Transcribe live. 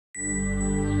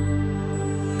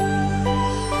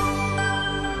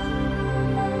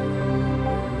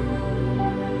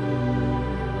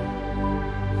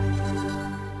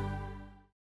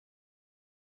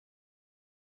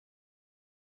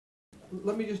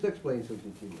let me just explain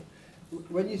something to you.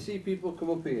 When you see people come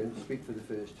up here and speak for the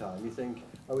first time, you think,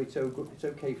 oh, it's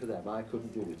okay for them, I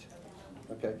couldn't do it.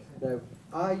 Okay, now,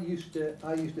 I used to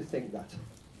think that.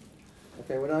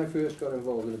 Okay, when I first got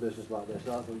involved in a business like this,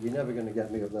 I thought, you're never going to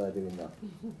get me up there doing that.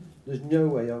 There's no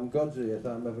way on God's earth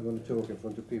I'm ever going to talk in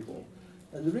front of people.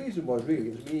 And the reason was really,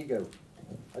 it was my ego.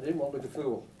 I didn't want to look a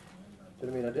fool. Do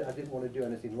you know what I mean? I didn't want to do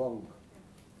anything wrong.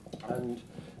 And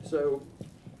so,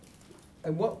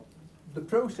 and what the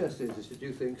process is to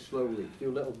do things slowly,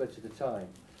 do little bits at a time.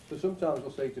 So sometimes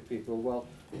I'll say to people, well,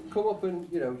 come up and,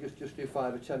 you know, just do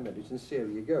 5 or 10 minutes and see how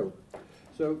you go.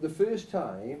 So the first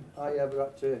time I ever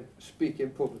had to speak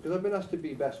in public, because I've been asked to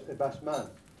be a best man,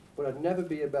 but I'd never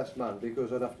be a best man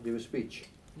because I'd have to do a speech.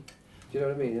 Do you know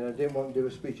what I mean? And I didn't want to do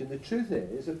a speech. And the truth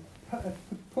is,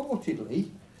 purportedly,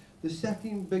 the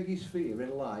second biggest fear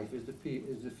in life is the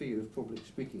fear of public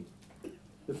speaking.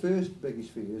 The first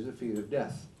biggest fear is the fear of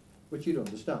death, which you'd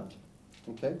understand.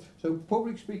 Okay? So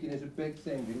public speaking is a big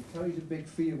thing, and it carries a big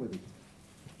fear with it.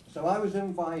 So I was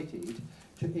invited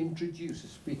to introduce a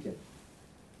speaker.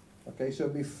 Okay, so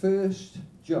my first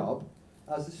job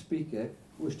as a speaker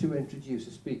was to introduce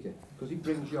a speaker, because he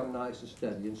brings you on nice and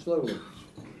steady and slowly.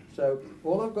 So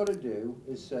all I've got to do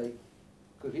is say,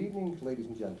 good evening, ladies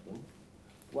and gentlemen.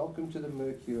 Welcome to the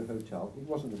Mercure Hotel. It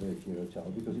wasn't the Mercure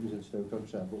Hotel because it was in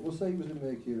Stoke-on-Trent, but we'll say it was the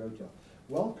Mercure Hotel.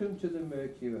 Welcome to the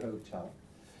Mercure Hotel.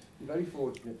 You're very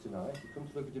fortunate tonight. You come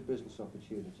to look at a business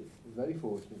opportunity. You're very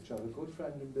fortunate to have a good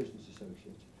friend and business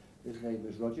associate. His name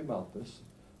is Roger Malpas.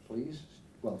 Please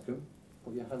welcome.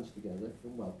 Put your hands together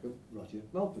and welcome Roger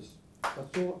Malpas.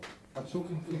 That's all. That's all.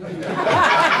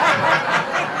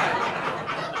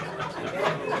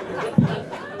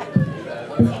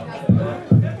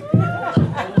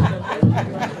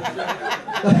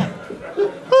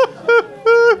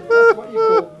 That's what you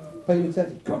call paying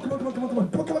attention. Come on.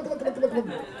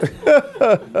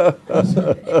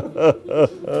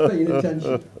 Paying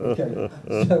attention. Okay.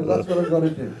 So that's what I've got to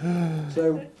do.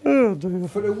 So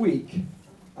for a week,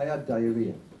 I had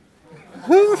diarrhea.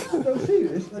 No,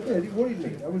 serious, I did. It worried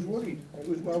me. I was worried. I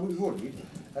was worried.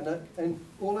 And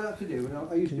all I had to do, and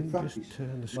I used to practice. Just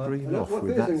turn the screen off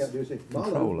with that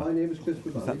controller. My name is Christopher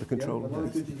Malley. Is that the controller? I'd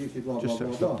like to introduce you, blah, blah, blah,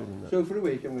 blah. So for a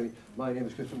week, I'm going, my name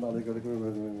is Christopher Malley. And I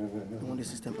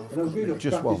was really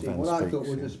practicing what I thought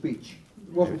was a speech.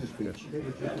 It wasn't a speech. It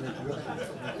was just an introduction.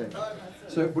 Okay.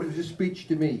 So, but it was a speech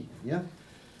to me, yeah?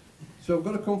 So I've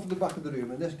got to come from the back of the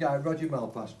room, and this guy, Roger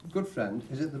Malpas, good friend,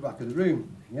 is at the back of the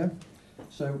room, yeah?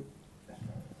 So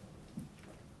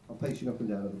I'm pacing up and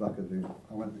down at the back of the room.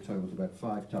 I went to the toilet about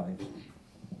 5 times.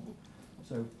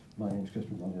 So my name's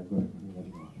Christopher Malley, I've got it.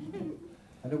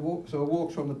 And I walked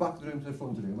from the back of the room to the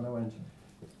front of the room, and I went,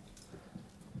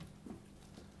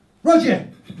 Roger!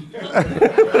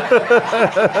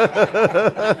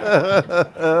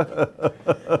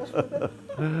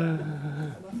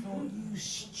 You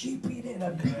stupid, and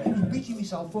I'm beating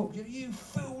myself up. You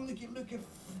fool, look at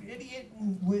idiot,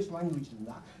 and worse language than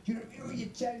that. You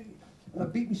tell. And I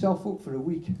beat myself up for a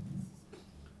week.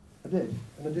 I did,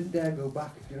 and I didn't dare go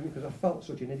back, you know, because I felt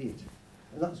such an idiot.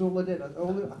 And that's all I did. I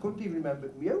couldn't even remember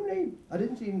my own name. I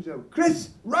didn't even go, Chris,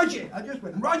 Roger. I just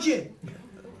went, Roger.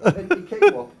 And he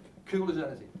came up, cool as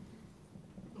anything.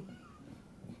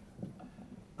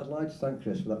 I'd like to thank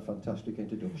Chris for that fantastic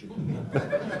introduction.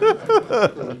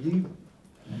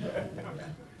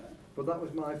 But that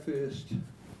was my first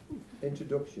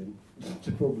introduction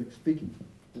to public speaking.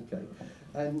 Okay,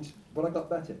 but I got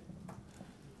better. Do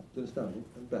you understand?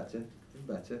 And better, and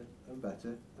better, and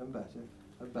better, and better,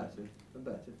 and better, and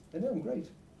better. And now I'm great.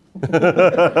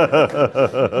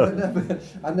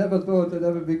 I never thought I'd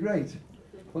ever be great.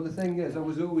 But the thing is, I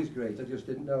was always great. I just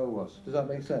didn't know I was. Does that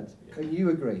make sense? And you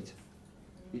are great.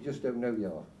 You just don't know you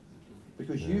are.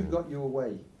 Because you've got your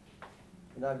way,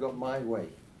 and I've got my way.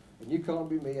 And you can't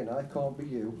be me, and I can't be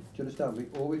you. Do you understand me?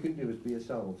 All we can do is be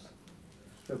ourselves.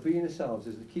 So being ourselves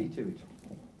is the key to it.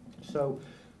 So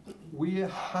we're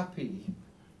happy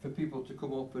for people to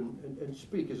come up and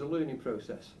speak as a learning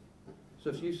process. So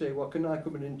if you say, well, can I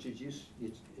come and introduce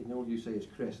you, and all you say is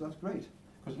Chris, that's great.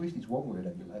 Because at least it's one word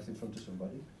every left in front of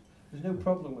somebody. There's no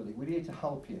problem with it. We're here to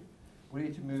help you. We're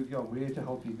here to move you on. We're here to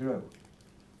help you grow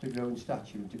in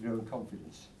stature and to grow in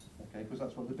confidence. Okay, because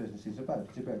that's what the business is about.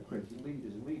 It's about creating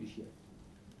leaders and leadership.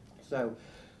 So,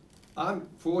 I'm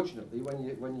fortunately when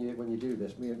you do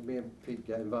this, me and Pete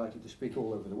get invited to speak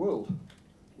all over the world,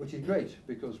 which is great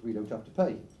because we don't have to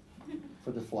pay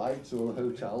for the flights or the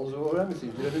hotels or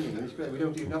anything. Do you know what I mean? It's great. We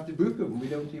don't even have to book them. We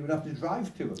don't even have to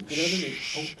drive to them. Do you know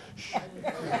what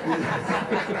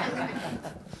I mean?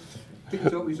 Pete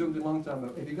taught me something a long time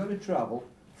ago. If you're going to travel,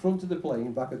 front of the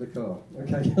plane, back of the car.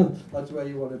 Okay, that's where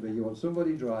you want to be. You want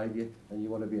somebody drive you, and you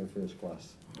want to be in first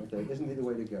class. Okay, isn't it the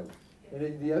way to go?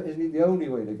 Isn't it the only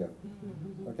way to go?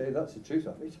 Okay, that's the truth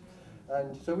of it.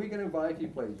 And so we get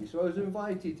invited places. So I was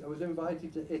invited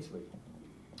to Italy,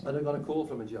 and I got a call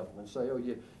from a gentleman say, "Oh,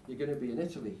 you're going to be in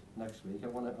Italy next week. I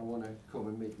want to come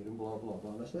and meet you," and blah blah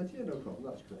blah. And I said, "Yeah, no problem.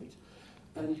 That's great."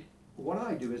 And what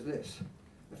I do is this: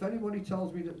 if anybody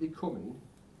tells me that they're coming,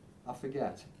 I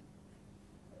forget.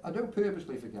 I don't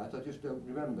purposely forget, I just don't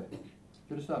remember. Do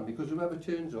you understand? Because whoever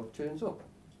turns up, turns up.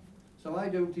 So I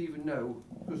don't even know,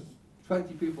 because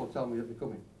 20 people tell me that they're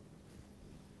coming.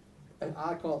 And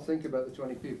I can't think about the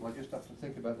 20 people, I just have to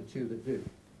think about the 2 that do,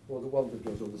 or the 1 that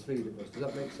does, or the 3 that does. Does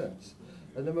that make sense?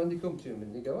 And then when they come to me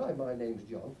and they go, "Hi, my name's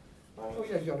John." "Oh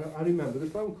yeah, John, I remember the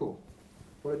phone call.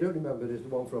 What I don't remember is the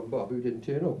one from Bob who didn't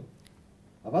turn up.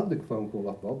 I've had the phone call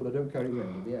off Bob, but I don't carry it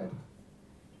around in the head."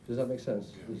 Does that make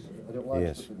sense? I don't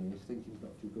like stuff in these, thinking's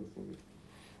not too good for you.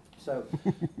 So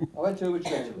I went over to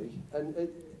Italy, and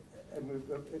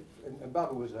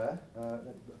Baba was there.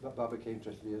 Baba came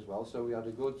to Italy as well, so we had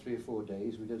a good 3 or 4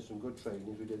 days. We did some good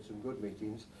trainings, we did some good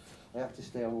meetings. I had to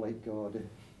stay on Lake Garda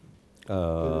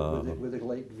with a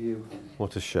lake view.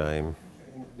 What a shame.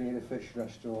 Near a fish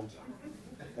restaurant,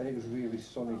 and it was really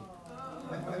sunny.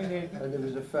 And there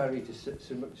was a ferry to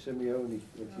Simeone,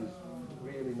 which is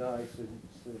really nice. And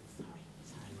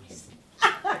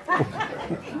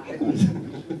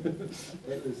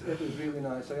it was really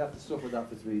nice. I had to suffer that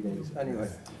for 3 days. Anyway,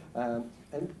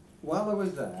 and while I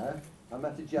was there, I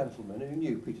met a gentleman who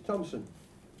knew Peter Thomson.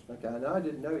 Okay, and I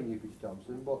didn't know he knew Peter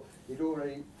Thomson, but he'd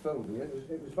already phoned me. It was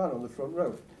Van on the front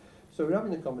row. So we were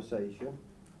having a conversation,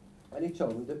 and he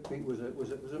told me that Pete was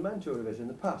a mentor of his in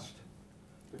the past.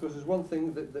 Because there's one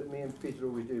thing that me and Peter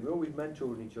always do, we're always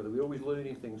mentoring each other, we're always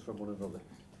learning things from one another.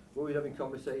 We're always having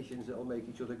conversations that will make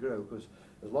each other grow, because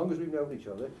as long as we've known each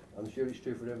other, I'm sure it's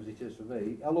true for him as it is for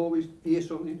me, I'll always hear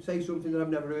something, say something that I've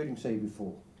never heard him say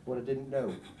before, what I didn't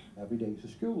know. Every day it's a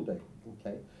school day,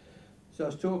 okay? So I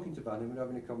was talking to Van and we were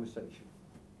having a conversation.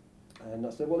 And I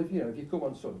said, "Well, if you come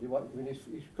on Sunday,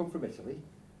 you come from Italy,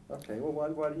 okay, well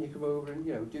why don't you come over and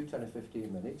do 10 or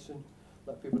 15 minutes and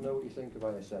let people know what you think of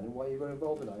ISN and why you got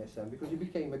involved in ISN," because you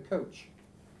became a coach,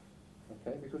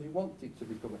 okay, because you wanted to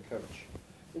become a coach.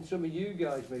 And some of you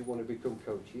guys may want to become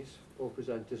coaches or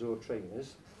presenters or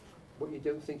trainers, but you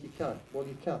don't think you can. Well,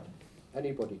 you can.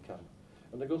 Anybody can.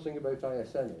 And the good thing about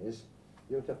ISN is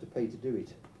you don't have to pay to do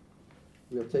it.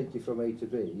 We'll take you from A to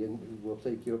B and we'll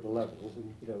take you up the levels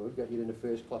and we'll get you in the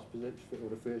first class position or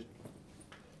the first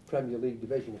Premier League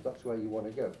division if that's where you want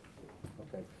to go.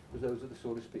 Okay, because those are the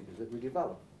sort of speakers that we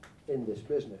develop in this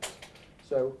business.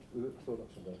 So I thought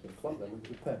that's something I was going to clap them with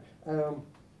the pen.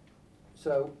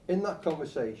 So in that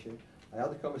conversation, I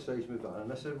had a conversation with Van,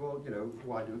 and I said, "Well,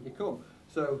 why don't you come?"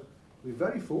 So we're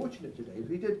very fortunate today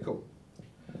that he did come.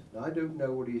 Now I don't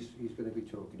know what he's going to be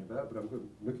talking about, but I'm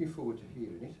looking forward to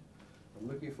hearing it. I'm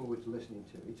looking forward to listening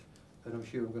to it, and I'm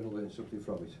sure I'm going to learn something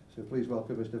from it. So please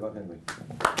welcome Mr. Van Henry.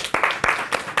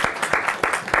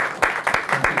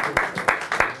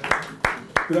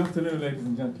 Good afternoon, ladies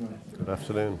and gentlemen. Good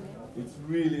afternoon. It's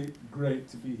really great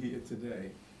to be here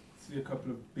today. See a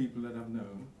couple of people that I've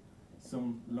known,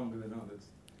 some longer than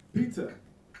others. Peter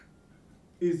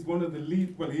is one of the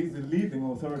he's the leading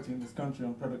authority in this country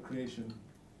on product creation,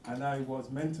 and I was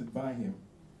mentored by him,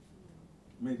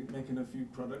 making a few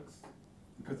products,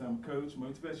 because I'm coach,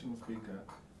 motivational speaker,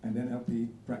 and NLP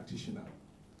practitioner.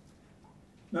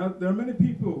 Now, there are many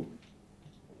people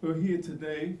who are here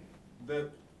today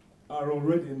that are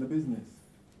already in the business.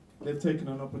 They've taken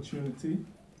an opportunity,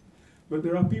 but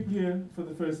there are people here for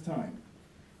the first time.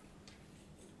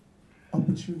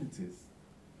 Opportunities.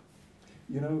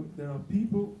 There are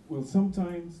people who will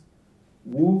sometimes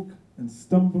walk and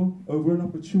stumble over an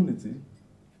opportunity.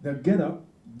 They'll get up,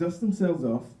 dust themselves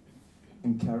off,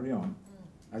 and carry on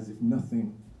as if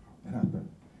nothing had happened.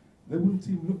 They wouldn't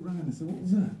even look around and say, "What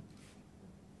was that?"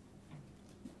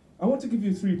 I want to give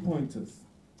you 3 pointers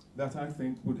that I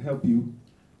think would help you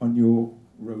on your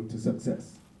road to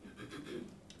success.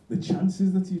 The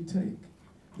chances that you take,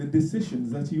 the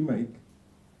decisions that you make,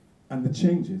 and the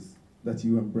changes that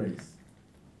you embrace.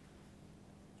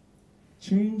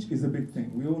 Change is a big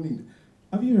thing. We all need it.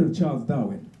 Have you heard of Charles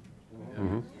Darwin?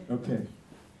 Mm-hmm. Okay.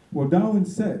 Well, Darwin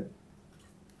said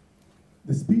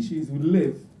the species who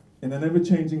live in an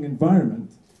ever-changing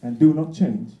environment and do not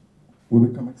change will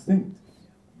become extinct.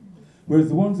 Whereas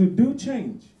the ones who do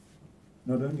change,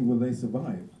 not only will they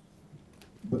survive,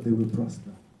 but they will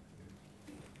prosper.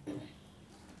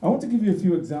 I want to give you a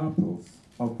few examples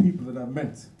of people that I've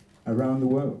met around the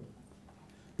world.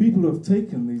 People who have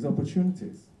taken these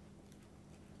opportunities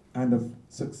and have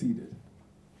succeeded.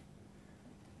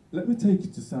 Let me take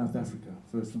you to South Africa,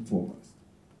 first and foremost.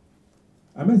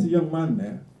 I met a young man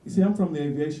there. You see, I'm from the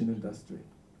aviation industry.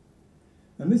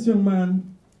 And this young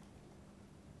man,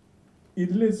 he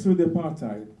lived through the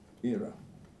apartheid era.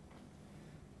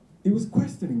 He was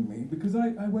questioning me because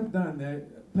I went down there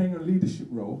playing a leadership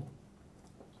role.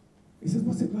 He said,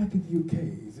 what's it like in the UK?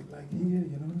 Is it like here,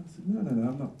 you know? I said, no,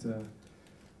 I'm not,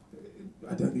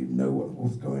 I don't even know what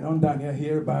was going on down here,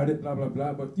 hear about it, blah, blah,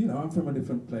 blah. But, you know, I'm from a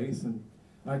different place. And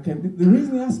I came, the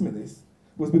reason he asked me this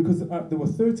was because there were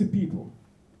 30 people.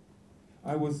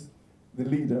 I was the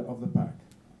leader of the pack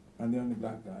and the only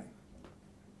black guy.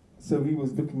 So he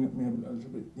was looking at me a little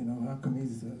bit, you know, how come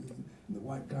the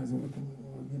white guys are looking,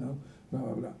 you know, blah,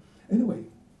 blah, blah. Anyway,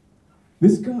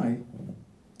 this guy,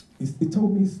 he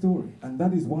told me his story, and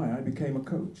that is why I became a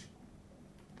coach.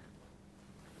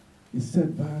 He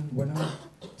said, man, when I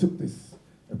took this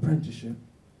apprenticeship,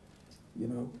 you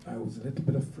know, I was a little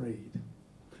bit afraid.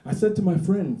 I said to my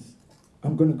friends,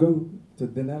 I'm going to go to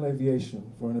Denel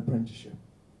Aviation for an apprenticeship.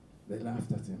 They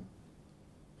laughed at him.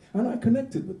 And I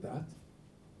connected with that,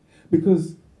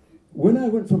 because when I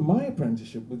went for my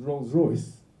apprenticeship with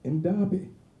Rolls-Royce in Derby,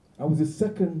 I was the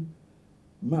second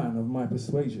man of my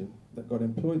persuasion that got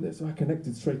employed there, so I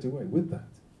connected straight away with that.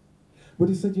 But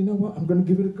he said, you know what, I'm going to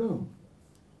give it a go.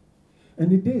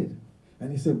 And he did.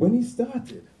 And he said when he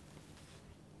started,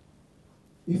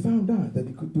 he found out that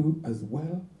he could do as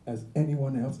well as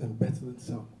anyone else and better than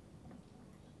some.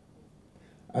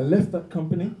 I left that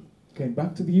company, came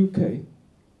back to the UK.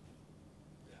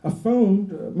 I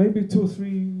phoned maybe 2 or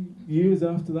 3 years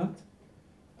after that,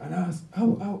 and asked, how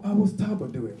was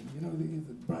Tabo doing? You know, he's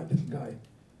a bright little guy.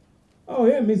 Oh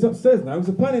yeah, he's upstairs now, he's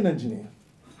a planning engineer.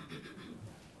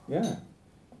 Yeah.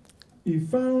 He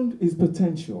found his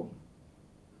potential.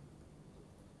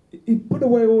 He put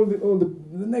away all the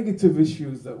negative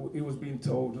issues that he was being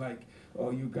told, like, oh,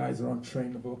 you guys are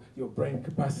untrainable, your brain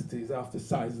capacity is half the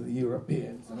size of the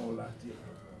Europeans and all that. You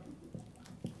know.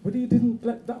 But he didn't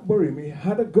let that worry him. He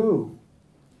had a go.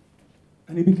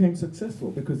 And he became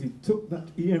successful because he took that,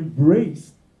 he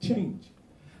embraced change.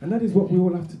 And that is what we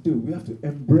all have to do. We have to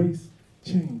embrace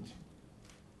change.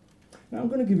 Now I'm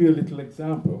going to give you a little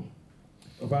example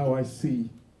of how I see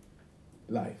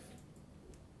life.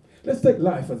 Let's take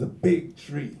life as a big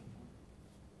tree.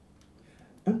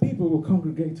 And people will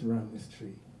congregate around this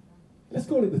tree. Let's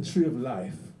call it the tree of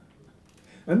life.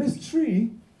 And this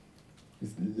tree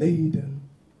is laden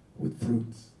with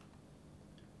fruits.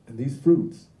 And these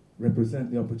fruits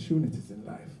represent the opportunities in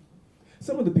life.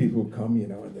 Some of the people come, you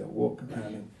know, and they'll walk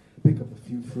around and pick up a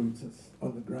few fruits that's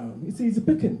on the ground. You see, easy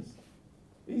pickings.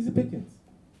 Easy pickings.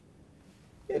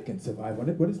 You can survive on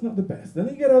it, but it's not the best. Then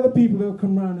you get other people that'll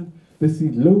come around and they see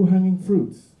low-hanging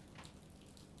fruits.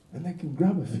 And they can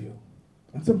grab a few.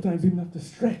 And sometimes even have to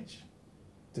stretch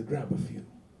to grab a few.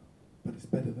 But it's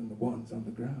better than the ones on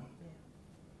the ground.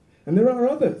 And there are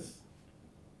others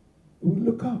who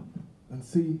look up and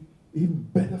see even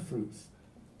better fruits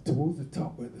towards the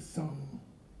top where the sun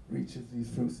reaches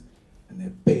these fruits. And they're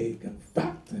big and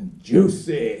fat and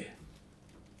juicy.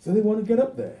 So they want to get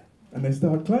up there. And they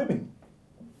start climbing.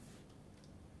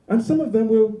 And some of them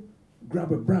will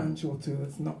grab a branch or two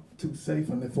that's not too safe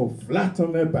and they fall flat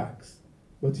on their backs.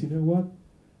 But you know what?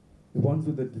 The ones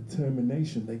with the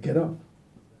determination, they get up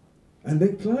and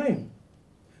they climb.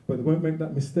 But they won't make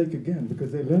that mistake again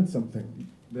because they learned something.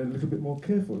 They're a little bit more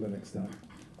careful the next time.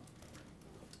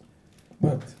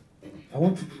 But I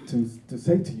want to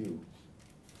say to you,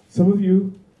 some of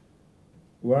you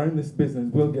who are in this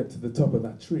business will get to the top of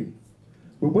that tree.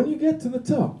 But when you get to the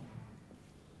top,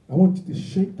 I want you to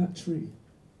shake that tree.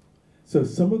 So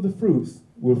some of the fruits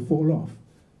will fall off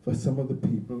for some of the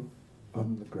people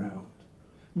on the ground.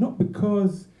 Not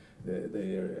because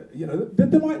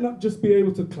they might not just be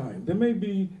able to climb. They may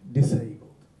be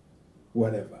disabled,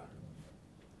 whatever.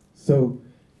 So,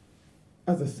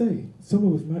 as I say, some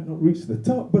of us might not reach the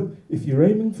top, but if you're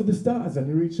aiming for the stars and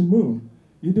you reach the moon,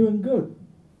 you're doing good.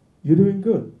 You're doing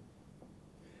good.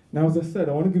 Now, as I said,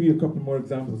 I want to give you a couple more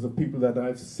examples of people that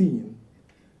I've seen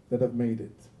that have made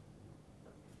it.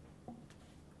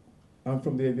 I'm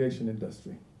from the aviation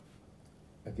industry.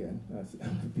 Again,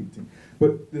 I'm repeating.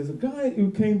 But there's a guy who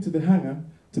came to the hangar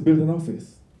to build an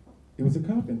office. He was a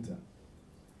carpenter.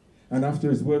 And after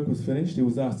his work was finished, he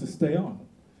was asked to stay on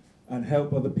and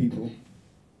help other people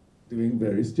doing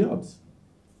various jobs.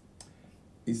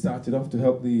 He started off to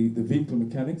help the vehicle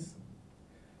mechanics.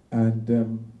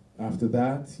 And after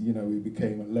that, you know, he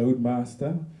became a load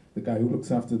master, the guy who looks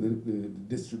after the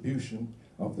distribution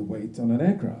of the weight on an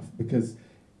aircraft, because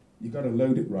you got to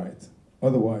load it right.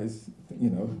 Otherwise, you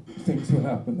know, things will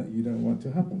happen that you don't want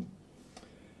to happen.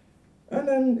 And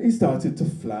then he started to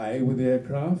fly with the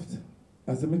aircraft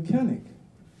as a mechanic.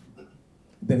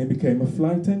 Then he became a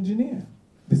flight engineer.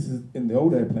 This is in the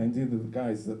old airplanes, either the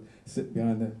guys that sit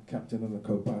behind the captain and the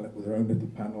co-pilot with their own little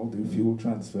panel, do fuel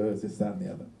transfers, this, that, and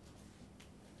the other.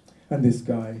 And this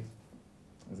guy,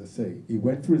 as I say, he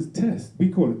went for his test. We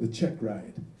call it the check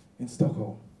ride in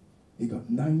Stockholm. He got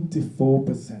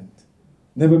 94%.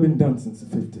 Never been done since the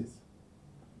 50s.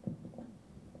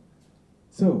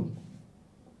 So,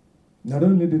 not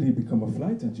only did he become a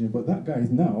flight engineer, but that guy is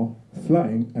now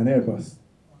flying an Airbus.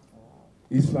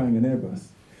 He's flying an Airbus.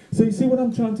 So you see what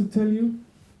I'm trying to tell you?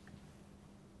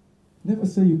 Never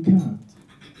say you can't,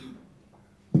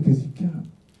 because you can.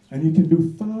 And you can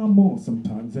do far more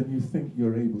sometimes than you think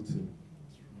you're able to.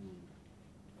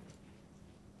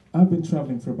 I've been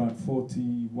traveling for about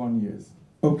 41 years.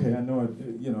 Okay, I know, I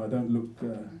don't look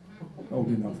old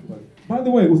enough, but by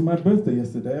the way, it was my birthday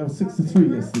yesterday. I was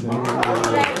 63 yesterday.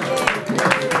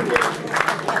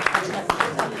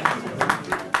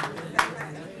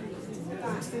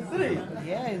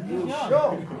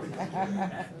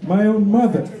 My own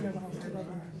mother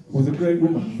was a great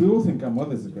woman. We all think our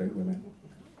mothers are great women,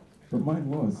 but mine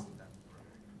was,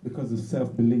 because of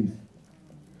self-belief.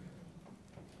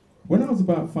 When I was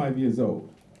about 5 years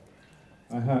old,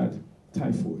 I had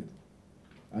typhoid.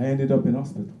 I ended up in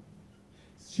hospital.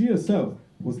 She herself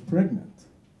was pregnant,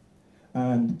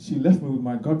 and she left me with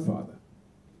my godfather.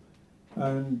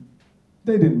 And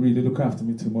they didn't really look after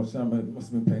me too much. I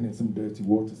must have been playing in some dirty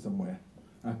water somewhere.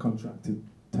 I contracted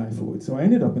typhoid. So I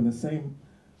ended up in the same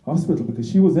hospital because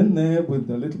she was in there with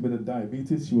a little bit of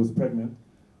diabetes. She was pregnant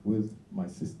with my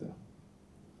sister.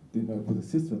 Didn't know it was a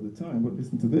sister at the time, but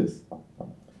listen to this.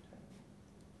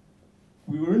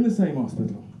 We were in the same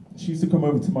hospital. She used to come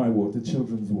over to my ward, the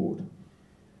children's ward,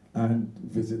 and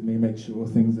visit me, make sure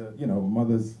things are,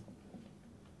 mothers.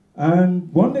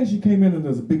 And one day she came in and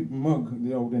there was a big mug,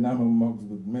 the old enamel mugs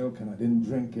with milk, and I didn't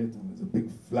drink it, and there's a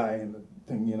big fly in the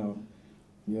thing,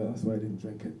 Yeah, that's why I didn't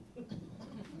drink it.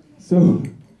 So,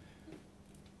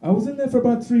 I was in there for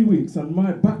about 3 weeks, and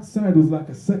my backside was like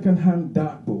a second-hand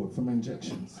dartboard from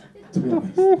injections, to be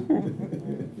honest.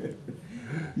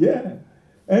 Yeah.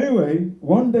 Anyway,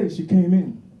 one day she came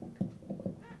in,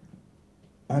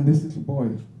 and this little boy,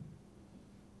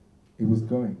 he was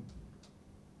going.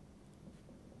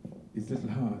 His little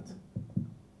heart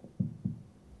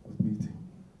was beating.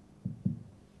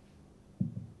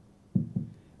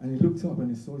 And he looked up and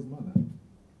he saw his mother.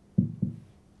 And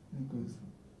he goes,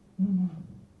 "Mama,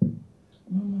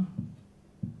 Mama,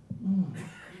 Mama."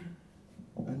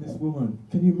 And this woman,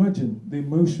 can you imagine the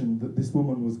emotion that this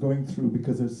woman was going through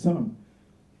because her son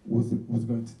was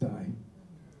going to die?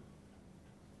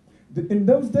 In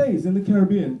those days, in the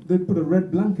Caribbean, they'd put a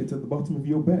red blanket at the bottom of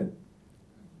your bed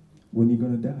when you're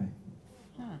going to die.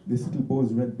 This little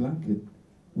boy's red blanket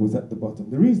was at the bottom.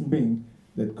 The reason being,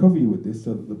 they'd cover you with this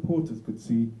so that the porters could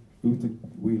see who to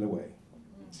wheel away.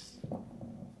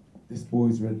 This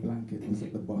boy's red blanket was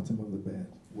at the bottom of the bed,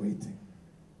 waiting.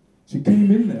 She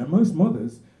came in there. Most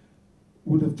mothers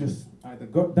would have just either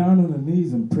got down on her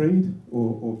knees and prayed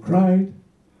or cried.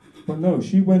 But no,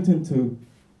 she went into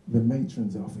the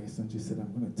matron's office and she said,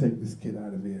 "I'm going to take this kid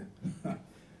out of here.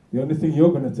 The only thing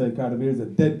you're going to take out of here is a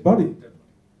dead body."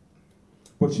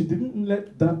 But she didn't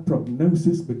let that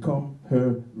prognosis become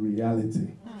her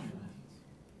reality.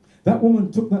 That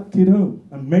woman took that kid home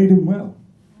and made him well.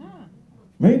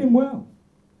 Made him well.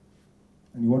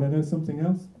 And you want to know something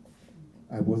else?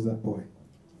 I was that boy.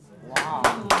 Wow.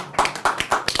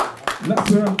 And that's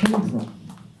where I'm coming from.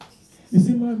 You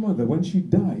see, my mother, when she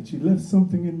died, she left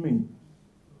something in me.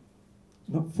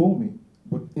 Not for me,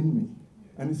 but in me.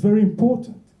 And it's very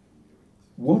important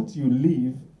what you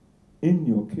leave in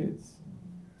your kids.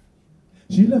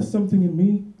 She left something in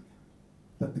me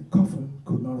that the coffin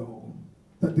could not hold,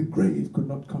 that the grave could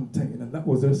not contain, and that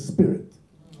was her spirit,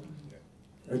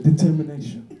 her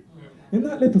determination. In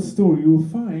that little story, you will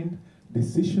find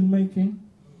decision-making,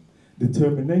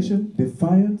 determination,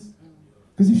 defiance.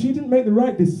 Because if she didn't make the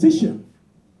right decision,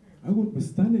 I wouldn't be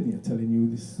standing here telling you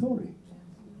this story.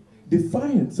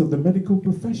 Defiance of the medical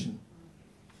profession.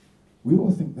 We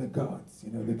all think they're gods,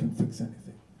 they can fix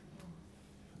anything.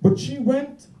 But she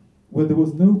went where there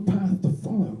was no path to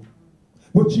follow.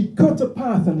 But she cut a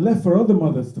path and left for other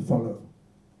mothers to follow.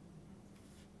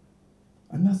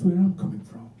 And that's where I'm coming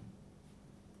from.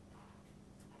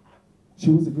 She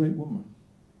was a great woman.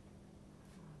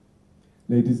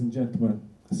 Ladies and gentlemen,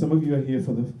 some of you are here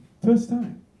for the first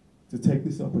time to take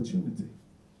this opportunity.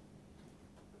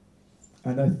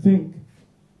 And I think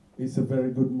it's a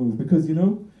very good move because,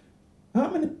 How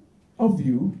many of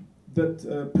you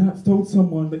that perhaps told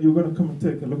someone that you're going to come and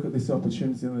take a look at this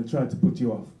opportunity and they tried to put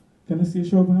you off? Can I see a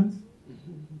show of hands?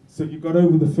 So you got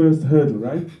over the first hurdle,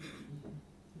 right?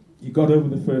 You got over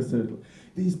the first hurdle.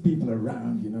 These people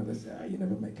around, you know, they say, you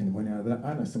never make any money out of that.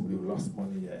 I know somebody who lost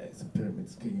money, yeah, it's a pyramid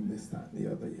scheme, this, that, and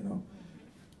the other, you know.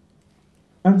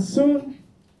 And soon,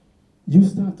 you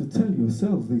start to tell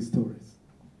yourselves these stories.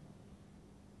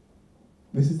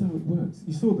 This is how it works.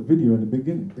 You saw the video in the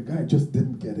beginning. The guy just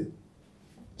didn't get it.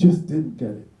 Just didn't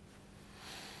get it.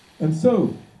 And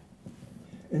so,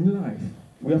 in life,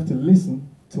 we have to listen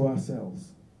to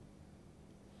ourselves.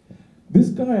 This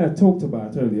guy I talked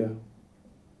about earlier,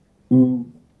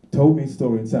 who told me a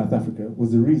story in South Africa,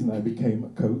 was the reason I became a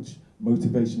coach,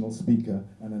 motivational speaker,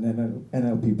 and an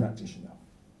NLP practitioner.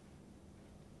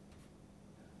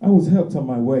 I was helped on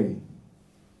my way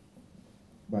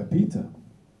by Peter.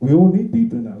 We all need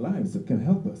people in our lives that can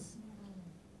help us,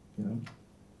 you know.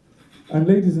 And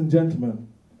ladies and gentlemen,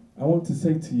 I want to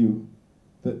say to you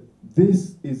that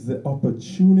this is the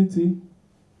opportunity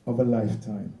of a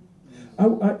lifetime. I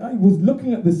was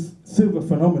looking at this silver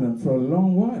phenomenon for a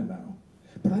long while now,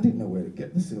 but I didn't know where to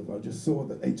get the silver. I just saw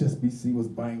that HSBC was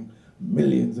buying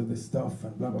millions of this stuff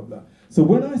and blah, blah, blah. So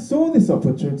when I saw this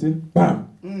opportunity, bam,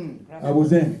 I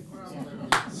was in,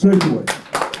 straight away.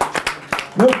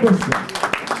 No questions.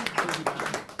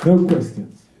 No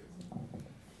questions.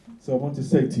 So I want to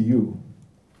say to you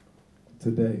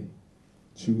today,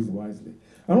 choose wisely.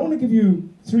 I want to give you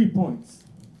 3 points,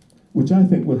 which I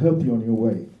think will help you on your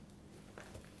way.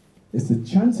 It's the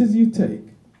chances you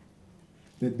take,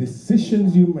 the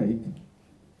decisions you make,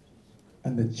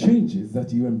 and the changes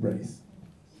that you embrace.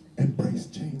 Embrace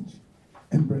change.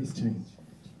 Embrace change.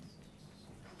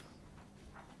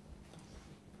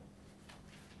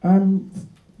 I'm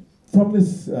from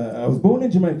this, I was born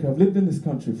in Jamaica. I've lived in this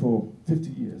country for 50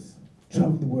 years.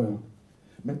 Traveled the world.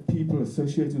 Met people,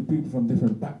 associated with people from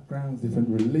different backgrounds, different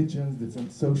religions,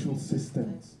 different social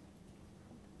systems.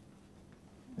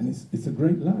 And it's a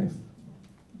great life.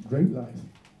 Great life.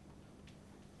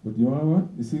 But you know what?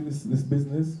 You see this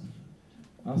business?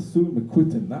 I'll soon be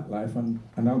quitting that life and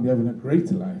I'll be having a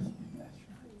greater life.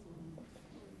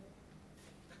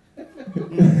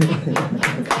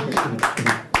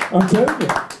 I'm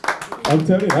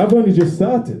telling you, I've only just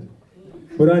started,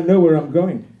 but I know where I'm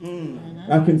going.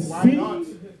 I can see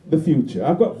the future.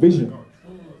 I've got vision,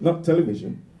 not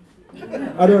television.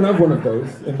 I don't have one of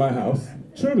those in my house.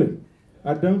 Truly,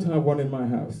 I don't have one in my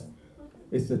house.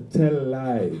 It's a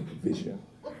tele-vision.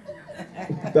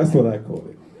 That's what I call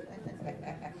it.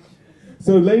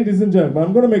 So, ladies and gentlemen,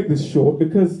 I'm going to make this short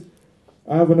because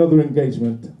I have another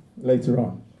engagement later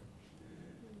on.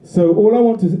 So all I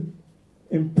want to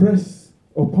impress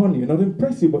upon you, not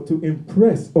impress you, but to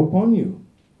impress upon you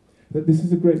that this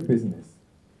is a great business.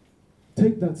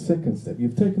 Take that second step.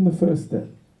 You've taken the first step.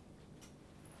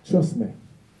 Trust me,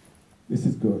 this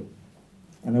is good.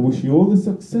 And I wish you all the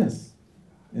success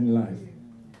in life.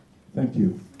 Thank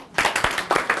you.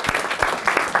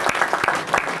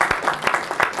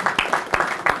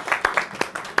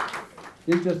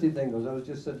 The interesting thing was, I was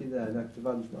just sitting there next to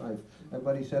Van's wife, and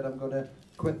when he said, I'm going to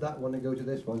quit that one and go to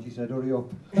this one, she said, hurry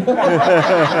up.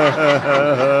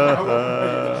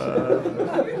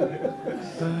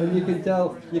 And you can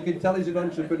tell he's an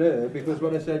entrepreneur, because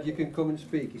when I said, you can come and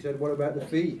speak, he said, what about the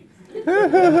fee? I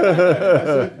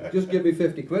said, just give me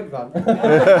 50 quid, Van.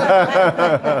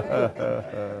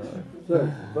 So,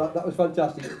 but that was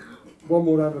fantastic. One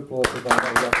more round of applause for Van.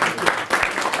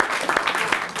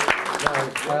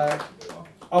 Now,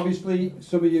 obviously,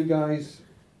 some of you guys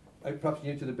are perhaps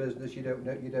new to the business. You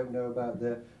don't know about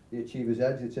the Achiever's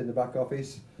Edge. It's in the back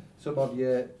office. Some of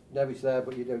you know it's there,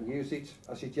 but you don't use it.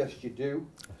 I suggest you do.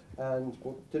 And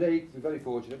well, today we're very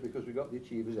fortunate because we've got the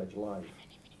Achiever's Edge live.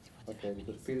 Okay,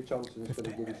 because Peter Thomson is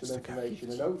going to give you some information,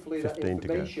 and hopefully that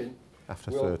information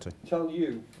will tell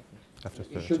you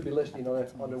you should be listening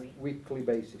on a weekly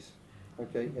basis.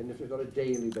 Okay, and if it's on a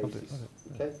daily basis.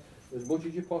 Okay. As much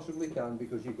as you possibly can,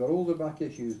 because you've got all the back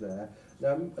issues there.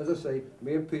 Now, as I say,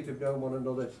 me and Pete have known one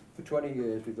another for 20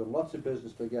 years. We've done lots of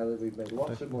business together. We've made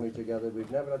lots of money together. We've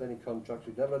never had any contracts.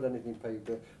 We've never had anything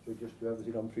paper. We just do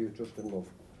everything on pure trust and love.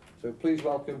 So please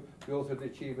welcome the author of The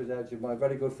Achiever's Edge and my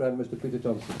very good friend, Mr. Peter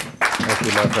Thomson. Thank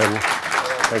you, my friend.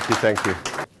 Thank you.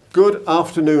 Good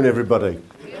afternoon, everybody.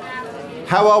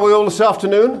 How are we all this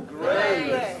afternoon?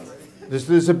 Great.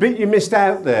 There's a bit you missed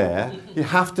out there. You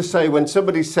have to say, when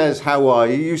somebody says, how are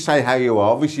you, you say how you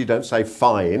are. Obviously, you don't say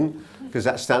fine, because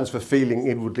that stands for feeling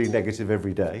inwardly negative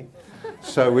every day.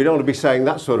 So we don't want to be saying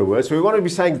that sort of word. So we want to be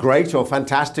saying great or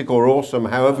fantastic or awesome,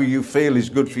 however you feel is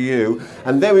good for you.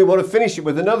 And then we want to finish it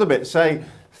with another bit. Say,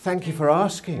 thank you for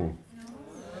asking.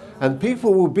 And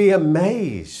people will be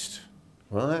amazed,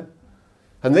 right?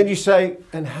 And then you say,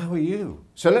 and how are you?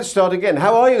 So let's start again.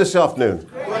 How are you this afternoon?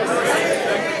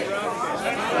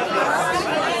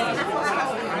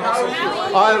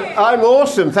 I'm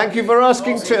awesome. Thank you for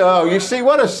asking too. Oh, you see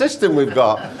what a system we've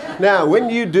got. Now, when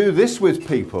you do this with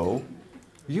people,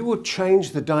 you will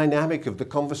change the dynamic of the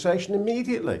conversation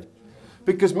immediately.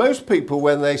 Because most people,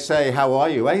 when they say, how are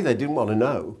you? They didn't want to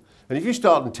know. And if you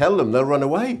start and tell them, they'll run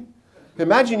away.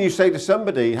 Imagine you say to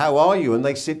somebody, how are you? And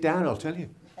they sit down, I'll tell you.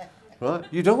 Right?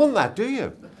 You don't want that, do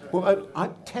you? Well, I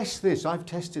test this. I've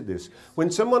tested this. When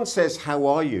someone says, how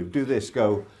are you? Do this.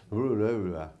 Go,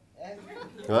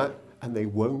 right? And they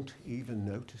won't even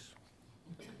notice.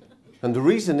 And the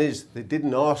reason is they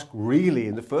didn't ask really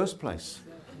in the first place.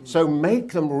 So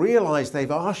make them realize they've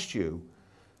asked you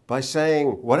by saying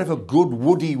whatever good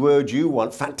woody word you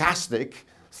want, fantastic,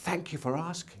 thank you for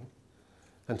asking.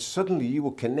 And suddenly you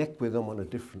will connect with them on a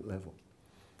different level.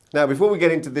 Now, before we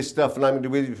get into this stuff, and I'm going to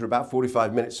be with you for about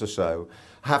 45 minutes or so,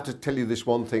 I have to tell you this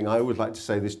one thing. I always like to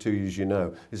say this to you, as you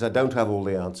know, is I don't have all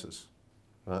the answers.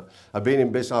 Right? I've been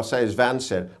in business, I'll say as Van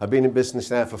said, I've been in business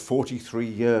now for 43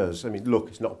 years. I mean, look,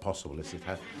 it's not possible, is it?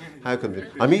 How can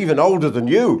it? I'm even older than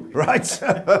you, right?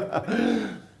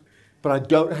 But I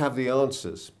don't have the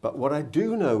answers. But what I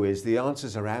do know is the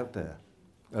answers are out there.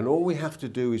 And all we have to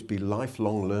do is be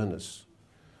lifelong learners.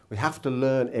 We have to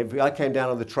learn I came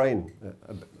down on the train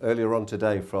earlier on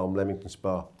today from Leamington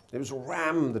Spa. It was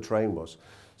rammed, the train was.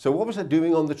 So what was I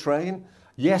doing on the train?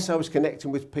 Yes, I was connecting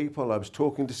with people. I was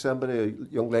talking to somebody, a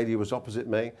young lady who was opposite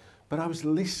me. But I was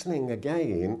listening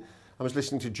again. I was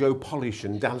listening to Joe Polish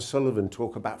and Dan Sullivan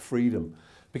talk about freedom.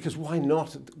 Because why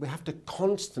not? We have to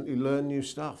constantly learn new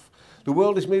stuff. The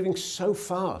world is moving so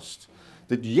fast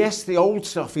that yes, the old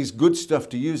stuff is good stuff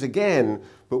to use again,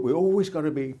 but we've always got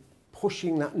to be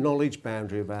pushing that knowledge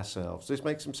boundary of ourselves. Does this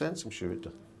make some sense? I'm sure it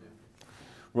does.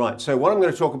 Right, so what I'm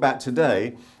going to talk about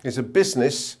today is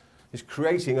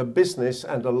creating a business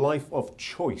and a life of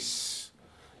choice.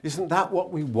 Isn't that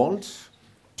what we want?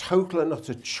 Total and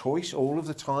utter choice all of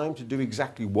the time to do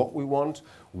exactly what we want,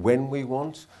 when we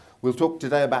want. We'll talk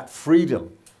today about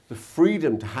freedom, the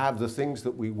freedom to have the things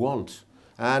that we want.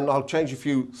 And I'll change a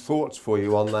few thoughts for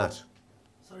you on that.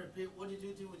 Sorry, Pete, what did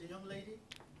you do with the young lady?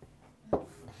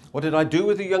 What did I do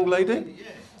with the young lady?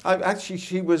 Yeah. Actually,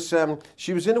 she was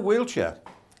in a wheelchair.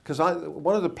 Because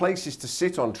one of the places to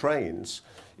sit on trains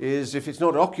is, if it's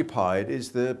not occupied,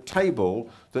 is the table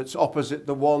that's opposite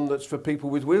the one that's for people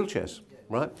with wheelchairs,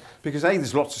 right? Because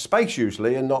there's lots of space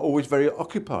usually and not always very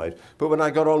occupied. But when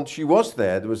I got on, she was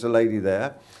there was a lady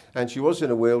there, and she was in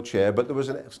a wheelchair, but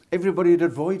everybody had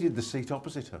avoided the seat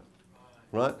opposite her,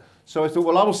 right? So I thought,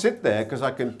 well, I'll sit there because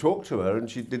I can talk to her, and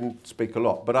she didn't speak a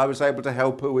lot. But I was able to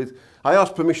help her I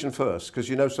asked permission first, because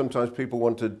you know sometimes people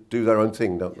want to do their own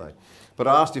thing, don't they? But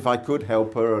I asked if I could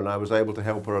help her, and I was able to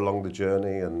help her along the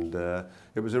journey, and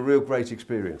it was a real great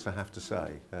experience, I have to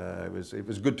say. It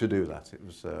was good to do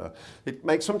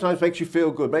that. Sometimes makes you feel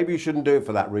good. Maybe you shouldn't do it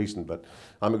for that reason, but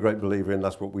I'm a great believer in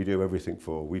that's what we do everything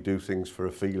for. We do things for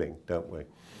a feeling, don't we?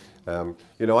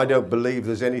 I don't believe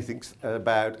there's anything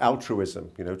about altruism.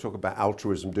 Talk about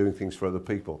altruism, doing things for other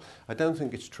people. I don't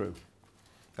think it's true.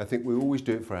 I think we always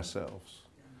do it for ourselves.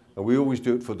 And we always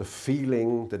do it for the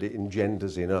feeling that it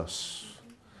engenders in us.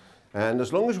 And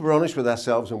as long as we're honest with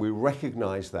ourselves and we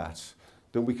recognize that,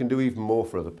 then we can do even more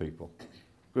for other people.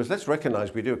 Because let's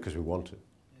recognize we do it because we want to.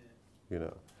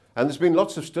 And there's been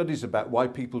lots of studies about why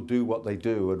people do what they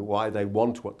do and why they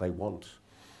want what they want.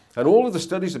 And all of the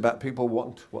studies about people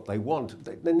want what they want,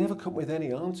 they never come with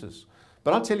any answers.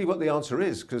 But I'll tell you what the answer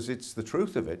is, because it's the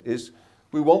truth of it, is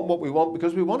we want what we want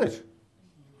because we want it.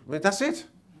 I mean, that's it.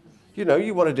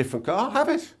 You want a different car, have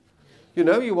it. You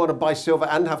want to buy silver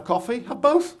and have coffee, have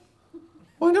both.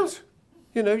 Why not?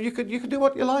 You could do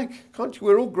what you like, can't you?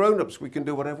 We're all grown-ups, we can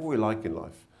do whatever we like in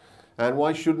life. And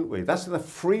why shouldn't we? That's the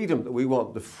freedom that we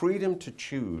want, the freedom to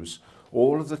choose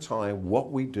all of the time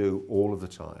what we do all of the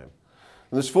time.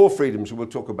 And there's 4 freedoms, and we'll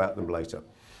talk about them later.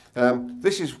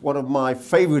 This is one of my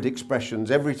favorite expressions.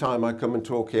 Every time I come and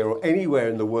talk here or anywhere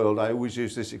in the world, I always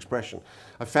use this expression.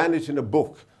 I found it in a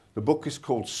book. The book is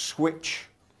called Switch,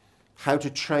 How to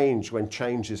Change When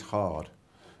Change is Hard.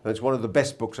 And it's one of the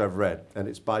best books I've read. And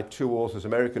it's by 2 authors,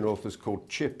 American authors, called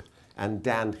Chip and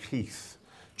Dan Heath.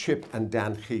 Chip and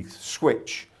Dan Heath.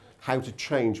 Switch, How to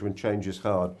Change When Change is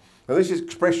Hard. Now this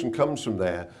expression comes from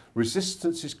there.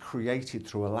 Resistance is created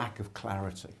through a lack of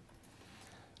clarity.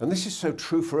 And this is so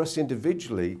true for us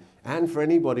individually and for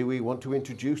anybody we want to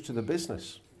introduce to the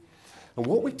business. And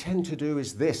what we tend to do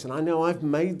is this, and I know I've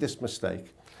made this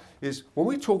mistake, is when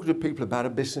we talk to people about a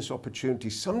business opportunity,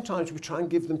 sometimes we try and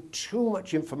give them too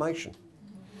much information.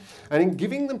 And in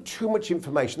giving them too much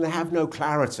information, they have no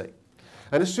clarity.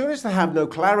 And as soon as they have no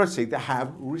clarity, they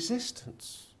have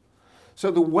resistance.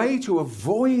 So the way to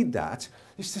avoid that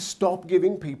is to stop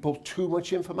giving people too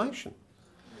much information.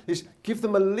 Is give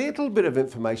them a little bit of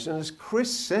information, and as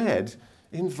Chris said,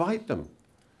 invite them.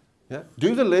 Yeah?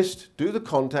 Do the list, do the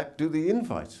contact, do the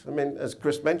invite. I mean, as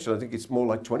Chris mentioned, I think it's more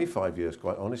like 25 years,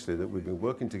 quite honestly, that we've been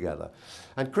working together.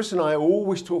 And Chris and I are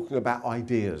always talking about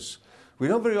ideas. We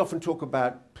don't very often talk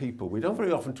about people. We don't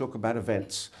very often talk about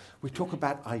events. We talk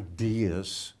about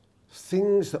ideas,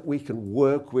 things that we can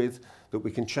work with, that we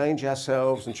can change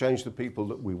ourselves and change the people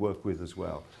that we work with as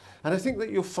well. And I think that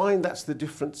you'll find that's the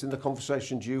difference in the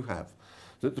conversations you have,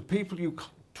 that the people you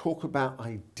talk about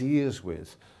ideas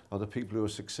with are the people who are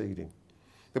succeeding.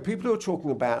 The people who are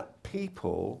talking about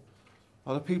people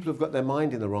are the people who've got their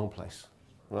mind in the wrong place.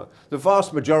 Right? The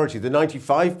vast majority, the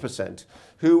 95%,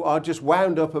 who are just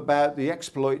wound up about the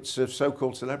exploits of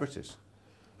so-called celebrities.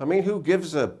 I mean, who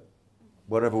gives a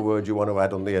whatever word you want to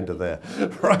add on the end of there,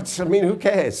 right? I mean, who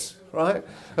cares, right?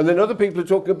 And then other people are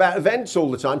talking about events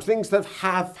all the time, things that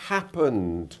have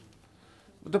happened.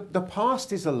 The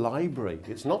past is a library.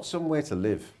 It's not somewhere to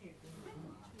live.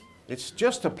 It's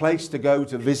just a place to go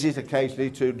to visit occasionally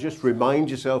to just remind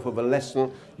yourself of a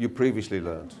lesson you previously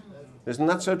learned. Isn't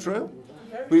that so true?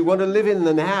 We want to live in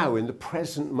the now, in the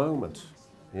present moment.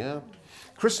 Yeah.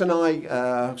 Chris and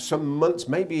I, some months,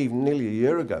 maybe even nearly a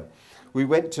year ago, we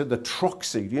went to the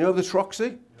Troxy. Do you know the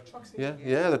Troxy?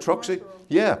 Yeah, the Troxy.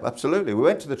 Yeah, absolutely. We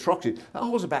went to the Troxy. That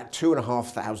was about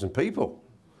 2,500 people.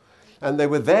 And they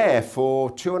were there for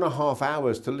 2.5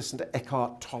 hours to listen to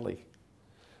Eckhart Tolle.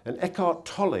 And Eckhart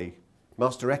Tolle,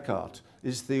 Master Eckhart,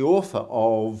 is the author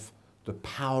of The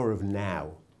Power of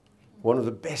Now. One of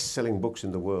the best-selling books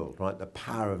in the world, right? The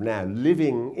Power of Now,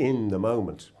 living in the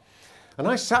moment. And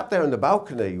I sat there on the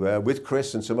balcony with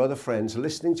Chris and some other friends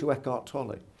listening to Eckhart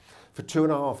Tolle for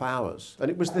 2.5 hours. And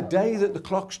it was the day that the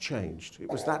clocks changed. It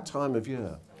was that time of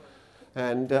year.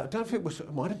 And I don't know if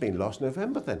it might have been last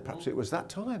November then, perhaps it was that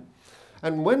time.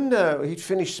 And when he'd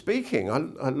finished speaking,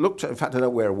 I looked at, in fact I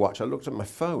don't wear a watch, I looked at my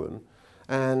phone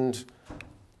and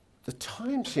the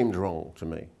time seemed wrong to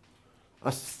me.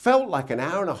 I felt like an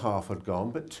hour and a half had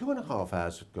gone, but 2.5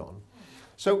 hours had gone.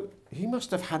 So he must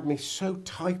have had me so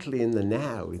tightly in the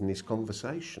now in this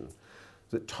conversation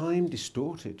that time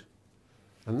distorted.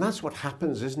 And that's what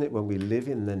happens, isn't it, when we live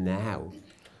in the now?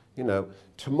 You know,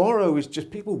 tomorrow is just,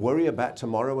 people worry about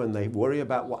tomorrow and they worry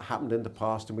about what happened in the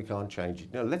past and we can't change it.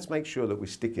 You know, let's make sure that we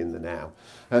stick in the now.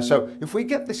 So if we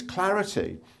get this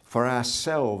clarity for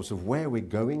ourselves of where we're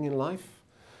going in life,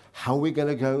 how we're going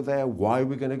to go there, why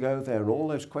we're going to go there, and all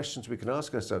those questions we can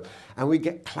ask ourselves, and we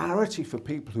get clarity for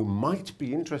people who might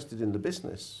be interested in the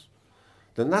business,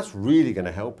 then that's really going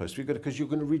to help us because you're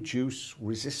going to reduce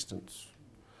resistance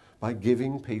by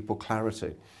giving people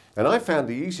clarity. And I found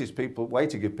the easiest way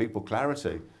to give people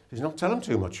clarity is not tell them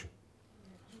too much.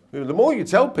 You know, the more you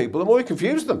tell people, the more you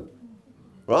confuse them,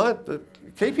 right?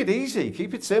 Keep it easy,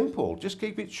 keep it simple, just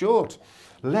keep it short.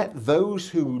 Let those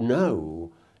who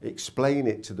know explain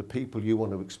it to the people you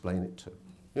want to explain it to.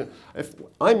 You know, if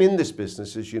I'm in this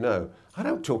business, as you know, I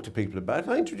don't talk to people about it,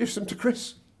 I introduce them to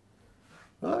Chris.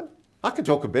 Right? I can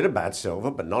talk a bit about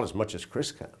silver, but not as much as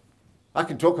Chris can. I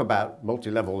can talk about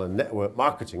multi-level and network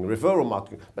marketing, referral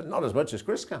marketing, but not as much as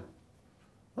Chris can.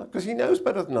 Because he knows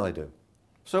better than I do.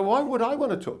 So why would I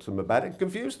want to talk to them about it and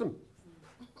confuse them?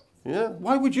 Yeah?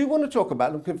 Why would you want to talk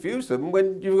about it and confuse them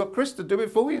when you've got Chris to do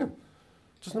it for you?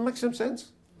 Doesn't it make some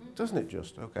sense? Doesn't it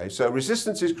just? Okay, so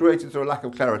resistance is created through a lack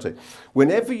of clarity.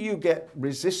 Whenever you get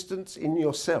resistance in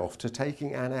yourself to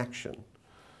taking an action,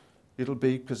 it'll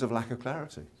be because of lack of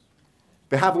clarity.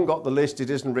 They haven't got the list, it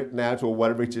isn't written out, or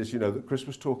whatever it is, you know, that Chris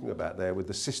was talking about there with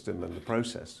the system and the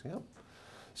process. Yeah?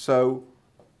 So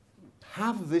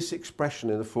have this expression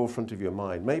in the forefront of your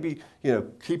mind. Maybe, you know,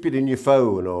 keep it in your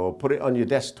phone or put it on your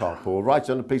desktop or write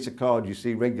it on a piece of card you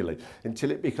see regularly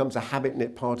until it becomes a habit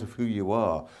knit part of who you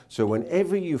are. So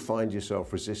whenever you find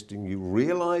yourself resisting, you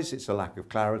realize it's a lack of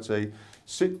clarity,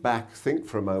 sit back, think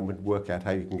for a moment, work out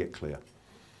how you can get clear.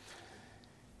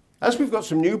 As we've got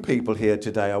some new people here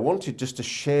today, I wanted just to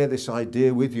share this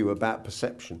idea with you about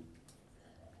perception.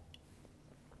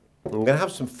 I'm going to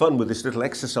have some fun with this little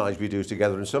exercise we do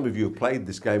together, and some of you have played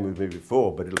this game with me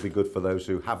before, but it'll be good for those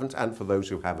who haven't and for those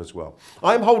who have as well.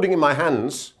 I'm holding in my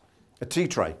hands a tea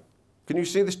tray. Can you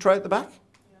see this tray at the back?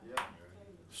 Yeah.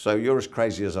 So you're as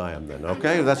crazy as I am then,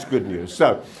 okay? That's good news.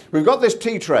 So we've got this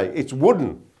tea tray. It's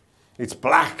wooden. It's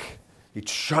black.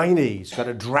 It's shiny. It's got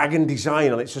a dragon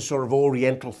design on it. It's a sort of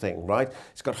oriental thing, right?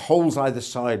 It's got holes either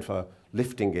side for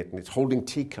lifting it, and it's holding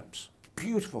teacups.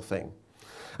 Beautiful thing.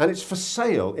 And it's for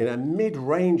sale in a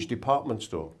mid-range department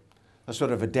store, a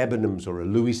sort of a Debenhams or a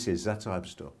Lewis's, that type of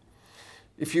store.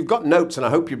 If you've got notes, and I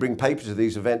hope you bring paper to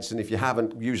these events, and if you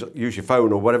haven't, use your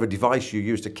phone or whatever device you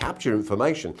use to capture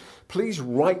information, please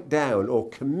write down or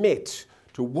commit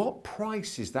to what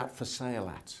price is that for sale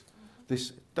at.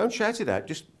 Don't shout it out,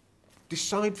 just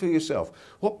decide for yourself.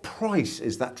 What price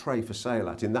is that tray for sale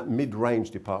at in that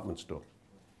mid-range department store?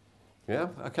 Yeah,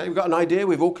 okay, we've got an idea,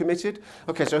 we've all committed.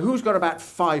 Okay, so who's got about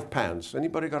 £5?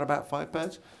 Anybody got about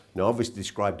 £5? No, obviously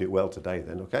described it well today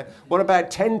then, okay. What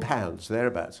about £10,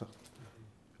 thereabouts?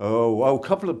 Oh, a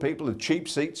couple of people with cheap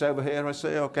seats over here, I see.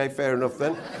 Okay, fair enough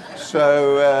then.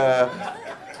 So,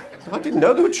 I didn't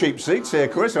know there were cheap seats here,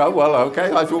 Chris. Oh, well,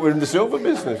 okay, I thought we were in the silver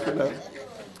business, you know.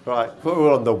 Right,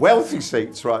 we're on the wealthy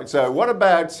seats, right. So what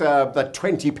about the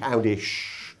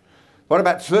 £20-ish? What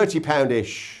about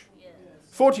 £30-ish?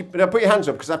 40, now put your hands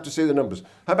up because I have to see the numbers.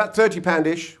 How about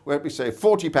 £30-ish? Where did we say?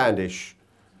 £40-ish.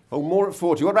 Oh, more at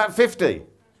 40. What about 50?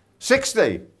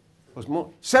 60? What's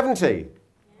more? 70?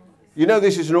 You know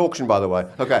this is an auction, by the way.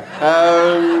 Okay.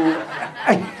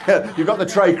 You've got the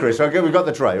tray, Chris. Okay, we've got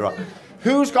the tray, right.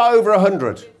 Who's got over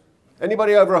 100?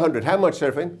 Anybody over 100? How much,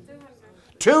 Seraphine?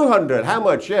 200. How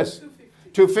much? Yes.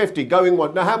 250. Going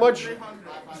what? Now, how much?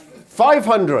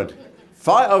 500.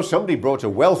 Oh, somebody brought a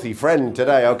wealthy friend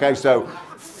today. Okay, so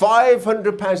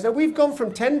 £500. Now, we've gone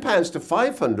from £10 to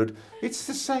 500. It's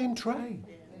the same tray.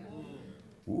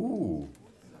 Ooh.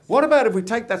 What about if we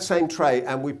take that same tray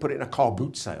and we put it in a car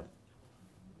boot sale?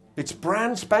 It's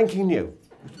brand spanking new.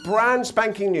 It's brand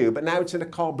spanking new, but now it's in a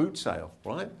car boot sale,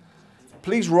 right?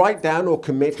 Please write down or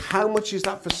commit how much is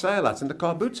that for sale at in the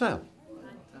car boot sale.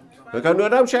 Okay, no,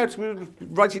 don't shout.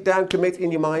 Write it down, commit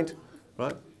in your mind,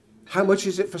 right? How much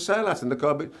is it for sale at in the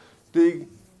car boot? The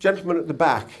gentleman at the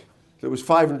back, that was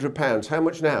 £500. How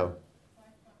much now?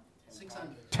 600.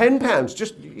 £10.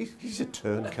 Just, he's a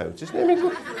turncoat, isn't he? I mean,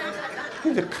 look,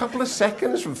 in a couple of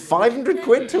seconds from 500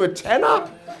 quid to a tenner.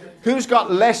 Who's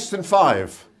got less than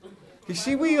 5? You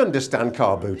see, we understand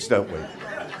car boots, don't we?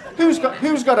 Who's got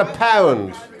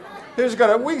 £1? Who's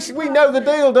got a? We know the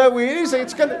deal, don't we?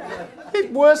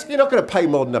 It works. You're not going to pay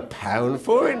more than £1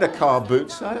 for it in a car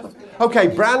boot sale. Okay,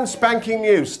 brand spanking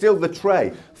new. Still the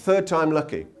tray. Third time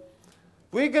lucky.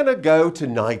 We're going to go to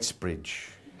Knightsbridge.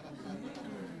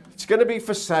 It's going to be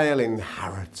for sale in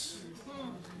Harrods.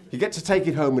 You get to take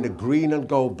it home in a green and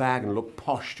gold bag and look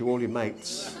posh to all your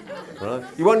mates. Right?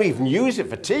 You won't even use it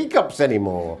for teacups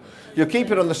anymore. You'll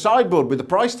keep it on the sideboard with the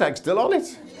price tag still on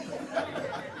it.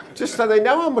 Just so they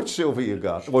know how much silver you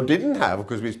got, or didn't have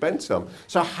because we spent some.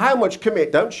 So how much,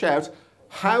 commit, don't shout,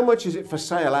 how much is it for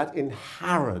sale at in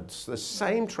Harrods? The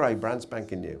same tray, brand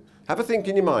spanking new. Have a think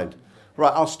in your mind.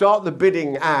 Right, I'll start the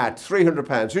bidding at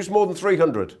 £300. Who's more than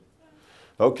 300?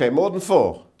 Okay, more than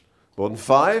 4. More than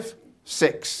 5?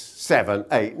 6, 7,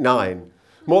 8, 9.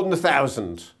 More than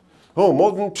 1,000. Oh,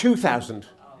 more than 2,000.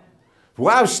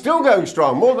 Wow, still going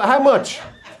strong. More than, how much?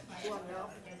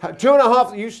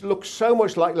 2.5. You look so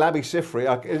much like Labby Sifri.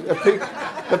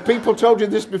 Have people told you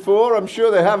this before? I'm sure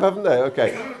they have, haven't they?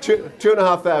 Okay,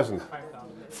 2,500.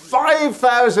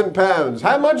 £5,000.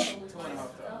 How much?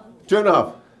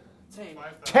 2.5.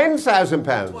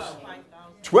 £10,000.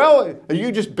 12. Are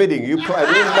you just bidding? Are you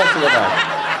messing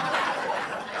about?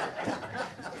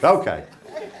 Okay.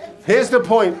 Here's the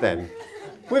point then.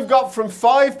 We've got from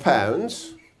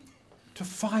 £5 to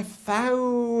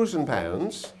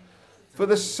 £5,000 for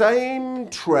the same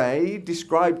tray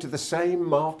described to the same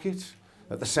market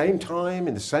at the same time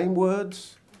in the same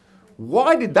words.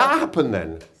 Why did that happen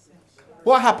then?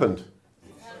 What happened?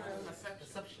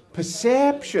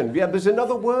 Perception. Yeah, there's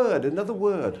another word,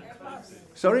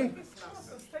 Sorry?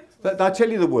 I tell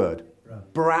you the word.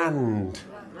 Brand.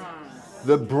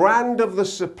 The brand of the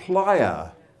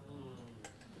supplier.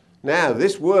 Now,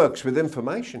 this works with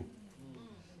information.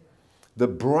 The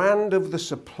brand of the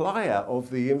supplier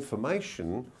of the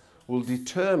information will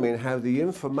determine how the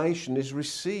information is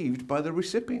received by the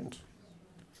recipient.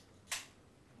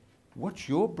 What's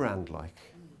your brand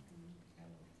like?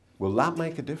 Will that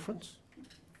make a difference?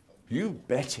 You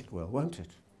bet it will, won't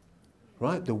it?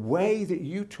 Right? The way that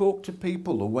you talk to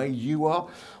people, the way you are.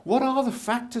 What are the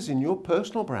factors in your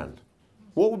personal brand?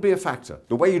 What would be a factor?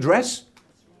 The way you dress?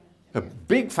 A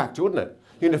big factor, wouldn't it?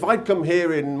 You know, if I'd come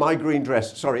here in my green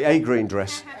dress, sorry, a green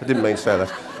dress, I didn't mean to say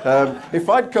that. If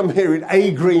I'd come here in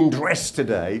a green dress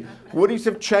today, would it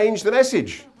have changed the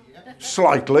message?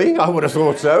 Slightly, I would have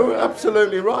thought so.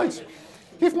 Absolutely right.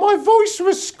 If my voice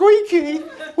was squeaky,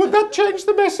 would that change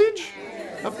the message?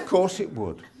 Of course it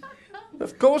would.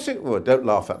 Of course it would. Don't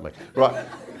laugh at me. Right.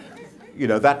 You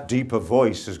know, that deeper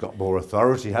voice has got more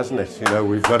authority, hasn't it? You know,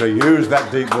 we've got to use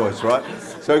that deep voice, right?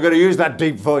 So we've got to use that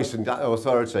deep voice and that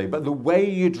authority. But the way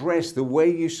you dress, the way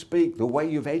you speak, the way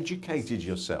you've educated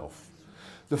yourself,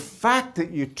 the fact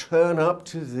that you turn up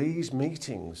to these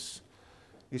meetings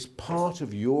is part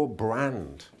of your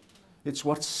brand. It's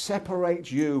what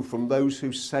separates you from those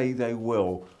who say they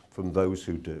will from those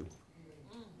who do.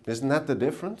 Isn't that the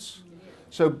difference?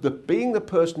 So being the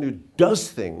person who does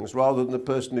things rather than the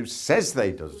person who says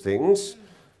they do things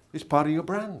is part of your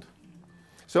brand.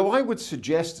 So I would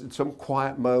suggest at some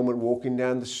quiet moment, walking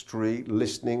down the street,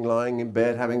 listening, lying in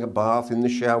bed, having a bath, in the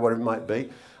shower, whatever it might be,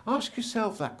 ask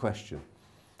yourself that question.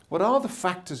 What are the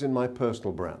factors in my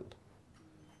personal brand?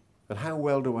 And how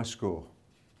well do I score?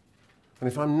 And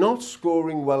if I'm not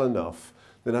scoring well enough,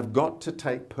 then I've got to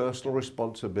take personal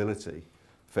responsibility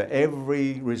for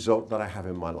every result that I have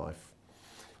in my life.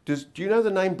 Do you know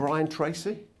the name Brian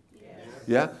Tracy?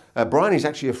 Yes. Yeah? Brian is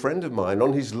actually a friend of mine.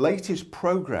 On his latest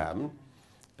program,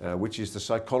 which is the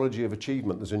Psychology of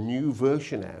Achievement, there's a new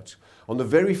version out. On the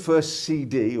very first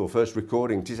CD, or first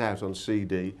recording, it is out on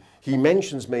CD, he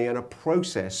mentions me and a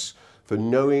process for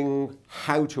knowing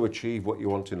how to achieve what you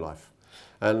want in life.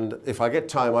 And if I get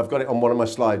time, I've got it on one of my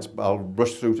slides, but I'll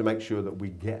rush through to make sure that we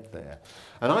get there.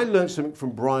 And I learned something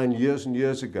from Brian years and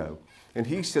years ago. And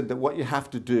he said that what you have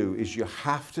to do is you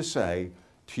have to say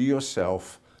to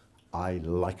yourself, I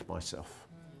like myself.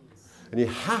 And you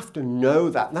have to know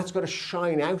that, and that's got to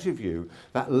shine out of you,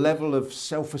 that level of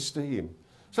self-esteem.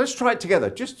 So let's try it together,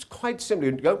 just quite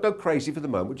simply. Don't go crazy for the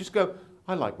moment, just go,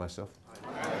 I like myself.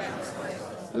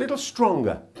 A little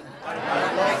stronger.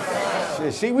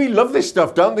 See, we love this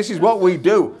stuff, don't we? This is what we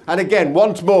do. And again,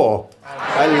 once more,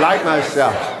 I like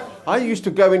myself. I used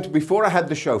to go into, before I had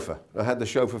the chauffeur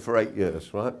for 8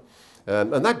 years, right?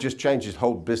 And that just changes the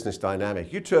whole business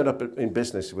dynamic. You turn up in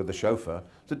business with a chauffeur,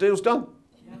 the deal's done,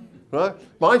 right?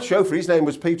 My chauffeur, his name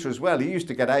was Peter as well. He used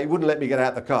to get out, he wouldn't let me get out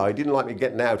of the car. He didn't like me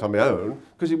getting out on my own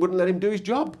because he wouldn't let him do his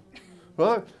job,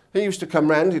 right? He used to come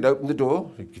round, he'd open the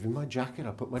door, he'd give him my jacket,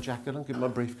 I'd put my jacket on, give him my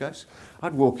briefcase.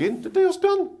 I'd walk in, the deal's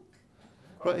done.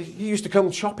 Right? He used to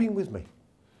come shopping with me.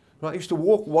 Right? He used to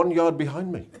walk 1 yard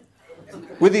behind me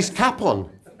with his cap on,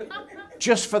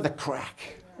 just for the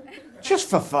crack, just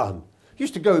for fun. He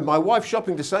used to go with my wife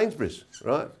shopping to Sainsbury's,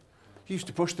 right? He used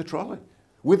to push the trolley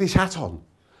with his hat on,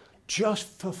 just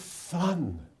for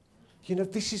fun. You know,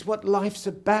 this is what life's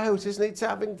about, isn't it? It's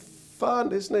having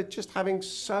fun, isn't it? Just having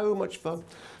so much fun.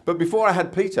 But before I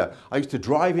had Peter, I used to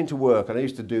drive into work and I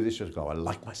used to do this, just go, I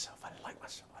like myself, I like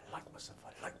myself, I like myself,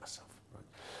 I like myself. Right?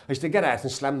 I used to get out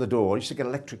and slam the door. I used to get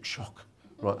electric shock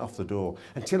right off the door.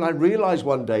 Until I realised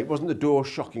one day it wasn't the door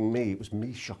shocking me, it was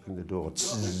me shocking the door.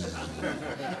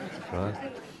 Right?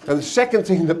 And the second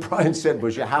thing that Brian said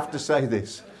was, you have to say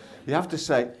this. You have to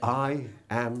say, I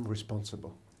am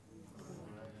responsible.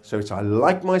 So it's, I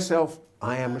like myself,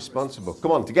 I am responsible.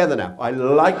 Come on, together now. I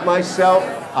like myself,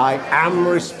 I am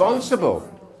responsible.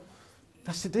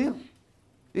 That's the deal.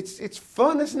 It's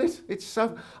fun, isn't it? It's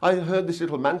so. I heard this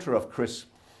little mantra of Chris.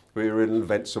 We were at an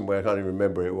event somewhere, I can't even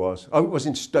remember where it was. Oh, it was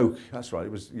in Stoke, that's right.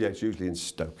 It was, yeah, it's usually in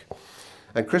Stoke.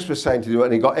 And Chris was saying to do it,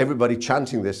 and he got everybody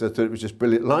chanting this. I thought it was just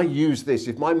brilliant. And I use this,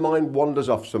 if my mind wanders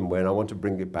off somewhere and I want to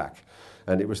bring it back.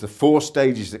 And it was the 4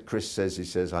 stages that Chris says. He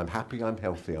says, I'm happy, I'm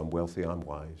healthy, I'm wealthy, I'm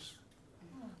wise.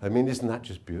 I mean, isn't that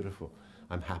just beautiful?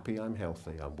 I'm happy, I'm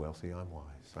healthy, I'm wealthy, I'm wise.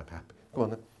 I'm happy. Go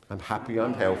on then. I'm happy,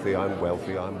 I'm healthy, I'm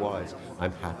wealthy, I'm wise.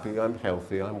 I'm happy, I'm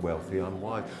healthy, I'm wealthy, I'm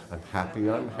wise. I'm happy,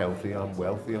 I'm healthy, I'm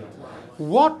wealthy.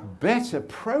 What better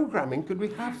programming could we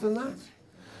have than that?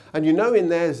 And you know in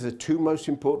there's the 2 most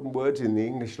important words in the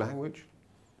English language?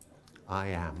 I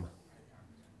am.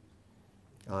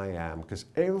 I am. Because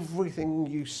everything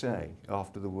you say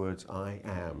after the words I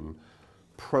am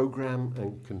program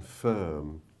and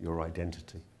confirm your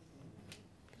identity.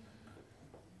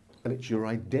 And it's your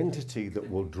identity that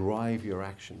will drive your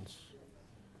actions.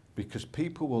 Because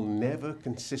people will never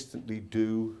consistently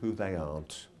do who they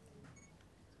aren't.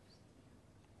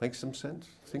 Makes some sense?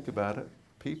 Think about it.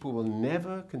 People will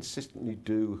never consistently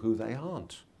do who they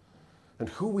aren't. And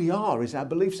who we are is our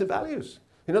beliefs and values.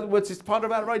 In other words, it's part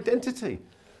of our identity.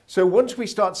 So once we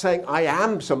start saying, I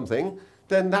am something,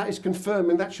 then that is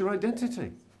confirming that's your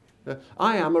identity.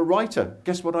 I am a writer.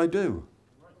 Guess what I do?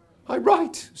 I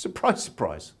write. Surprise,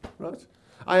 surprise. Right?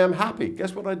 I am happy.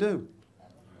 Guess what I do?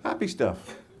 Happy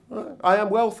stuff. Right? I am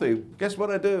wealthy. Guess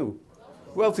what I do?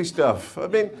 Wealthy stuff. I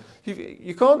mean,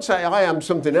 you can't say I am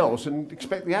something else and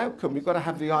expect the outcome. You've got to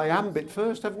have the I am bit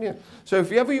first, haven't you? So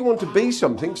if ever you want to be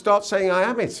something, start saying I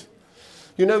am it.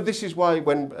 You know, this is why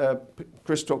when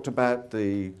Chris talked about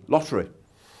the lottery,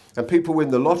 and people win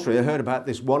the lottery, I heard about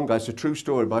this one guy, it's a true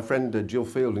story, my friend Jill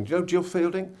Fielding. Do you know Jill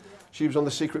Fielding? She was on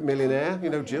The Secret Millionaire. You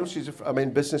know Jill, I'm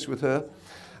in business with her.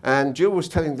 And Jill was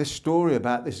telling this story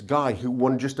about this guy who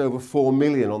won just over 4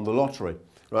 million on the lottery,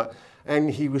 right? And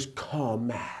he was car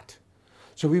mad.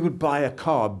 So he would buy a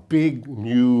car, big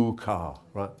new car,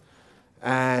 right?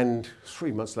 And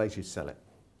 3 months later he'd sell it.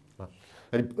 Right?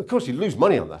 And of course he'd lose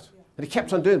money on that. And he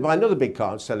kept on doing it, buy another big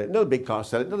car and sell it, another big car,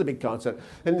 sell it, another big car and sell it.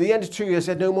 And at the end of 2 years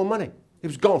he had no more money. It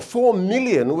was gone. 4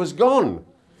 million was gone.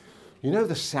 You know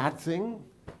the sad thing?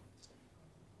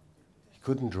 He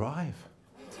couldn't drive.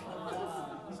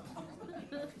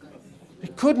 He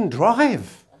couldn't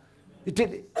drive.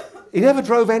 He never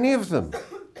drove any of them.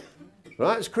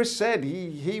 Right? As Chris said,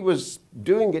 he was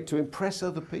doing it to impress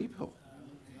other people.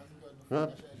 Right?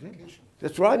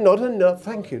 That's right, not enough,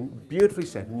 thank you, beautifully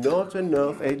said, not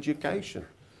enough education.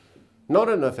 Not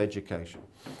enough education.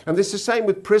 And this is the same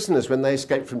with prisoners when they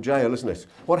escape from jail, isn't it?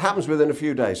 What happens within a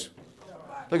few days?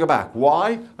 They go back.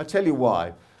 Why? I tell you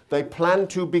why. They planned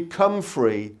to become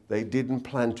free, they didn't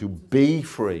plan to be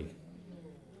free.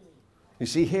 You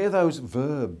see, hear those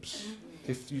verbs.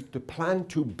 The plan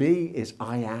to be is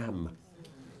I am.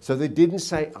 So they didn't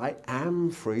say I am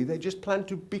free, they just planned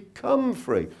to become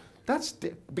free.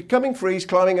 Becoming free is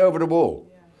climbing over the wall.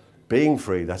 Being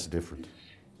free, that's different.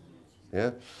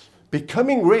 Yeah?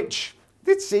 Becoming rich,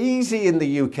 it's easy in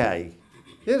the UK.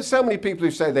 There's so many people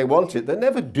who say they want it, they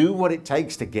never do what it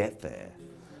takes to get there.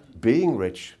 Being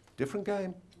rich, different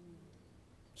game.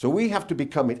 So we have to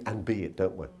become it and be it,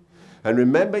 don't we? And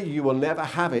remember, you will never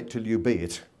have it till you be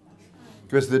it.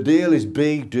 Because the deal is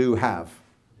be, do, have,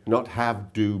 not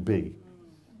have, do, be.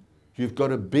 You've got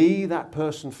to be that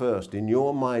person first in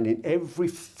your mind, in every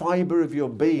fibre of your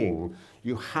being.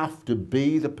 You have to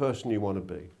be the person you want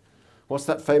to be. What's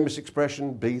that famous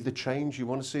expression? Be the change you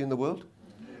want to see in the world?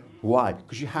 Why?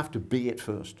 Because you have to be it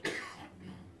first.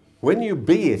 When you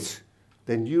be it,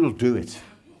 then you'll do it.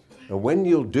 And when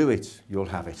you'll do it, you'll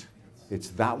have it. It's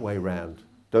that way round.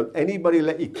 Don't anybody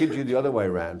let you kid you the other way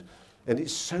around. And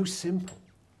it's so simple.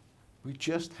 We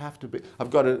just have to be. I've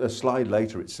got a slide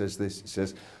later. It says this. It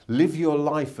says, live your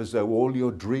life as though all your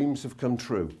dreams have come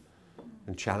true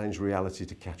and challenge reality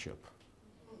to catch up.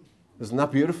 Isn't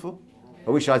that beautiful? I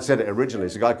wish I'd said it originally.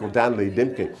 It's a guy called Dan Lee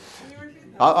Dimke.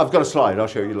 I've got a slide. I'll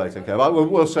show you later. Okay?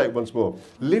 We'll say it once more.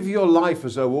 Live your life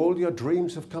as though all your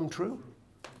dreams have come true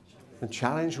and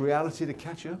challenge reality to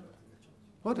catch up.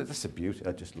 What? That's a beauty.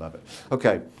 I just love it.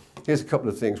 Okay, here's a couple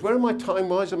of things. Where am I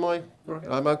time-wise? I'm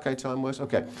okay time-wise?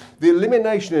 Okay. The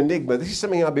elimination enigma. This is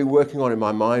something I've been working on in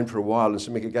my mind for a while and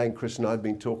something, again, Chris and I have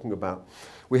been talking about.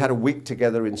 We had a week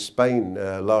together in Spain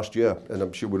last year, and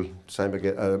I'm sure we'll do the same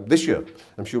again this year.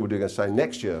 I'm sure we'll do the same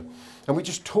next year. And we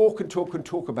just talk and talk and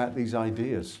talk about these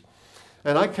ideas.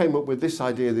 And I came up with this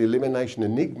idea, the elimination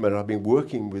enigma, and I've been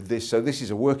working with this, so this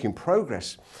is a work in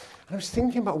progress. And I was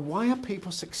thinking about, why are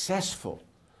people successful?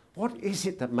 What is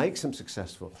it that makes them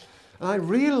successful? And I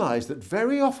realized that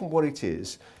very often what it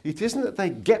isn't that they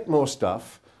get more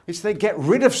stuff, it's they get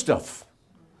rid of stuff.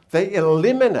 They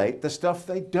eliminate the stuff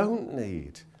they don't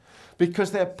need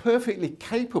because they're perfectly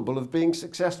capable of being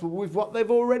successful with what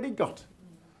they've already got.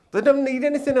 They don't need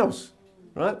anything else,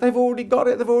 right? They've already got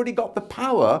it. They've already got the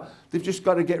power. They've just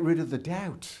got to get rid of the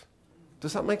doubt.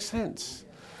 Does that make sense?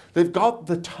 They've got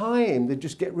the time. They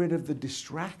just get rid of the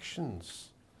distractions.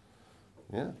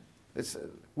 Yeah,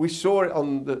 we saw it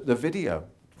on the video.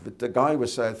 The guy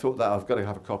was saying, I thought that I've got to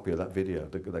have a copy of that video.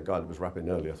 The guy that was rapping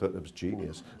earlier, I thought that was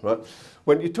genius. Right?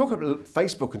 When you talk about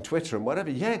Facebook and Twitter and whatever,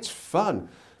 yeah, it's fun,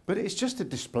 but it's just a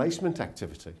displacement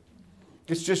activity.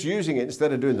 It's just using it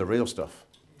instead of doing the real stuff,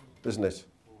 isn't it?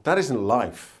 That isn't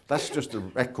life. That's just a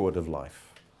record of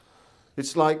life.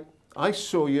 It's like I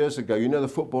saw years ago, you know the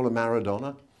footballer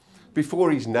Maradona?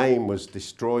 Before his name was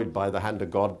destroyed by the hand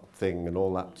of God thing and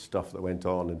all that stuff that went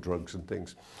on and drugs and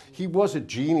things, he was a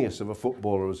genius of a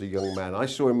footballer as a young man. I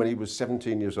saw him when he was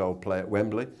 17 years old play at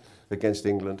Wembley against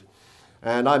England.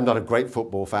 And I'm not a great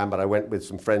football fan, but I went with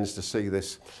some friends to see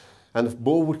this. And the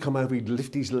ball would come over, he'd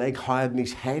lift his leg higher than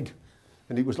his head.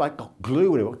 And he was like got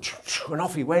glue, and, and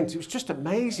off he went. It was just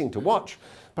amazing to watch.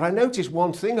 But I noticed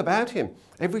one thing about him.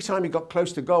 Every time he got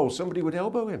close to goal, somebody would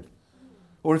elbow him.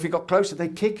 Or if he got closer,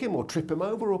 they'd kick him or trip him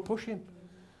over or push him.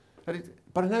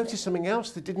 But I noticed something else.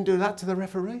 They didn't do that to the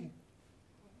referee.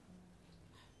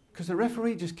 Because the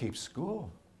referee just keeps score.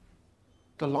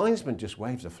 The linesman just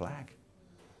waves a flag.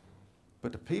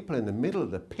 But the people in the middle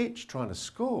of the pitch trying to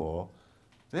score,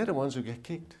 they're the ones who get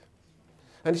kicked.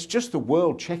 And it's just the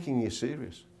world checking you're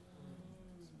serious.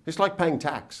 It's like paying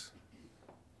tax.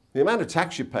 The amount of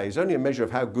tax you pay is only a measure of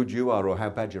how good you are or how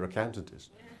bad your accountant is.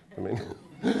 I mean,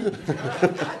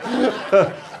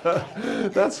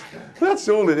 that's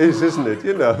all it is, isn't it?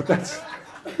 You know,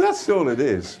 that's all it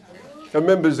is. I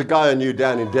remember there's a guy I knew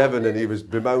down in Devon, and he was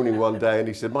bemoaning one day, and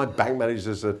he said, my bank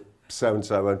manager's a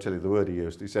so-and-so, I won't tell you the word he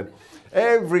used. He said,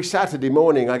 every Saturday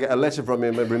morning I get a letter from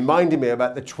him reminding me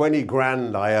about the 20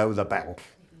 grand I owe the bank,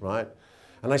 right?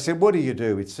 And I said, what do you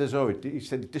do? He says, he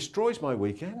said, it destroys my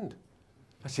weekend.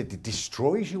 I said, it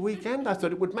destroys your weekend? I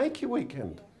thought it would make your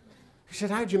weekend. He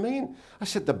said, how do you mean? I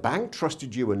said, the bank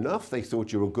trusted you enough, they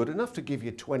thought you were good enough to give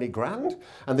you 20 grand,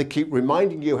 and they keep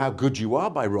reminding you how good you are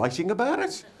by writing about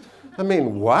it. I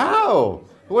mean, wow,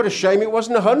 what a shame it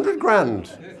wasn't 100 grand.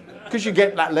 Because you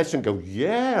get that letter and go,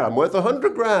 yeah, I'm worth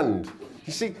 100 grand.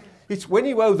 You see, it's when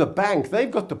you owe the bank, they've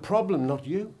got the problem, not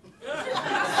you.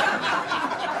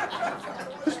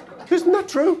 Isn't that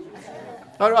true?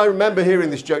 I remember hearing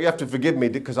this joke. You have to forgive me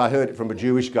because I heard it from a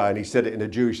Jewish guy and he said it in a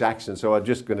Jewish accent, so I'm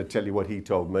just going to tell you what he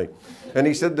told me. And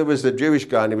he said there was a Jewish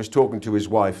guy and he was talking to his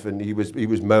wife and he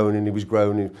was moaning, he was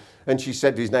groaning. And she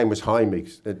said his name was Jaime,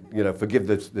 you know, forgive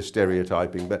the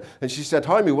stereotyping. And she said,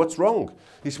 Jaime, what's wrong?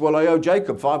 He said, well, I owe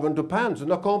Jacob £500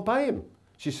 and I can't pay him.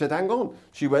 She said, hang on.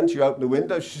 She went, she opened the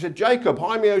window. She said, Jacob,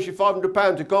 Jaime owes you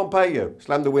 £500, he can't pay you.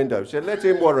 Slammed the window. She said, let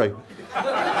him worry.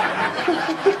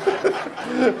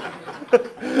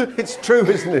 It's true,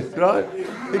 isn't it, right?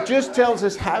 It just tells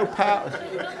us how powerful.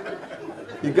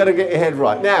 You've got to get your head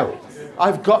right. Now,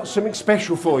 I've got something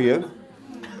special for you.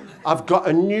 I've got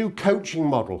a new coaching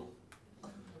model.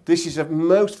 This is the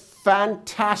most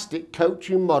fantastic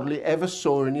coaching model you ever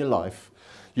saw in your life.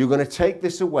 You're going to take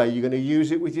this away, you're going to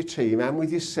use it with your team and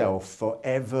with yourself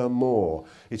forevermore.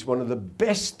 It's one of the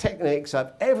best techniques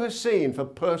I've ever seen for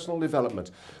personal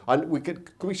development. And can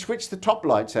we switch the top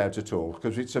lights out at all?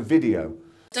 Because it's a video.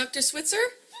 Dr. Switzer?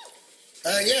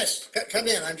 Yes, come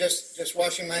in. I'm just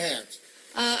washing my hands.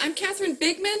 I'm Catherine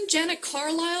Bigman. Janet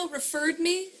Carlisle referred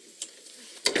me.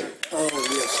 Oh,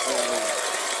 yes.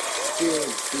 Still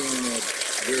being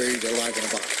buried alive in a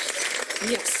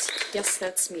box. Yes,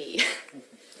 that's me.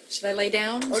 Should I lay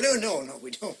down? Oh, no,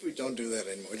 we don't do that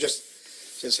anymore. Just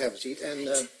have a seat. And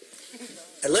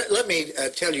let me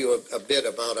tell you a bit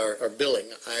about our billing.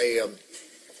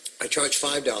 I charge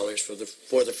 $5 for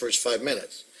the first 5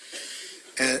 minutes,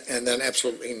 and then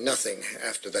absolutely nothing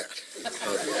after that.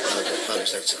 How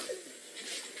does that sound?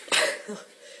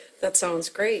 That sounds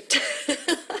great.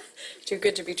 Too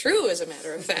good to be true, as a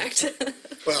matter of fact.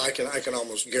 Well, I can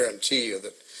almost guarantee you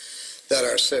that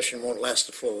our session won't last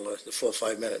the full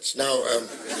 5 minutes. Now,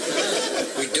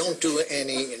 we don't do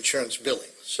any insurance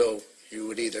billing, so you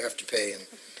would either have to pay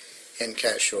in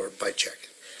cash or by check.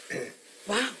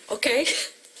 Wow, okay.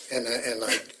 And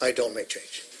I don't make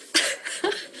change.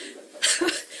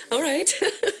 All right.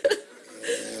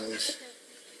 And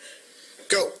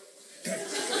go.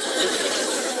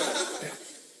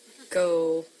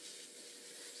 Go.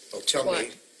 Well, tell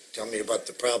What? me about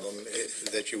the problem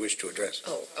that you wish to address.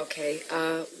 Oh, okay.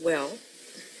 Well,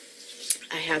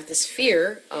 I have this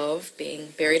fear of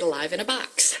being buried alive in a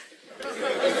box.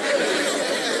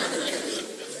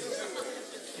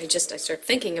 I start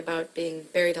thinking about being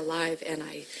buried alive and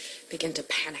I begin to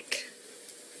panic.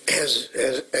 Has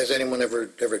anyone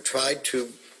ever tried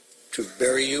to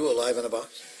bury you alive in a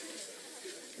box?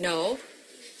 No,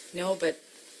 but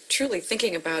truly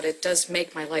thinking about it does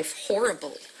make my life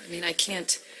horrible. I mean, I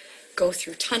can't go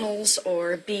through tunnels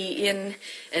or be in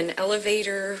an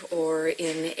elevator or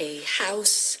in a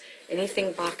house,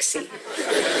 anything boxy.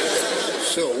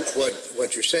 So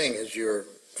what you're saying is you're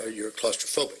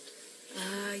claustrophobic.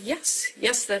 Yes,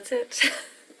 that's it.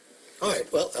 All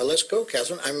right, well, let's go,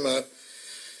 Catherine. I'm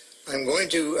going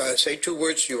to say 2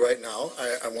 words to you right now.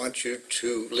 I want you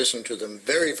to listen to them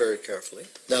very, very carefully.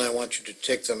 Then I want you to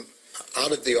take them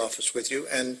out of the office with you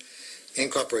and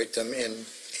incorporate them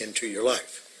into your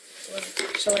life. Well,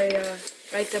 shall I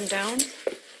write them down?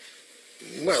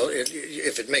 Well,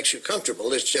 if it makes you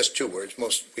comfortable, it's just 2 words.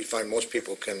 We find most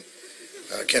people can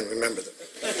remember them.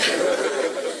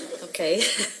 Okay.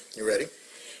 You ready?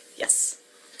 Yes.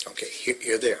 Okay,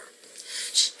 here they are.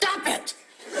 Stop it!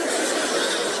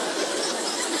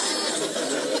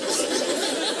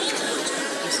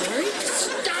 I'm sorry?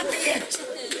 Stop it!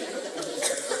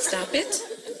 Stop it?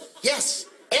 Yes,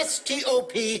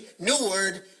 S-T-O-P, new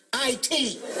word,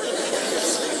 I-T.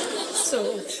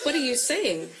 So, what are you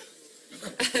saying?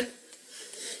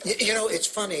 You know, it's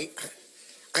funny.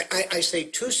 I say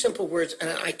two simple words, and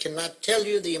I cannot tell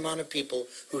you the amount of people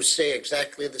who say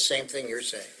exactly the same thing you're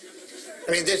saying.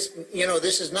 I mean, this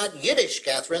is not Yiddish,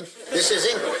 Catherine. This is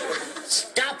English.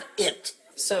 Stop it.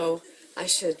 So I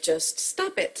should just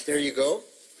stop it. There you go.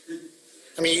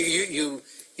 I mean,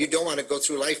 you don't want to go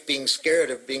through life being scared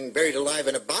of being buried alive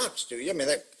in a box, do you? I mean,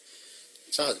 that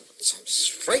sounds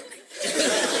frightening. It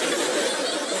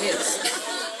is.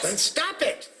 Then stop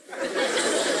it.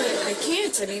 I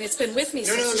can't. I mean, it's been with me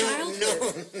since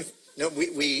childhood. No,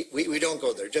 we don't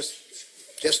go there. Just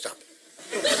stop it.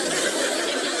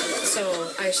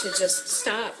 So I should just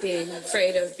stop being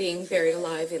afraid of being buried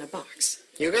alive in a box.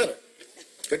 You got it.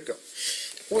 Good girl.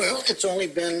 Well, it's only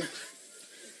been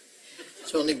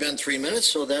 3 minutes,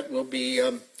 so that will be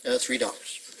 $3.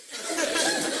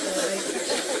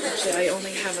 Actually, I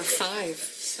only have a 5,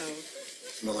 so.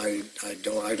 Well, I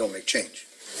don't make change.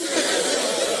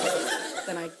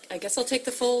 Then I guess I'll take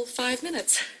the full 5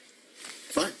 minutes.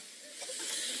 Fine.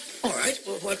 All right.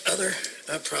 Well, what other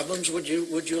problems would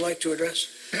you like to address?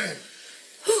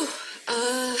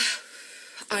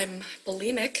 I'm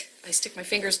bulimic. I stick my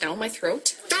fingers down my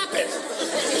throat. Stop it! What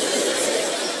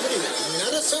are you,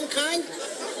 nut of some kind?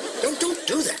 Don't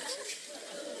do that.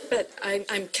 But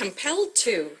I'm compelled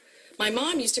to. My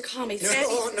mom used to call me fatty.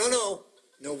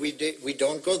 No, we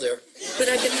don't go there. But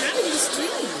I've been having this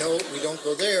dream. No, we don't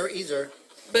go there either.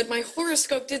 But my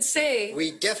horoscope did say.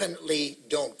 We definitely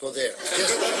don't go there.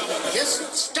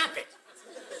 Just stop it.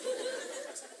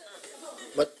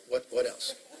 What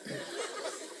else?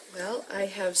 Well, I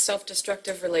have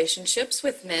self-destructive relationships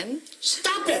with men.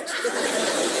 Stop it!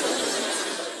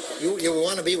 You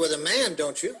want to be with a man,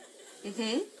 don't you?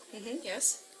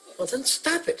 Yes. Well, then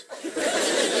stop it.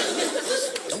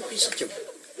 Don't be such a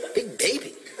big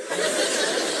baby.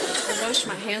 I wash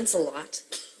my hands a lot.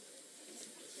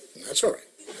 That's all right.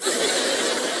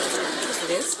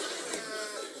 It is?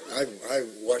 I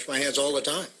wash my hands all the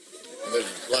time.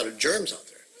 There's a lot of germs out there.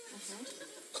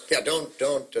 Yeah, don't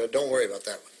worry about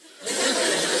that one.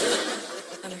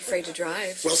 I'm afraid to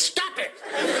drive. Well, stop it!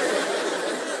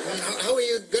 How are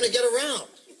you going to get around?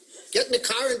 Get in the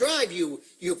car and drive, you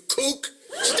kook.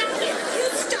 Stop it! You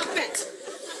stop it!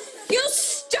 You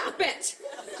stop it!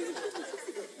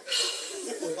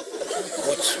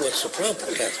 What's the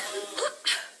problem, Catherine?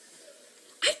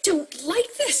 I don't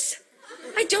like this.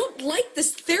 I don't like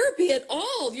this therapy at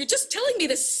all. You're just telling me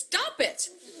to stop it.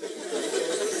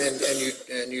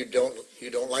 And you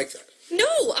don't like that?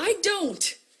 No, I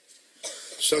don't.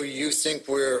 So you think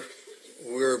we're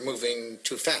moving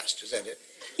too fast? Is that it?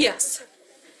 Yes.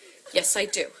 Yes, I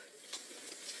do.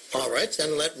 All right,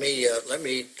 then let me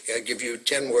give you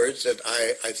 10 words that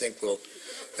I think will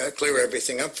clear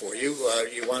everything up for you.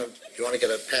 You want to get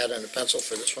a pad and a pencil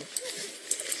for this one?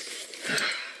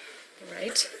 All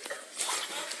right.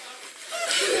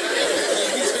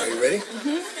 Are you ready?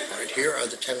 All right, here are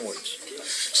the 10 words.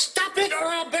 Stop it or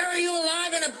I'll bury you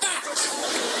alive in a box!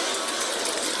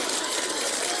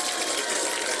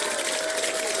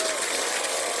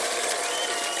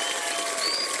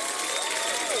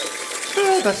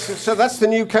 So that's the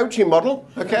new coaching model,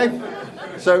 okay?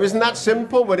 So isn't that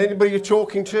simple? When anybody you're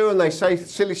talking to and they say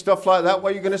silly stuff like that,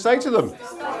 what are you going to say to them?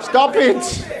 Stop it!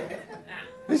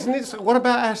 Isn't it? What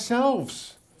about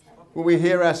ourselves? When we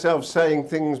hear ourselves saying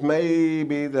things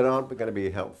maybe that aren't going to be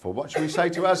helpful, what should we say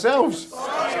to ourselves?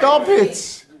 Stop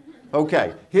it!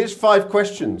 Okay, here's 5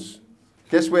 questions.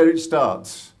 Guess where it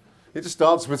starts? It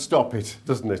starts with stop it,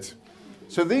 doesn't it?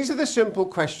 So these are the simple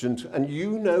questions, and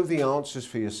you know the answers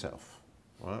for yourself.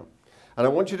 Right? And I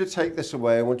want you to take this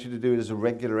away. I want you to do it as a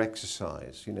regular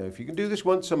exercise. You know, if you can do this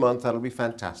once a month, that'll be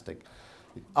fantastic.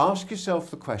 Ask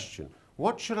yourself the question,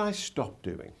 what should I stop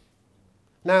doing?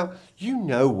 Now, you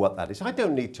know what that is. I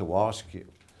don't need to ask you.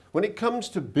 When it comes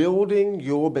to building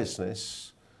your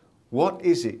business, what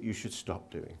is it you should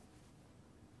stop doing?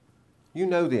 You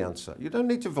know the answer. You don't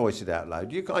need to voice it out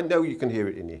loud. I know you can hear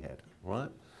it in your head,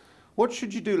 right? What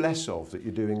should you do less of that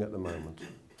you're doing at the moment?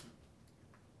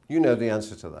 You know the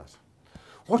answer to that.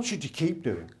 What should you keep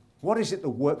doing? What is it that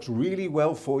works really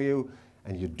well for you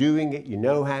and you're doing it, you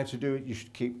know how to do it, you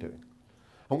should keep doing?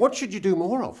 And what should you do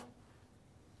more of?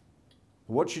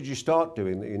 What should you start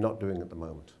doing that you're not doing at the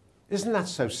moment? Isn't that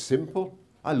so simple?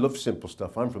 I love simple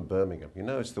stuff. I'm from Birmingham. You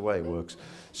know, it's the way it works.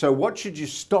 So what should you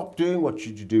stop doing? What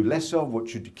should you do less of? What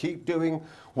should you keep doing?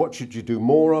 What should you do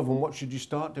more of? And what should you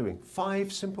start doing?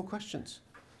 5 simple questions.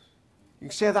 You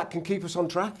can see how that can keep us on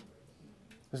track?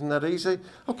 Isn't that easy?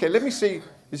 Okay, let me see.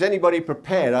 Is anybody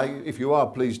prepared? If you are,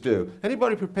 please do.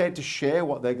 Anybody prepared to share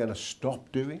what they're going to stop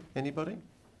doing? Anybody?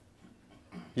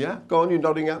 Yeah? Go on, you're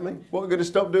nodding at me. What are we going to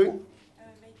stop doing?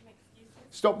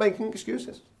 Stop making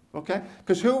excuses, okay?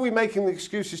 Because who are we making the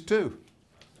excuses to?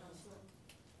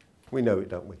 We know it,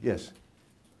 don't we? Yes.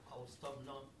 I'll stop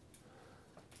not.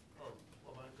 Oh,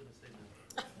 what am I going to say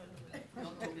now?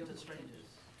 Not talking to strangers.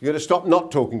 You're going to stop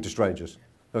not talking to strangers.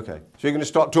 Okay, so you're going to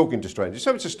start talking to strangers.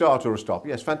 So it's a start or a stop.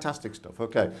 Yes, fantastic stuff.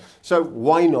 Okay, so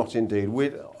why not indeed?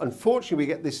 Unfortunately, we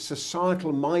get this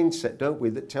societal mindset, don't we,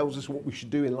 that tells us what we should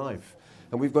do in life.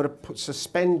 And we've got to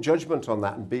suspend judgment on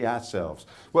that and be ourselves.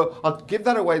 Well, I'll give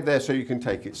that away there so you can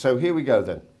take it. So here we go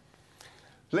then.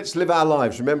 Let's live our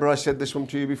lives. Remember I said this one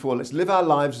to you before. Let's live our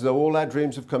lives as though all our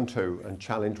dreams have come true and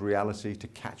challenge reality to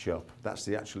catch up. That's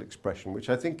the actual expression, which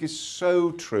I think is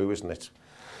so true, isn't it?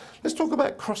 Let's talk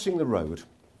about crossing the road.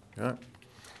 Right.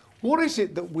 What is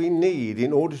it that we need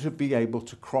in order to be able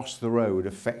to cross the road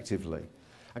effectively?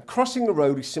 And crossing the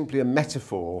road is simply a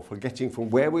metaphor for getting from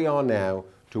where we are now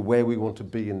to where we want to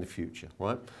be in the future,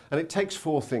 right? And it takes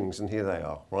 4 things, and here they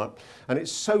are, right? And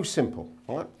it's so simple,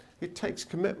 right? It takes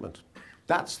commitment.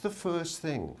 That's the first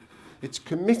thing. It's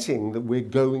committing that we're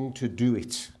going to do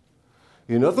it.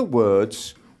 In other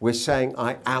words, we're saying,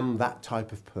 I am that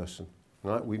type of person.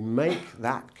 Right? We make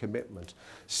that commitment.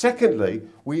 Secondly,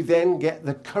 we then get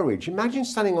the courage. Imagine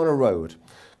standing on a road,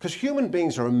 because human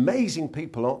beings are amazing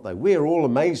people, aren't they? We are all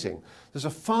amazing. There's a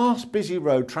fast, busy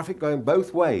road, traffic going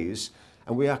both ways,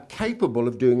 and we are capable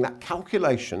of doing that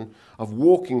calculation of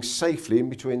walking safely in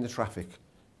between the traffic,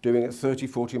 doing it 30,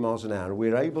 40 miles an hour.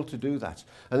 We're able to do that.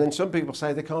 And then some people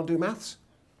say they can't do maths.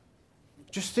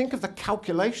 Just think of the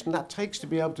calculation that takes to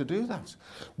be able to do that.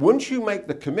 Once you make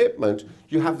the commitment,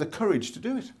 you have the courage to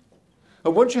do it.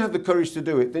 And once you have the courage to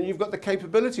do it, then you've got the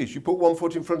capabilities. You put one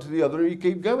foot in front of the other and you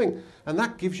keep going. And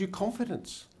that gives you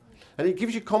confidence. And it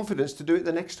gives you confidence to do it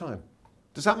the next time.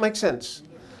 Does that make sense?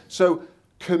 So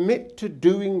commit to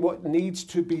doing what needs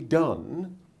to be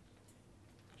done.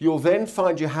 You'll then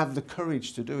find you have the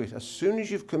courage to do it. As soon as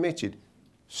you've committed,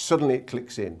 suddenly it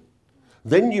clicks in.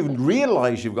 Then you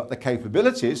realise you've got the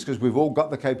capabilities, because we've all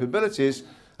got the capabilities,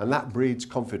 and that breeds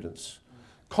confidence.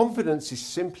 Confidence is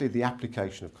simply the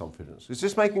application of confidence. Is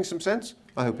this making some sense?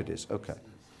 I hope it is. Okay.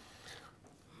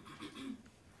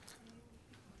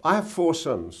 I have 4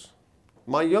 sons.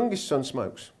 My youngest son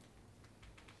smokes.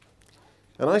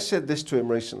 And I said this to him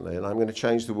recently, and I'm going to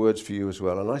change the words for you as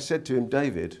well. And I said to him,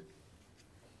 David,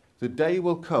 the day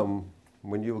will come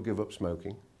when you will give up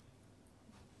smoking,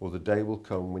 or the day will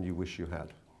come when you wish you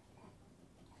had.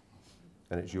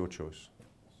 And it's your choice.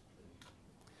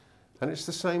 And it's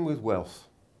the same with wealth.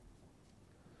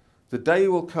 The day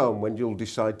will come when you'll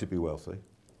decide to be wealthy,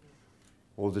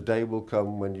 or the day will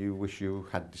come when you wish you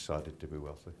had decided to be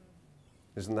wealthy.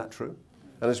 Isn't that true?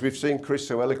 And as we've seen Chris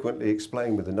so eloquently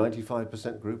explain with the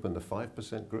 95% group and the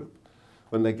 5% group,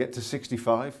 when they get to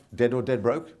 65, dead or dead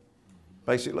broke,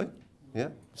 basically. Yeah,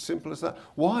 simple as that.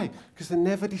 Why? Because they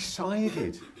never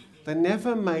decided. They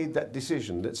never made that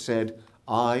decision that said,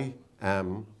 I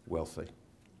am wealthy.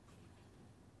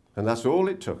 And that's all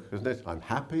it took, isn't it? I'm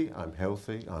happy, I'm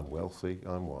healthy, I'm wealthy,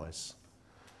 I'm wise.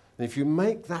 And if you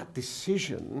make that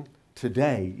decision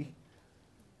today,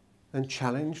 then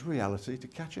challenge reality to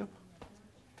catch up.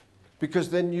 Because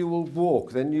then you will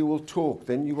walk, then you will talk,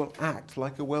 then you will act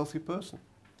like a wealthy person.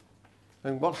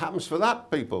 And what happens for that,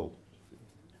 people?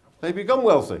 They become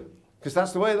wealthy, because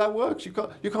that's the way that works. You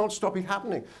can't stop it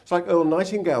happening. It's like Earl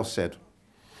Nightingale said.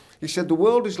 He said the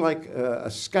world is like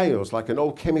a scales, like an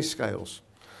old chemist scales.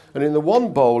 And in the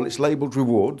one bowl, it's labelled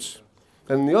rewards,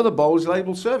 and in the other bowl is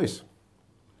labelled service.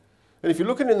 And if you're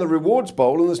looking in the rewards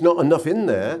bowl and there's not enough in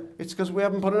there, it's because we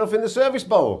haven't put enough in the service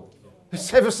bowl.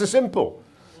 It's ever so simple.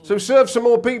 So serve some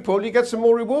more people, you get some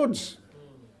more rewards.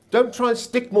 Don't try and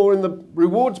stick more in the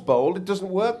rewards bowl. It doesn't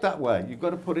work that way. You've got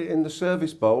to put it in the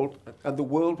service bowl, and the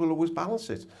world will always balance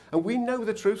it. And we know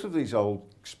the truth of these old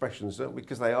expressions, don't we?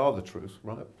 Because they are the truth,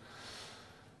 right?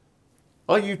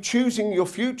 Are you choosing your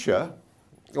future,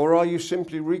 or are you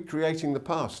simply recreating the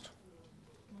past?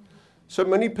 So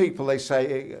many people, they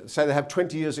say they have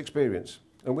 20 years experience.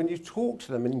 And when you talk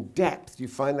to them in depth, you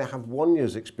find they have 1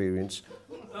 year's experience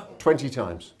 20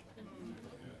 times.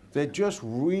 They're just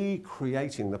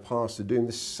recreating the past. They're doing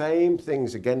the same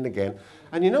things again and again.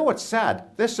 And you know what's sad?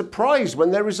 They're surprised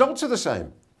when their results are the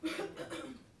same.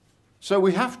 So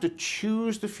we have to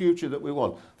choose the future that we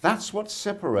want. That's what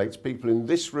separates people in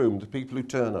this room, the people who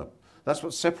turn up. That's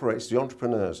what separates the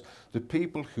entrepreneurs, the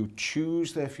people who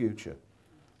choose their future.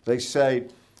 They say,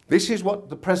 this is what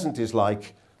the present is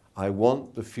like. I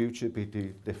want the future to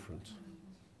be different.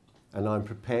 And I'm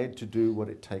prepared to do what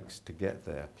it takes to get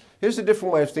there. Here's a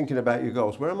different way of thinking about your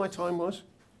goals. Where my time was?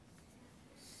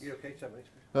 You're okay, 10 minutes.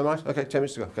 Am I? Okay, 10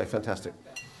 minutes to go. Okay, fantastic.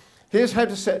 Here's how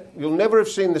to set, you'll never have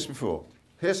seen this before.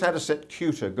 Here's how to set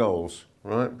cuter goals,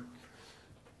 right?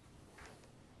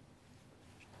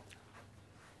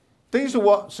 These are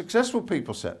what successful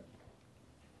people set.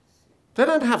 They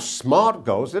don't have smart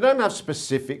goals. They don't have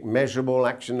specific, measurable,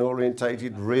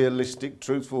 action-orientated, realistic,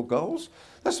 truthful goals.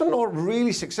 That's not what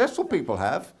really successful people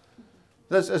have.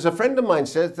 As a friend of mine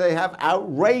says, they have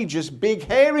outrageous, big,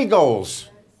 hairy goals.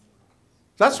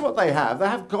 That's what they have. They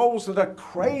have goals that are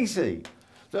crazy,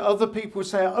 that other people would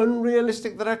say are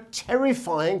unrealistic, that are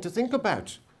terrifying to think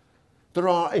about, that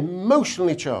are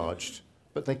emotionally charged,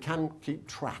 but they can keep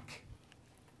track.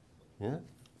 Yeah?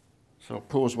 So I'll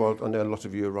pause while I know a lot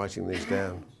of you are writing these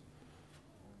down.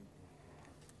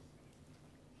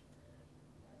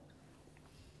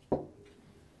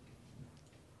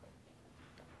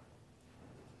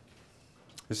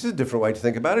 This is a different way to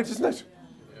think about it, isn't it?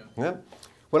 Yeah.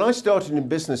 When I started in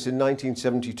business in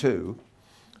 1972,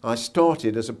 I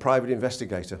started as a private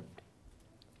investigator,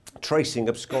 tracing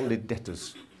absconded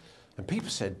debtors. And people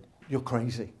said, "You're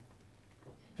crazy.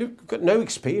 You've got no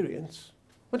experience.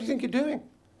 What do you think you're doing?"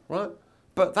 Right?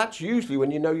 But that's usually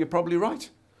when you know you're probably right,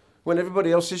 when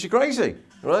everybody else says you're crazy.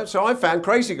 Right? So I found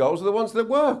crazy goals are the ones that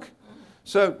work.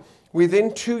 So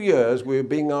within 2 years, we were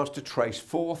being asked to trace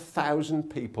 4,000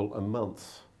 people a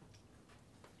month.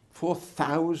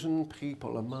 4,000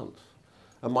 people a month.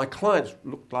 And my clients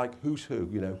looked like who's who,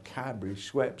 you know, Cadbury,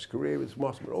 Schweppes, Careers,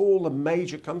 Mossman, all the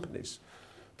major companies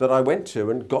that I went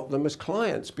to and got them as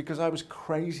clients because I was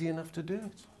crazy enough to do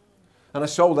it. And I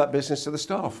sold that business to the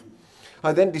staff.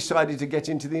 I then decided to get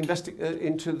into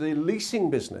the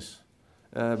leasing business,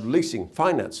 leasing,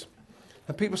 finance.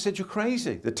 And people said, "You're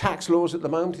crazy. The tax laws at the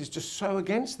moment is just so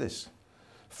against this."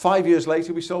 5 years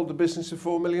later, we sold the business for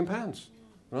 £4 million,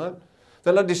 right?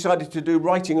 Then I decided to do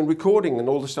writing and recording and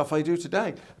all the stuff I do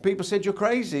today. People said, "You're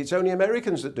crazy. It's only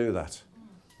Americans that do that."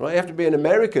 Right? You have to be an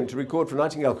American to record for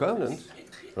Nightingale Conant,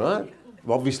 right?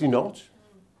 Well, obviously not.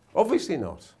 Obviously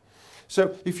not.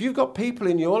 So if you've got people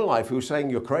in your life who are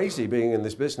saying you're crazy being in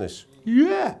this business,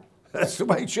 yeah, that's the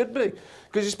way it should be.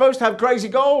 Because you're supposed to have crazy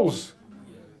goals.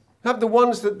 Have the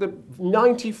ones that the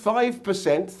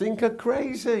 95% think are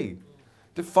crazy.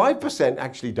 The 5%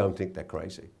 actually don't think they're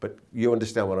crazy. But you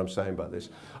understand what I'm saying about this.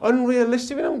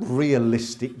 Unrealistic, we don't want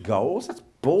realistic goals. That's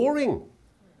boring.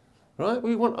 Right?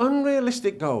 We want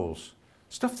unrealistic goals.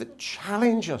 Stuff that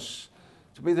challenge us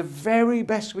to be the very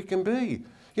best we can be.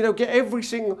 You know, get every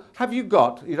single, have you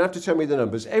got, you don't have to tell me the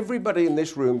numbers, everybody in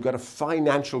this room got a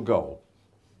financial goal.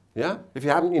 Yeah? If you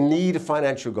haven't, you need a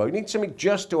financial goal. You need something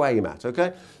just to aim at,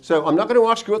 okay? So I'm not going to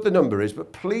ask you what the number is,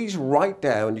 but please write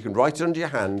down, you can write it under your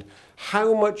hand,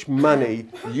 how much money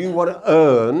you want to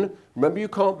earn. Remember, you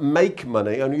can't make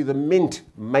money, only the mint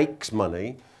makes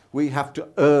money. We have to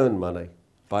earn money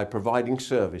by providing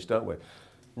service, don't we?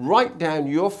 Write down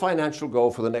your financial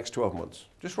goal for the next 12 months.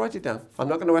 Just write it down. I'm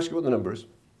not going to ask you what the number is.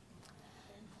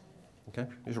 Okay,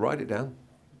 just write it down.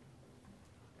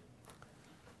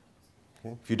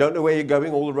 Okay. If you don't know where you're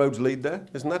going, all the roads lead there.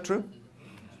 Isn't that true?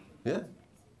 Yeah,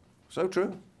 so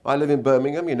true. I live in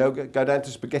Birmingham, you know, go down to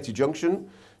Spaghetti Junction.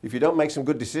 If you don't make some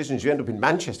good decisions, you end up in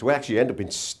Manchester. We actually end up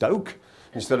in Stoke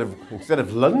instead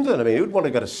of London. I mean, who'd want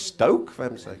to go to Stoke, for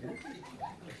heaven's sake?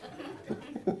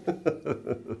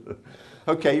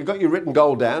 Okay, you've got your written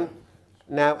goal down.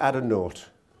 Now add a nought.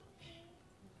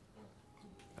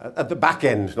 At the back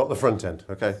end, not the front end,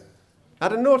 okay?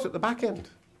 Add a nought at the back end.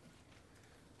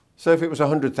 So if it was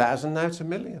 100,000, now it's 1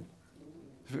 million.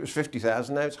 If it was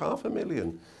 50,000, now it's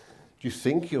 500,000. Do you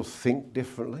think you'll think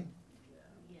differently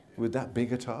with that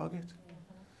bigger target?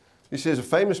 He says, a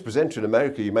famous presenter in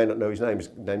America, you may not know his name, his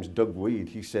name's Doug Weed.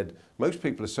 He said, most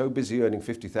people are so busy earning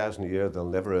 50,000 a year, they'll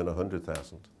never earn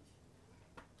 100,000.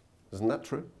 Isn't that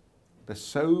true? They're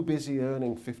so busy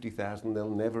earning 50,000, they'll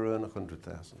never earn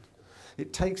 100,000.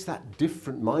 It takes that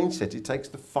different mindset. It takes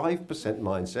the 5%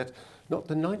 mindset, not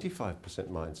the 95%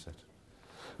 mindset.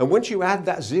 And once you add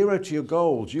that zero to your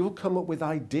goals, you'll come up with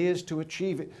ideas to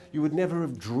achieve it you would never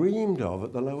have dreamed of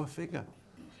at the lower figure.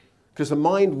 Because the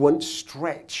mind, once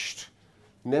stretched,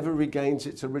 never regains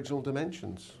its original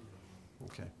dimensions.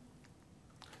 Okay.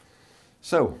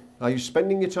 So, are you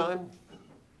spending your time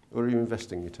or are you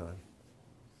investing your time?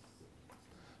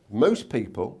 Most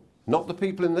people, not the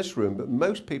people in this room, but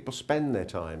most people spend their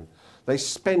time. They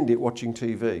spend it watching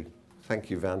TV. Thank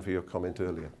you, Van, for your comment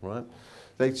earlier, right?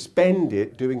 They spend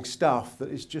it doing stuff that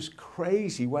is just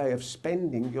crazy way of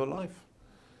spending your life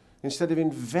instead of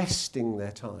investing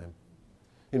their time.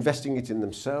 Investing it in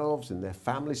themselves, in their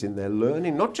families, in their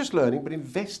learning. Not just learning, but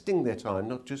investing their time,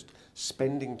 not just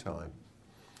spending time.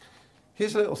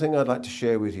 Here's a little thing I'd like to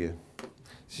share with you.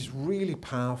 This is really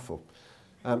powerful.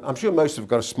 I'm sure most have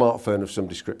got a smartphone of some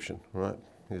description, right?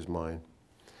 Here's mine.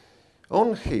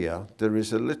 On here, there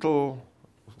is a little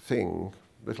thing,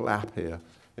 little app here.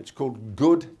 It's called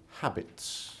Good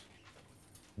Habits.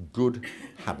 Good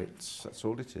Habits. That's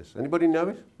all it is. Anybody know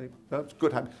it? No, it's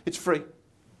Good Habits. It's free.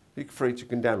 It's free. You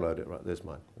can download it. Right, there's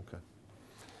mine. Okay.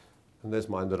 And there's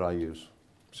mine that I use.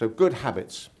 So Good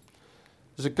Habits.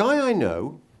 There's a guy I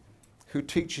know who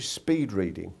teaches speed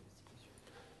reading.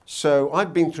 So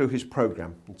I've been through his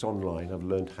program. It's online. I've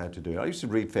learned how to do it. I used to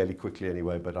read fairly quickly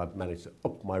anyway, but I've managed to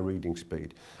up my reading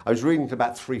speed. I was reading to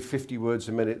about 350 words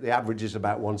a minute. The average is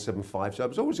about 175. So I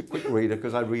was always a quick reader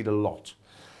because I read a lot.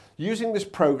 Using this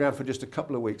program for just a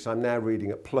couple of weeks, I'm now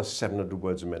reading at plus 700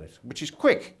 words a minute, which is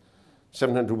quick,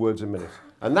 700 words a minute.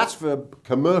 And that's for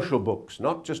commercial books,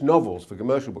 not just novels, for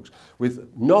commercial books. With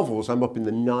novels, I'm up in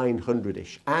the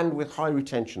 900-ish, and with high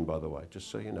retention, by the way, just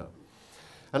so you know.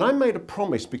 And I made a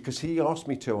promise, because he asked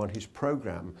me to on his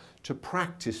program, to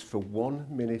practice for 1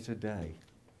 minute a day.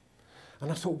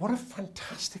 And I thought, what a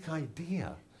fantastic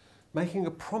idea. Making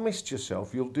a promise to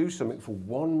yourself, you'll do something for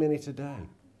 1 minute a day.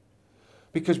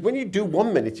 Because when you do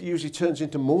 1 minute, it usually turns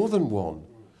into more than one.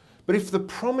 But if the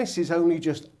promise is only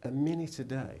just a minute a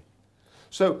day,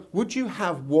 so would you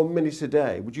have 1 minute a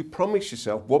day? Would you promise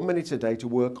yourself 1 minute a day to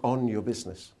work on your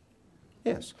business?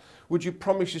 Yes. Would you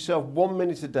promise yourself 1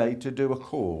 minute a day to do a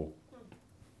call?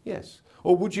 Yes.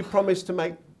 Or would you promise to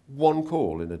make one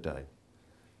call in a day?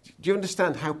 Do you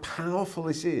understand how powerful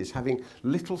this is, having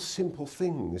little simple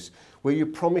things where you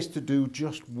promise to do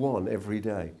just one every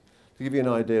day? To give you an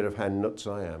idea of how nuts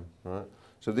I am, right?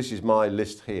 So this is my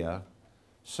list here.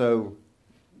 So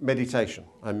meditation,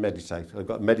 I meditate. I've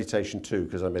got meditation too,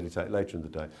 because I meditate later in the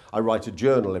day. I write a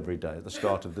journal every day at the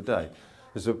start of the day.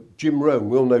 There's a Jim Rohn,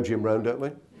 we all know Jim Rohn, don't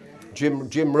we?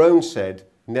 Jim Rohn said,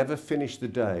 never finish the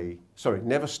day,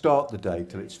 never start the day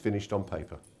till it's finished on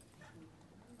paper.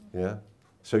 Yeah?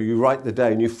 So you write the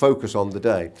day and you focus on the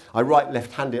day. I write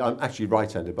left-handed, I'm actually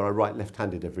right-handed, but I write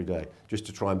left-handed every day, just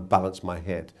to try and balance my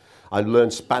head. I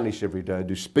learn Spanish every day, I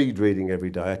do speed reading every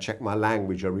day, I check my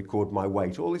language, I record my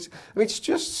weight, all this. I mean, it's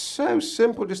just so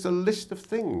simple, just a list of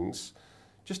things,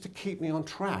 just to keep me on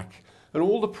track. And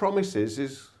all the promises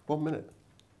is 1 minute.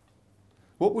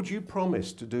 What would you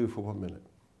promise to do for 1 minute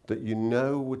that you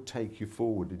know would take you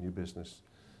forward in your business?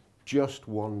 Just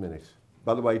 1 minute.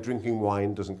 By the way, drinking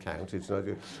wine doesn't count. It's not,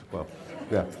 well,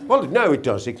 yeah. Well, no, it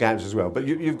does. It counts as well. But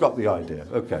you've got the idea.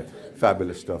 Okay,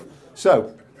 fabulous stuff.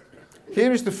 So,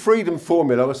 here is the freedom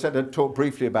formula. I said I'd talk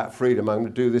briefly about freedom. I'm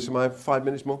going to do this. Am I 5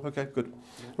 minutes more? Okay, good.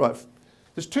 Right.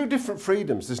 There's two different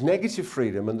freedoms. There's negative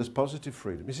freedom and there's positive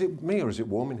freedom. Is it me or is it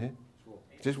warm in here?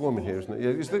 It is warm in here, isn't it?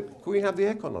 Yeah, can we have the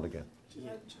aircon on again?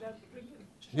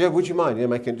 Yeah, would you mind? Yeah,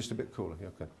 making it just a bit cooler. Yeah,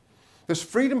 okay. There's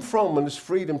freedom from and there's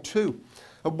freedom to.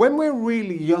 And when we're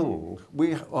really young,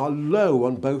 we are low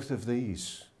on both of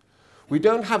these. We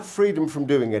don't have freedom from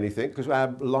doing anything because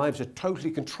our lives are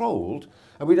totally controlled,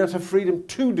 and we don't have freedom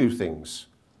to do things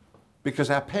because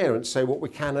our parents say what we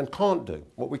can and can't do,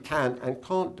 what we can and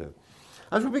can't do.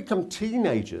 As we become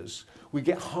teenagers, we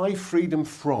get high freedom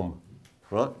from,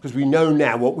 right? Because we know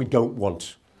now what we don't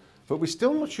want, but we're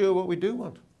still not sure what we do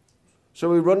want. So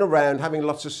we run around having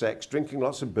lots of sex, drinking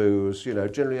lots of booze, you know,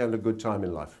 generally having a good time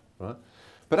in life, right?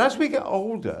 But as we get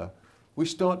older, we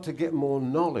start to get more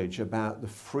knowledge about the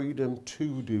freedom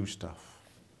to do stuff,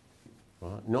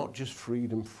 right? Not just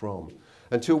freedom from.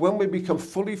 Until when we become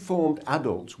fully formed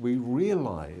adults, we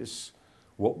realize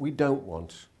what we don't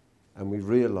want and we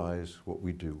realize what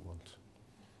we do want.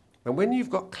 And when you've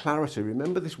got clarity,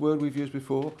 remember this word we've used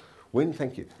before?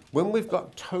 Thank you. When we've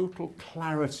got total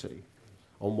clarity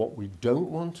on what we don't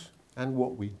want and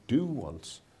what we do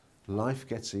want, life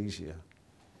gets easier.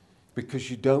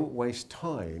 Because you don't waste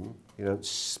time, you don't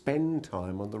spend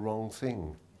time on the wrong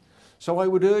thing. So I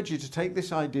would urge you to take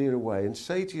this idea away and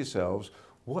say to yourselves,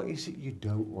 what is it you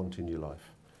don't want in your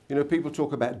life? You know, people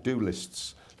talk about do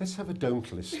lists. Let's have a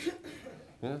don't list.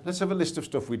 Yeah? Let's have a list of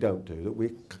stuff we don't do, that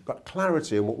we've got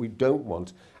clarity on what we don't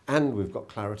want, and we've got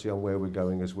clarity on where we're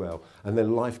going as well. And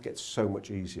then life gets so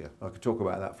much easier. I could talk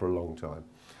about that for a long time.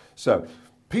 So,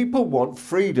 people want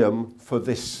freedom for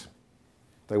this.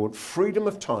 They want freedom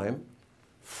of time,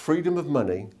 freedom of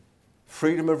money,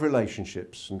 freedom of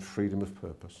relationships, and freedom of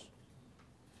purpose.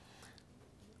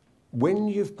 When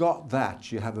you've got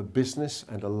that, you have a business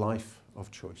and a life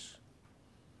of choice.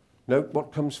 Note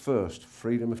what comes first,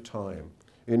 freedom of time.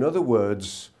 In other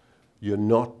words, you're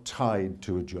not tied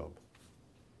to a job.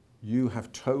 You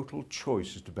have total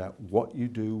choice about what you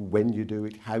do, when you do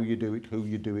it, how you do it, who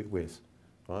you do it with.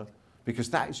 Right? Because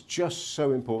that is just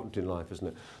so important in life, isn't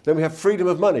it? Then we have freedom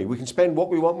of money. We can spend what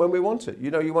we want when we want it. You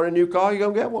know, you want a new car, you go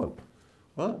and get one.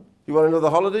 Right? You want another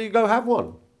holiday, you go have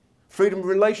one. Freedom of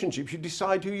relationships, you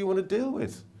decide who you want to deal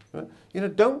with. Right? You know,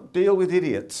 don't deal with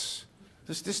idiots.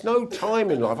 There's no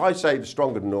time in life. I say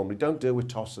stronger than normally, don't deal with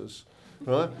tossers.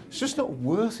 Right? It's just not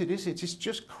worth it, is it? It's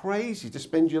just crazy to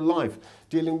spend your life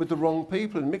dealing with the wrong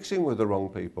people and mixing with the wrong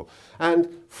people. And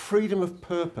freedom of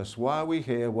purpose. Why are we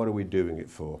here? What are we doing it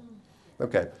for?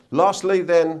 Okay. Lastly,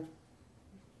 then,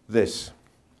 this.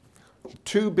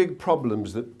 Two big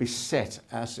problems that beset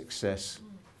our success.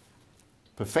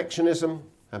 Perfectionism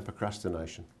and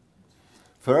procrastination.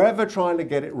 Forever trying to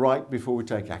get it right before we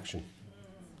take action.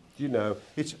 You know,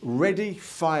 it's ready,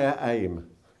 fire, aim.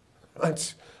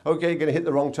 Right? Okay, you're going to hit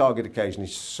the wrong target occasionally.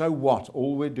 So what?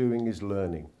 All we're doing is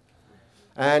learning.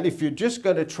 And if you're just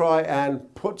going to try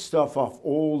and put stuff off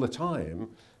all the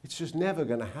time, it's just never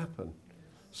going to happen.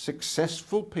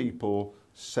 Successful people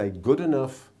say good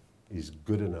enough is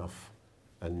good enough,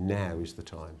 and now is the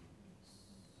time.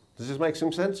 Does this make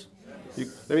some sense?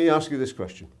 Let me ask you this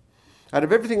question. Out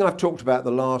of everything I've talked about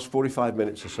the last 45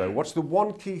 minutes or so, what's the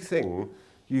one key thing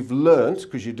you've learnt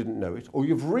because you didn't know it, or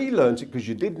you've relearnt it because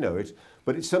you did know it,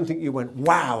 but it's something you went,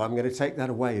 wow, I'm going to take that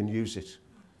away and use it?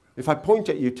 If I point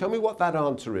at you, tell me what that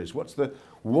answer is. What's the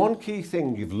one key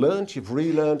thing you've learnt, you've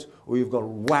relearnt, or you've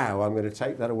gone, wow, I'm going to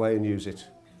take that away and use it?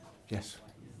 Yes?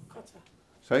 Cutter.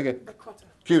 Say again. A cutter.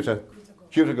 Cuter.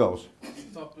 Cuter goals.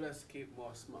 Stop less, keep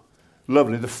more, smart.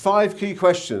 Lovely. The 5 key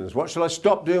questions. What shall I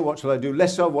stop doing? What shall I do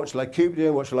less of? What shall I keep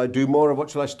doing? What shall I do more of? What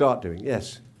shall I start doing?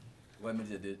 Yes? 1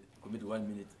 minute a day. Commit 1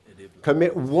 minute a day.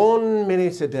 Commit 1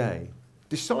 minute a day.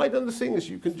 Decide on the things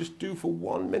you can just do for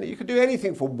 1 minute. You can do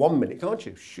anything for 1 minute, can't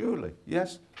you? Surely.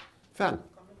 Yes? Fan?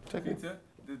 Take it. Peter,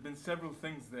 there's been several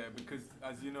things there because,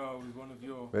 as you know, I was one of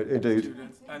your Indeed.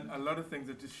 students, and a lot of things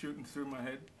are just shooting through my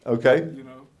head. Okay. You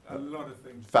know, a lot of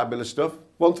things. Fabulous stuff.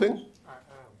 One thing?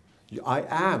 I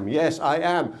am. Yes, I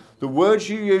am. The words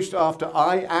you used after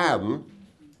I am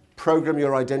program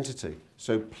your identity.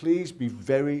 So please be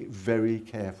very, very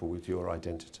careful with your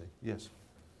identity. Yes?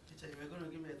 Teacher, you were going to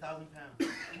give me £1,000.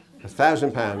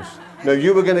 £1,000. No,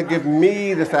 you were going to give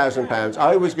me the £1,000.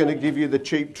 I was going to give you the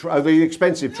cheap, the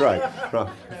expensive tray. Right.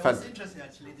 It was interesting,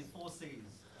 actually, the 4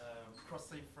 C's,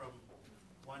 crossing from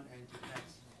one end to the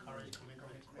next, courage,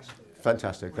 commitment, action.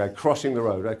 Fantastic. Okay, crossing the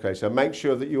road. Okay, so make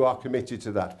sure that you are committed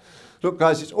to that. Look,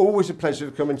 guys, it's always a pleasure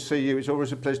to come and see you. It's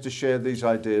always a pleasure to share these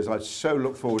ideas. I so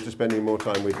look forward to spending more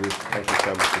time with you. Thank you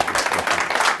so much.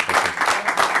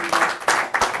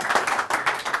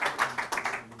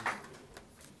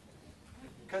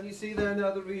 Can you see there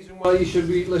now the reason why you should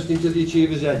be listening to the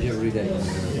Achiever's Edge every day?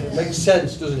 Makes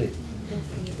sense, doesn't it?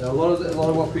 Now, a lot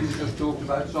of what Peter just talked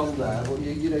about is on there, but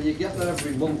you know, you get that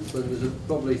every month, and there's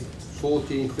probably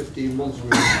 14, 15 months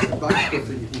worth of back stuff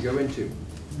that you can go into.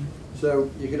 So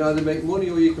you can either make money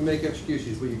or you can make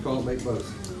excuses, but you can't make both.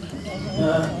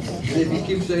 And if you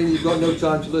keep saying you've got no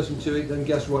time to listen to it, then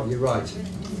guess what? You're right.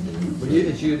 But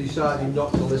it's you deciding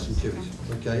not to listen to it.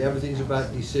 Okay, everything's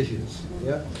about decisions.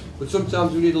 Yeah, but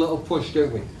sometimes we need a little push,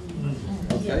 don't we?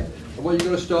 Okay, and what you're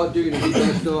going to start doing is you're going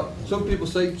to start.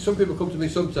 Some people come to me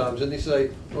sometimes and they say,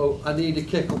 "Oh, I need a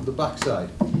kick up the backside."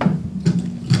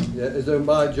 Yeah, as though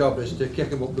my job is to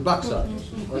kick them up the backside.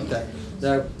 Okay.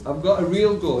 Now, I've got a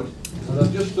real good, and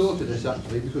I've just thought of this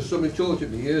actually because somebody taught it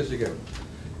me years ago.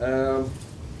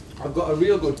 I've got a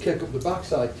real good kick up the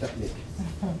backside technique.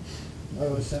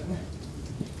 Oh, a second.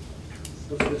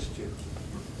 What's this, Jim?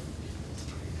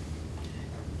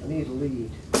 I need a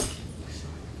lead.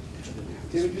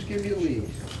 Can I just give you a lead?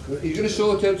 You're going to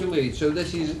sort out a lead, so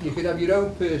this is, you can have your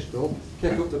own personal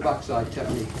kick up the backside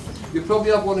technique. You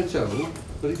probably have one at home,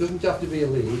 but it doesn't have to be a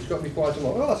lead, it's got to be quite a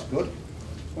long. Oh, that's good.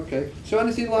 Okay, so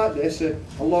anything like this, a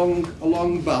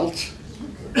long belt,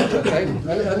 okay,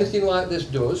 anything like this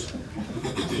does,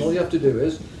 all you have to do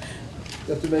is,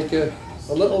 you have to make a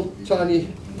little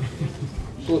tiny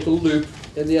sort of loop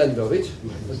in the end of it,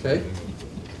 okay,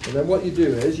 and then what you do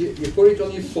is, you put it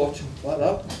on your foot, like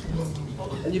that,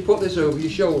 and you put this over your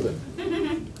shoulder,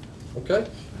 okay,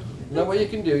 and then what you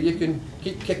can do, you can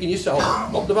keep kicking yourself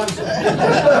up the backside.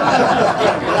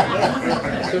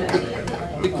 So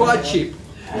they're quite cheap.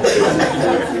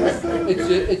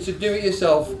 It's a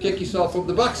do-it-yourself, kick yourself up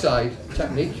the backside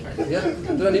technique, yeah,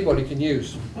 that anybody can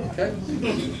use. Okay,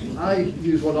 I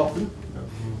use one often,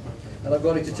 and I've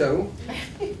got it at home.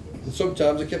 And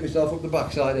sometimes I kick myself up the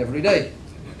backside every day.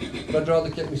 But I'd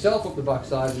rather kick myself up the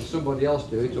backside than somebody else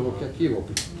do it, or kick you up.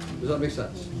 Does that make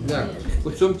sense? No.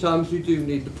 But sometimes we do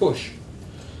need the push,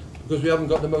 because we haven't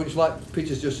got the motor. It's like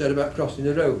Peter's just said about crossing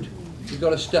the road. You've got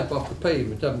to step off the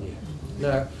pavement, haven't you?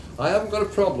 Now, I haven't got a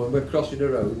problem with crossing the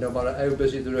road, no matter how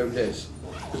busy the road is,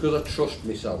 because I trust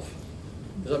myself.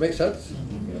 Does that make sense?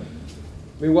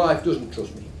 My wife doesn't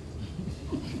trust me.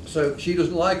 So she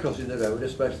doesn't like crossing the road,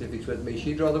 especially if it's with me.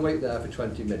 She'd rather wait there for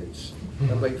 20 minutes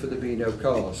and wait for there to be no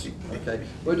cars. Okay,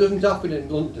 well, it doesn't happen in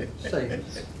London. Say,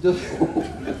 you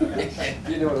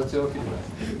know what I'm talking about.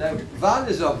 Now, Van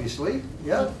is obviously,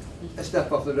 yeah, a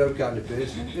step off the road kind of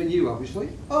person, and you obviously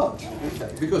aren't.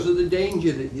 Okay, because of the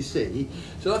danger that you see.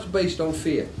 So that's based on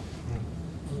fear.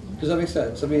 Does that make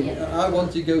sense? I mean, I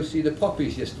wanted to go see the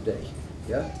poppies yesterday,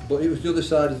 yeah, but it was the other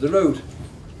side of the road.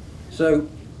 So,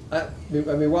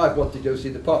 my wife wanted to go see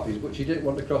the poppies, but she didn't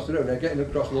want to cross the road. Now, getting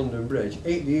across London Bridge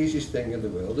ain't the easiest thing in the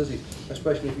world, is it?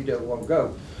 Especially if you don't want to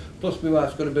go. Plus, my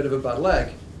wife's got a bit of a bad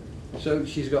leg, so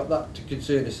she's got that to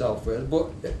concern herself with.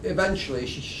 But eventually,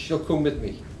 she'll come with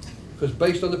me, because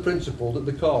based on the principle that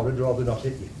the car would rather not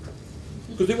hit you,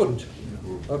 because they wouldn't.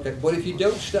 Okay, but if you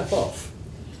don't step off,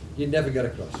 you never get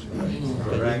across.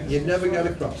 Right? You never get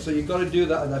across. So you've got to do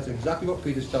that, and that's exactly what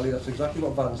Peter's telling you. That's exactly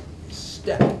what Van's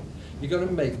step. You've got to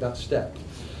make that step.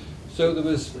 So there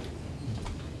was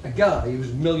a guy who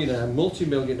was a millionaire,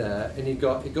 multi-millionaire, and he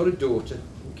got a daughter,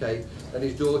 okay, and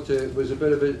his daughter was a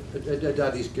bit of a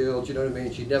daddy's girl, do you know what I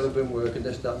mean? She'd never been working,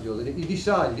 this, that, and the other. And he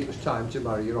decided it was time to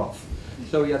marry her off.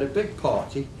 So he had a big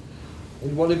party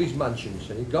in one of his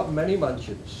mansions, and he got many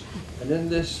mansions. And in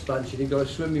this mansion he got a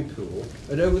swimming pool,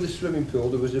 and over the swimming pool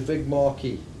there was a big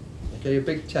marquee, okay, a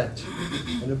big tent,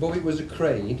 and above it was a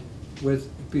crane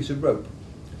with a piece of rope.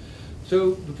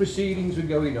 So the proceedings were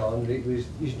going on. It was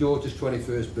his daughter's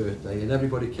 21st birthday, and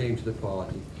everybody came to the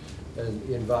party, and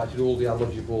he invited all the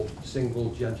eligible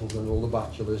single gentlemen, all the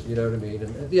bachelors, you know what I mean.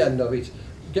 And at the end of it,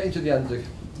 getting to the end of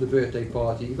the birthday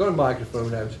party, he got a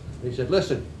microphone out, and he said,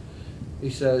 listen, he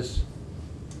says,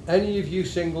 any of you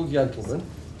single gentlemen,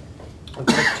 I've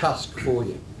got a task for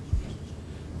you.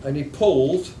 And he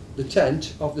pulled the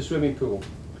tent off the swimming pool.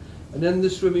 And in the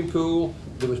swimming pool,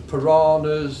 there was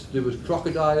piranhas, there was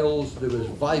crocodiles, there was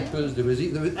vipers, there was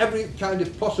every kind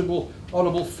of possible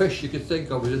horrible fish you could think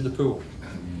of was in the pool.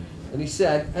 And he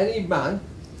said, any man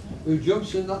who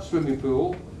jumps in that swimming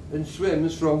pool and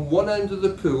swims from one end of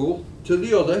the pool to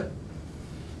the other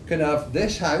can have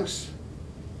this house,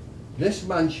 this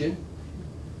mansion,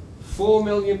 £4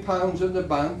 million in the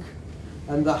bank,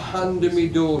 and the hand of me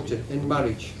daughter in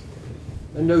marriage.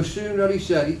 And no sooner he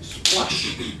said it,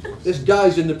 splash, this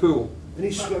guy's in the pool, and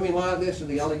he's swimming like this, and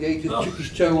the alligator took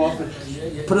his toe off, and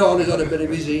piranha's got a bit of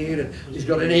his ear, and he's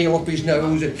got an ear up his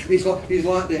nose, and he's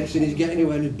like this, and he's getting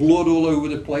away, and there's blood all over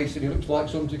the place, and he looks like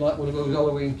something like one of those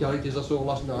Halloween characters I saw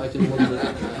last night in London.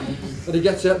 And he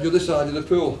gets out the other side of the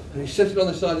pool, and he's sitting on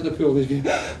the side of the pool, and he's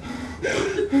going,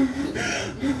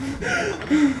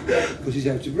 because he's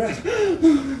out of breath.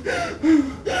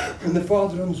 And the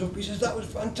father runs up, he says, that was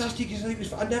fantastic. He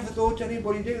says, I never thought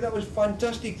anybody did, that was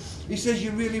fantastic. He says,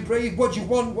 you're really brave. What do you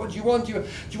want? What do you want? Do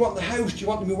you want the house? Do you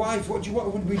want my wife? What do you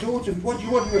want? My daughter? What do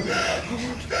you want?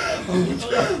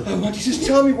 I want. He says,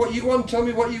 tell me what you want. Tell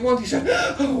me what you want. He said,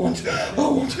 I want.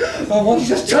 He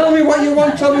says, tell me what you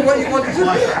want. Tell me what you want. He says,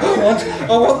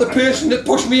 I want the person that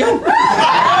pushed me in.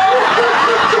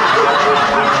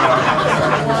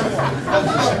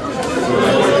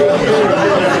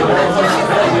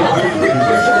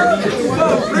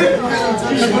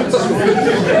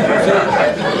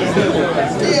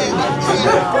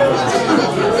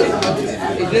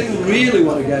 He didn't really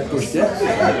want to get pushed in,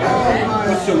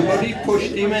 but somebody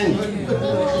pushed him in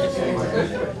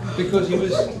because he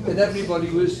was, and everybody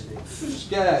was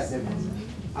scared.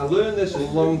 I learned this a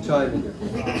long time ago.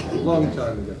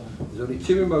 There's only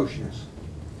two emotions.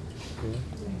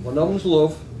 One of them's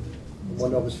love, and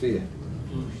one of them's fear.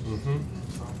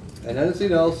 And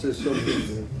anything else is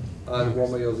something either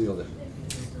one way or the other.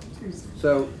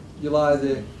 So you'll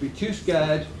either be too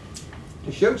scared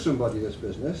to show somebody this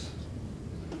business,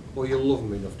 or you'll love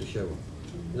them enough to show them.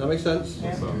 Does that make sense?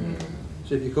 Yeah.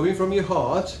 So if you're coming from your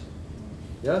heart,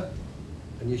 yeah,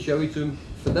 and you show it to them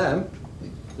for them,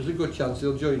 there's a good chance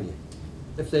they'll join you,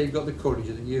 if they've got the courage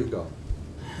that you've got.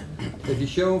 If you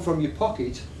show them from your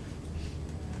pocket,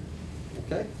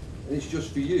 okay, and it's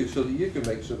just for you so that you can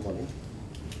make some money,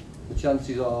 the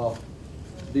chances are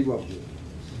they won't do it.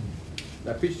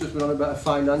 Now, Pete's just been on about a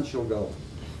financial goal.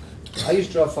 I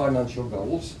used to have financial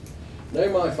goals. Now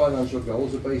my financial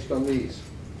goals are based on these.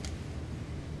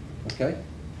 Okay?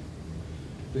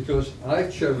 Because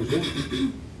I've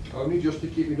chosen only just to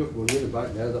keep enough money in the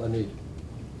bank now that I need.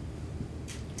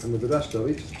 And with the rest of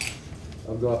it,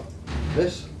 I've got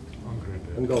this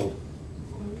and gold.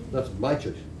 That's my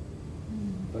choice.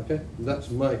 Okay? That's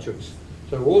my choice.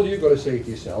 So all you've got to say to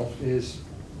yourself is,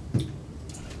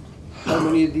 how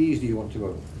many of these do you want to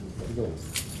own? The gold.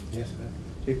 Yes, sir.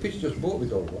 See, Pete's just bought the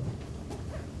gold one.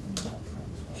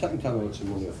 Second time I want some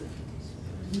money off it.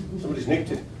 Somebody's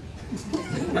nicked it.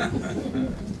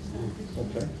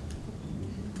 Okay.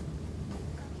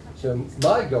 So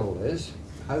my goal is,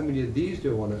 how many of these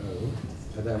do I want to own,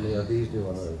 and how many of these do I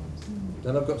want to own?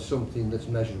 Then I've got something that's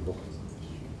measurable.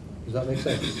 Does that make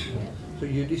sense? So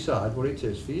you decide what it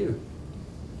is for you.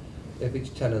 If it's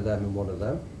 10 of them and 1 of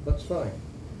them, that's fine.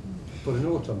 Put a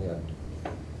note on the end.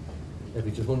 If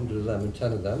it's 100 of them and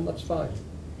 10 of them, that's fine.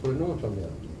 Put a note on the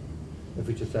end. If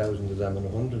it's 1,000 of them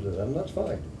and 100 of them, that's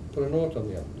fine. Put a note on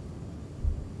the end.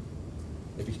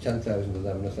 If it's 10,000 of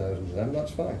them and 1,000 of them,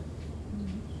 that's fine.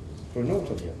 Put a note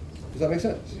on the end. Does that make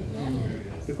sense?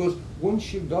 Because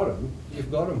once you've got them,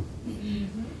 you've got them.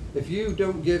 If you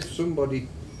don't give somebody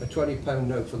a £20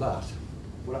 note for that,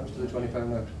 what happens to the £20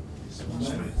 note?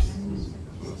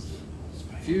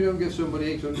 If you don't give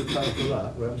somebody £800 for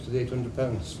that, what happens to the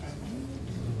 £800?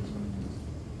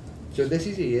 So this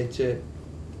is here to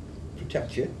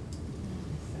protect you,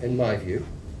 in my view.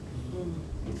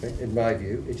 Okay, in my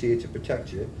view, it's here to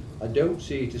protect you. I don't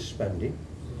see it as spending.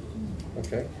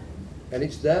 Okay, and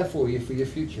it's there for you for your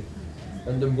future.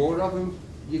 And the more of them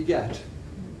you get,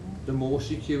 the more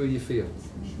secure you feel,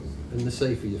 and the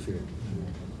safer you feel.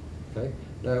 Okay.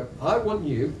 Now, I want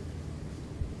you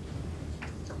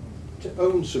to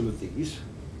own some of these,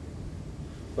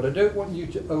 but I don't want you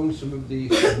to own some of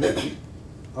these for me.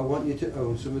 I want you to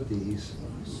own some of these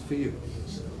for you.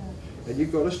 And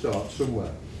you've got to start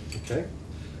somewhere. Okay.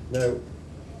 Now,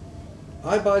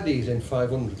 I buy these in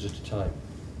 500s at a time.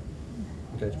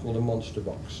 Okay, it's called a monster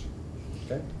box.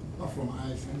 Okay. From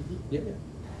ISN? Yeah.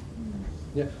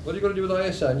 Yeah. What you've got to do with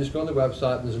ISN, just go on the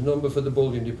website, there's a number for the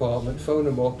bullion department, phone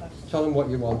them up, tell them what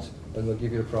you want, and they'll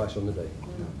give you a price on the day.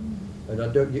 And I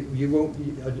don't, you won't,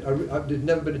 there's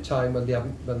never been a time when they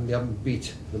haven't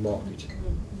beat the market.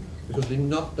 Because they're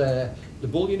not there, the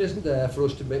bullion isn't there for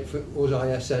us to make, for us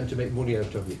ISN to make money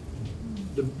out of you.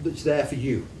 It's there for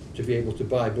you to be able to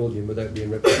buy bullion without being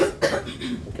ripped off.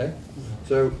 Okay?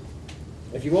 So,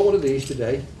 if you want one of these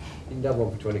today, you can have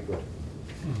one for 20 quid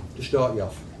to start you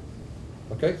off.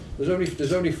 Okay? There's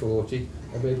only 40,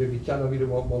 and maybe 10 of you don't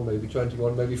want one, maybe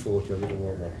 21, maybe 40 of you don't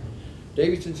want one.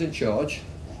 Davidson's in charge.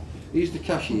 He's the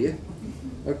cashier.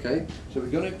 Okay, so we're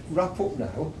going to wrap up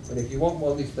now, and if you want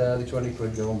one that's there, the 20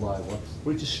 quid, go and buy one.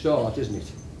 But it's a start, isn't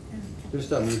it? You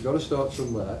understand? You've got to start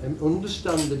somewhere and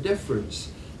understand the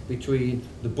difference between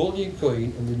the bullion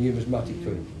coin and the numismatic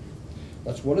coin.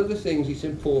 That's one of the things it's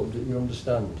important that you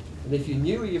understand. And if you're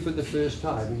new here for the first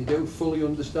time and you don't fully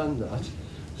understand that,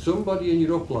 somebody in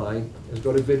your upline has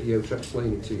got a video to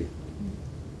explain it to you.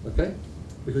 Okay?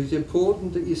 Because it's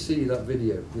important that you see that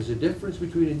video. There's a difference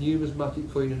between a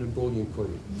numismatic coin and a bullion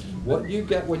coin. What you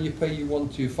get when you pay your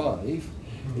 125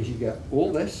 is you get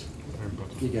all this,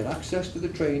 you get access to the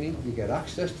training, you get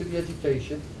access to the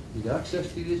education, you get access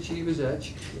to the Achiever's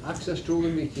Edge, you get access to all the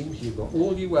meetings, you've got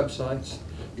all your websites,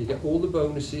 you get all the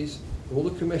bonuses, all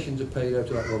the commissions are paid out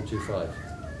of that 125.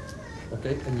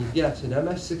 Okay, and you get an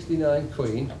MS69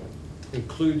 coin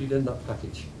included in that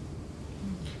package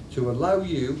to allow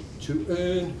you to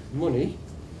earn money,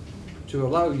 to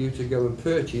allow you to go and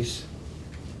purchase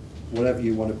whatever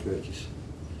you want to purchase.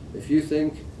 If you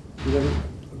think, you know,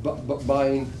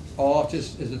 buying art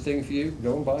is the thing for you,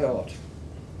 go and buy art.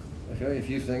 Okay, if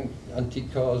you think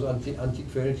antique cars, antique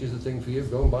furniture is the thing for you,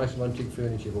 go and buy some antique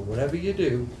furniture. But whatever you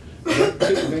do,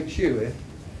 make sure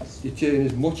you turn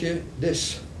as much of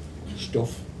this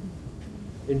stuff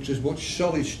into as much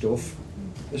solid stuff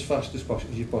as fast as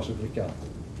you possibly can.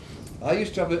 I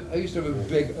used to have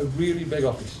a really big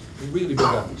office,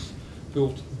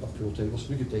 pool table,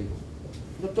 snooker table.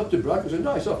 Not to brag, it was a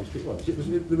nice office, to be honest.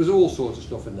 There was all sorts of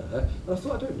stuff in there, and I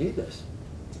thought, I don't need this.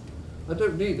 I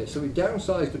don't need this. So we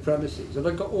downsized the premises, and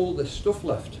I got all this stuff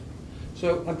left.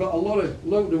 So I've got a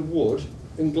load of wood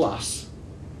and glass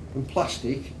and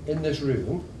plastic in this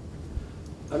room,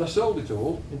 and I sold it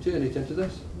all and turned it into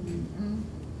this.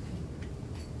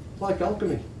 Like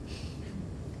alchemy.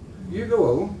 You go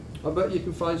home, I bet you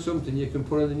can find something you can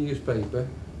put in the newspaper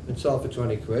and sell for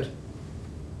 20 quid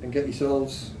and get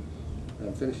yourselves,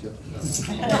 I'm finished yet.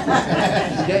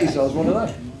 Get yourselves one of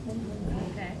them.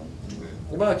 Okay.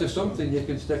 You might have something you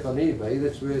can stick on eBay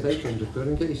that's worth 800 quid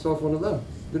and get yourself one of them.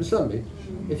 You understand me?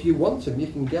 If you want them, you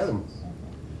can get them.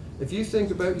 If you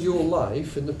think about your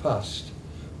life in the past,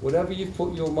 whatever you've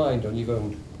put your mind on, you've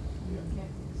owned.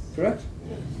 Correct?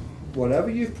 Whatever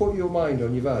you've put your mind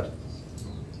on, you've had.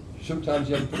 Sometimes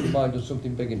you haven't put your mind on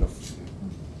something big enough.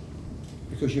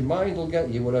 Because your mind will get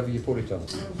you whatever you put it on.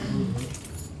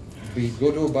 Be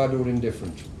good or bad or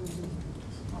indifferent.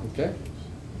 Okay?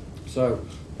 So,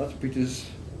 that's Peter's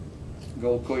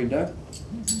gold coin now.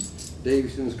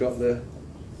 Davidson's got the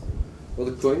or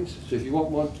the coins. So if you want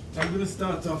one, I'm going to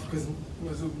start off because it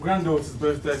was a granddaughter's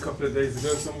birthday a couple of days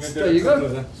ago, so I'm going to do there you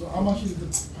go. So how much is the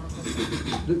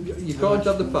You can't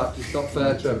have the pack, it's not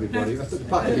fair to everybody. The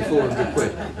pack will be 400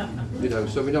 quid, you know,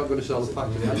 so we're not going to sell the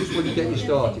pack today. I just want to get you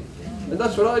started. And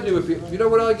that's what I do with people. You know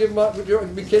what I give my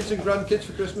kids and grandkids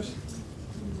for Christmas?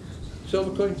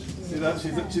 Silver coins. See that?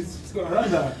 She's got her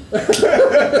hand out.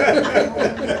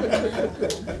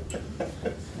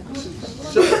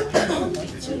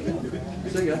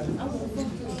 Say again.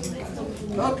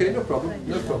 Okay, no problem,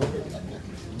 no problem.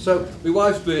 So, my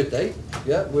wife's birthday,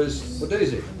 yeah, was, what day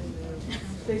is it?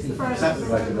 The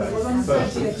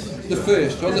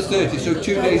 1st, on the 30th, so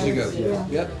 2 days ago.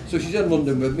 Yeah. So she's in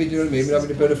London with me, do you know what I mean? We're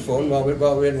having a bit of fun while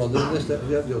we're in London, and this, that, and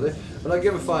the other. And I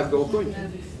give her 5 gold coins.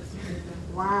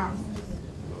 Wow.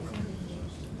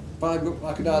 I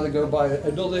could either go buy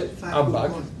another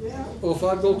handbag or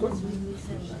 5 gold coins.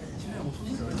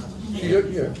 Yeah,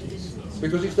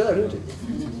 because it's there, isn't it?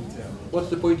 What's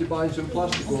the point of buying some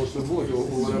plastic or some wood or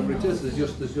whatever it is? There's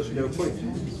just no point.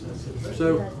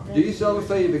 So do yourself a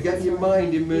favour, get your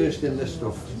mind immersed in this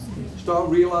stuff. Start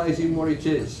realising what it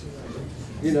is.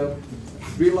 You know,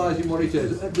 realising what it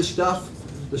is. The staff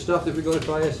that we got at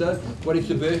ISN, when it's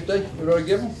a birthday, we're going to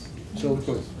give them silver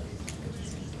coins.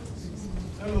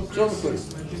 Silver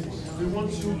coins. We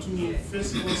want you to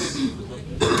face us.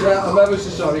 Yeah, I'm ever so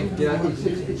sorry. Yeah,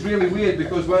 it's really weird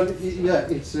because when, yeah,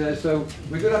 it's so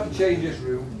we're going to have to change this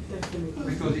room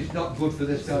because it's not good for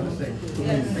this kind of thing.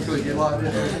 Because you're like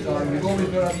this all the time. You've always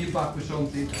got to have your back for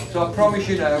something. So I promise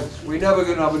you now, we're never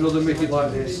going to have another meeting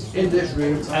like this in this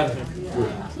room ever.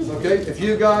 Okay, if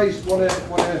you guys want to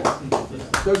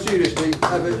go seriously,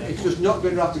 ever, it's just not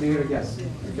going to happen here again.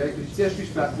 Okay, because it's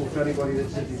disrespectful for anybody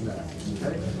that's sitting there.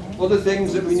 Okay. Other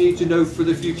things that we need to know for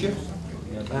the future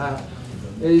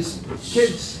is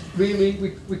kids.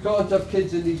 Really, we can't have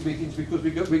kids in these meetings because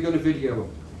we're going to video them.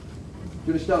 Do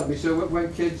you understand me? So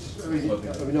when kids, I mean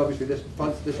obviously this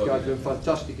guy's doing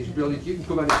fantastic. He's brilliant. You can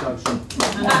come anytime soon.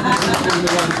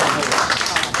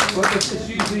 But it's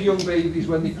usually young babies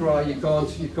when they cry. You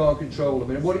can't control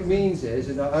them. And what it means is,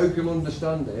 and I hope you'll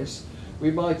understand this. We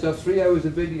might have 3 hours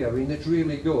of videoing that's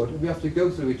really good, and we have to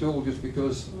go through it all just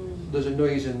because there's a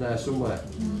noise in there somewhere.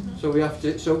 So we have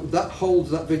to. So that holds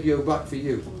that video back for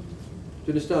you. Do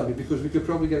you understand me? Because we could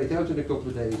probably get it out in a couple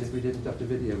of days if we didn't have to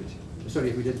video it. Sorry,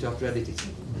 if we didn't have to edit it.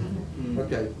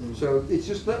 Okay. So it's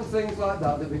just little things like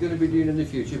that that we're going to be doing in the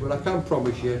future. But I can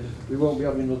promise you, we won't be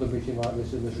having another meeting like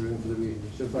this in this room for the reason.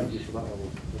 So thank you for that one.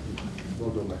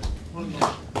 Well done, mate.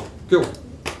 Cool.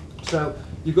 So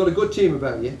you've got a good team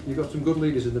about you. You've got some good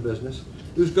leaders in the business.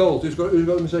 Who's gold? Who's got a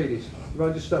Mercedes? You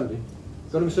mind just standing?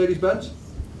 Got a Mercedes Benz?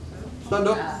 Stand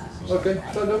up. Okay,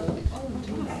 stand up.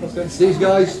 Okay. These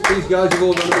guys have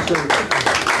all done a Mercedes.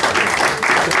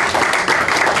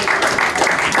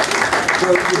 So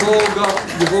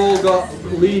you've all got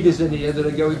leaders in here that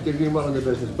are doing well in the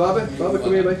business. Baba,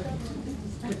 come here, mate.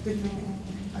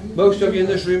 Most of you in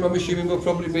this room, I'm assuming, will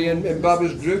probably be in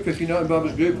Baba's group. If you're not in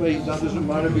Baba's group, that doesn't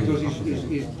matter because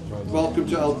he's welcome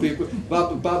to help people.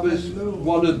 Baba's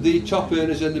one of the top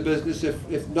earners in the business,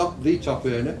 if not the top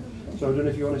earner. So I don't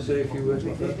know if you want to say a few words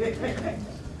about that.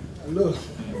 Hello.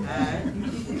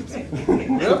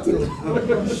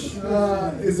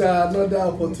 It's another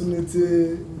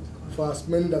opportunity for us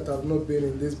men that have not been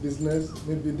in this business.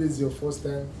 Maybe this is your first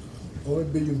time, or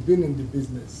maybe you've been in the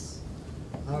business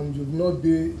and you've not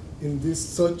been in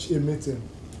such a meeting,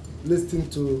 listening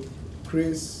to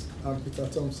Chris and Peter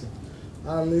Thomson.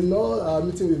 And in all our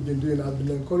meetings we've been doing, I've been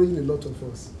encouraging a lot of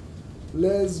us.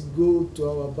 Let's go to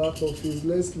our back office,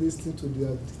 let's listen to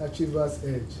the Achiever's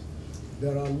Edge.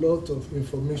 There are a lot of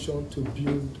information to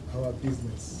build our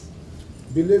business.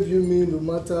 Believe you me, no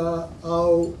matter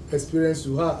how experienced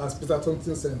you are, as Peter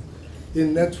Thomson said,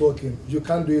 in networking, you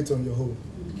can't do it on your own.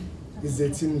 It's a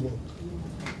teamwork.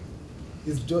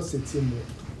 It's just a teamwork.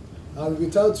 And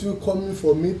without you coming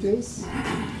for meetings,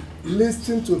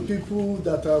 listening to people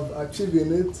that have achieved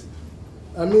in it,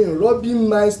 I mean, rubbing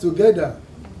minds together,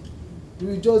 you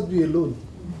will just be alone.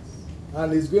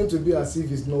 And it's going to be as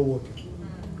if it's not working.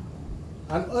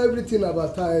 And everything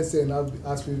about ISN,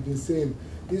 as we've been saying,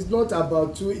 is not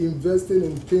about you investing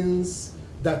in things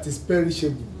that is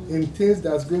perishable, in things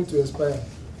that's going to expire.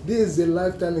 This is a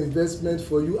lifetime investment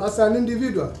for you as an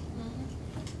individual.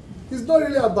 It's not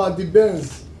really about the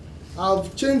Benz.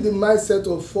 I've changed the mindset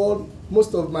of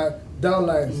most of my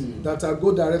downlines that are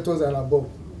good directors and above.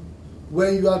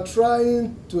 When you are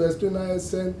trying to explain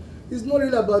ISN, it's not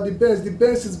really about the Benz. The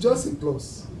Benz is just a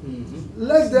plus.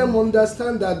 Let them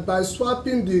understand that by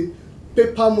swapping the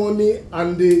paper money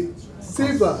and the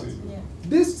silver,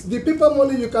 the paper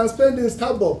money you can spend in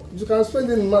Starbucks, you can spend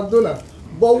in McDonald's.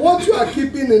 But what you are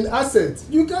keeping in assets,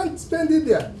 you can't spend it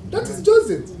there. That is just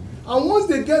it. And once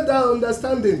they get that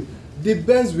understanding, the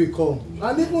Benz will come.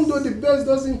 And even though the Benz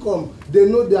doesn't come, they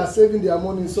know they are saving their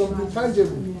money in something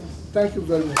tangible. Thank you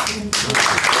very much.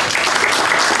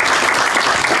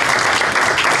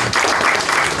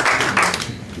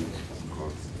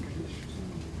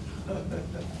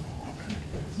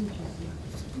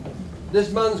 This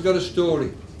man's got a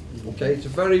story. Okay, it's a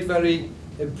very, very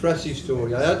impressive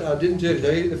story. I didn't hear it. I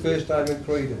heard it the first time in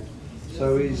Croydon.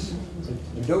 So he's,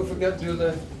 and don't forget the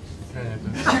other. that's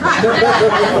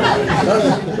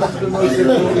the most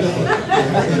important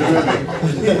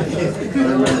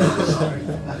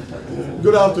one.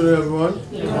 Good afternoon, everyone.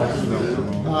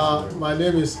 My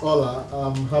name is Ola.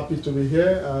 I'm happy to be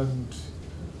here, and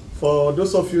for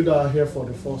those of you that are here for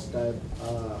the first time,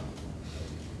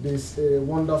 this is a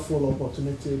wonderful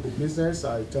opportunity. The business,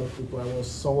 I tell people, I was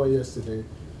somewhere yesterday,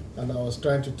 and I was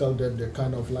trying to tell them the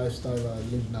kind of lifestyle I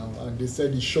live now, and they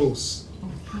said it shows.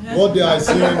 What they are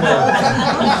seeing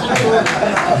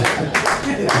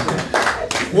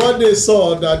what they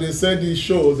saw that they said it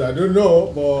shows, I don't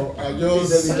know, but I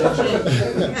just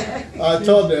I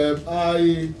told them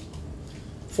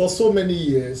for so many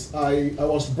years I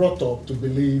was brought up to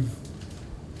believe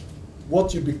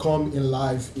what you become in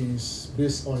life is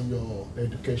based on your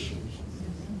education.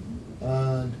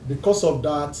 And because of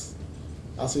that,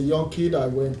 as a young kid, I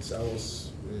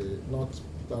was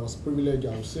privileged, I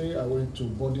would say. I went to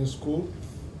boarding school.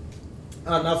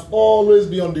 And I've always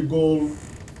been on the goal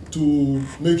to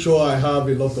make sure I have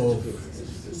a lot of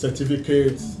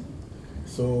certificates.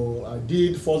 So I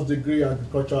did first degree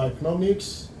agricultural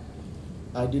economics.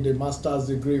 I did a master's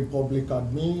degree in public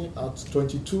admin at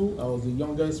 22. I was the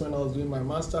youngest when I was doing my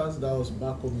master's. That was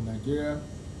back home in Nigeria.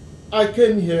 I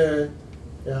came here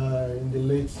in the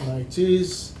late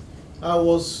 90s. I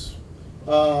was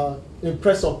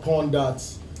impressed upon that,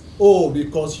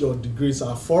 because your degrees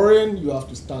are foreign, you have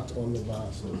to start all over.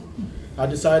 So I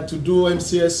decided to do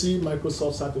MCSE,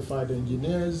 Microsoft Certified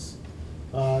Engineers.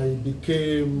 I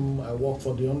worked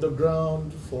for the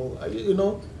underground,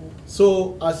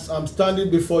 So as I'm standing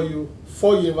before you,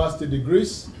 4 university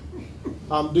degrees.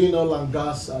 I'm doing oil and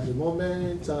gas at the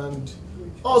moment, and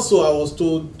also I was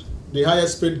told the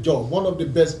highest paid job, one of the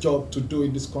best jobs to do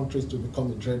in this country is to become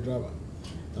a train driver.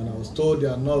 And I was told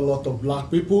there are not a lot of black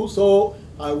people, so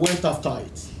I went after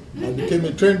it. I became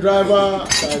a train driver, I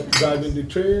started driving the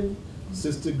train,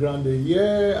 60 grand a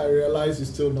year. I realized it's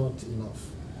still not enough.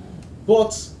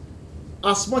 But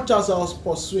as much as I was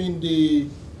pursuing the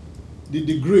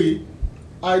degree,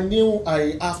 I knew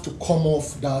I have to come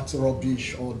off that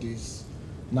rubbish, all these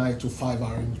 9-to-5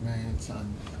 arrangements.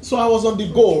 And so I was on the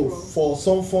goal for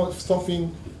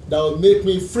something that will make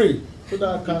me free, so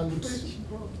that I can,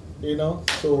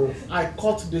 So I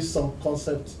caught some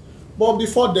concept. But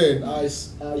before then, I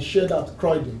shared at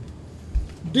Croydon.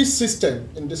 This system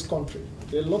in this country,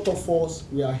 a lot of us,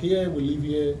 we are here, we live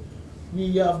here,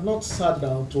 we have not sat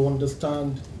down to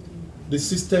understand the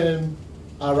system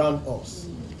around us.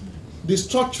 The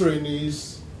structuring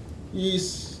is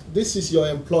this is your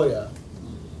employer,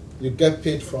 you get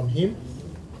paid from him.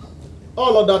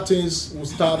 All other things will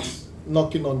start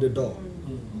knocking on the door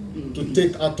to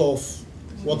take out of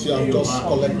what you have just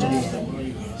collected.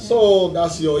 So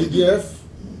that's your EDF,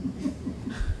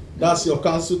 that's your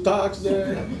council tax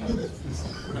there,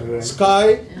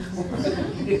 Sky,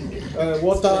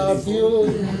 water bill,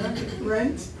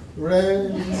 rent,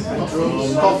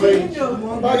 coffee.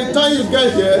 By the time you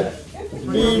get here,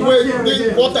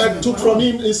 what I took from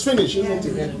him is finished, isn't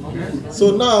it?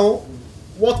 So now,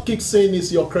 what kicks in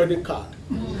is your credit card,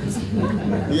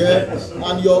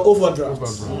 and your overdraft.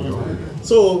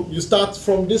 So you start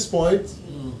from this point,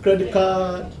 credit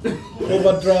card,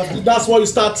 overdraft. That's what you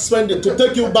start spending to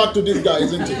take you back to this guy,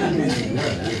 isn't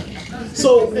it?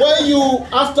 So when you,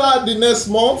 after the next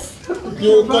month,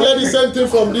 you collect the same thing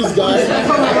from this guy,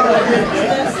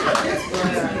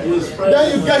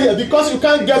 then you get here, because you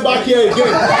can't get back here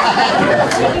again.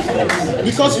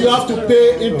 Because you have to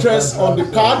pay interest on the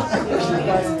card,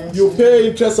 you pay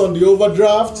interest on the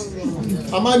overdraft.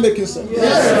 Am I making sense?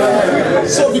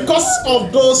 Yes. So because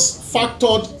of those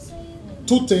factored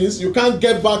two things, you can't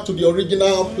get back to the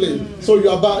original place. So you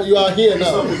are here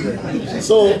now.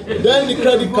 So then the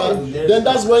credit card, then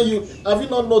that's when have you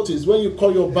not noticed when you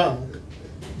call your bank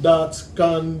that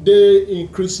can they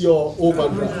increase your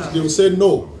overdraft? They will say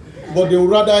no, but they will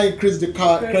rather increase the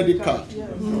credit card.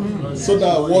 So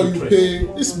that what you pay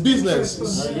is business,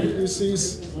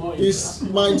 is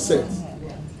mindset.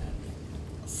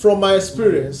 From my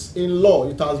experience in law,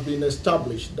 it has been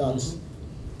established that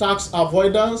tax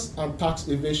avoidance and tax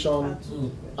evasion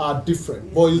are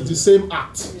different, but it's the same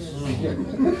act.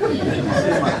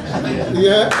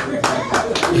 Yeah?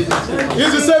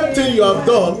 It's the same thing you have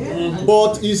done,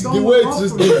 but it's the way it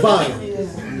is defined.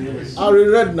 Harry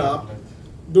Redknapp,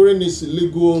 during his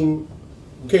legal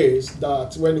case,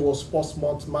 that when he was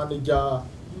post-month manager,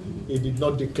 he did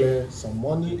not declare some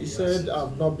money. He said,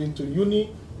 I've not been to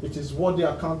uni. It is what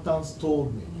the accountants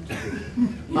told me.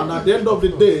 And at the end of the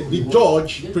day, the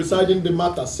judge presiding the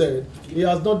matter said he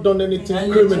has not done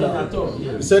anything criminal.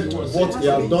 He said what he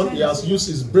has done, he has used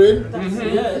his brain,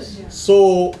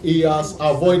 so he has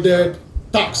avoided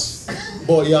tax,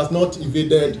 but he has not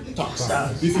evaded tax.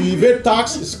 If you evade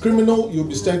tax, it's criminal, you'll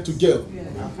be sent to jail.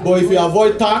 But if you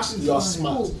avoid tax, you are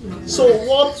smart. So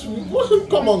what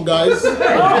come on, guys.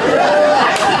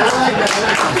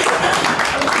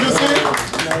 You see,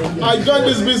 I joined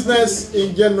this business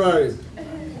in January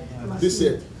this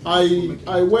year.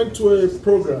 I went to a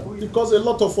program because a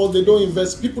lot of us, they don't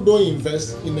invest, people don't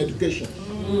invest in education.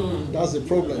 That's the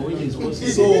problem.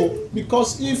 So,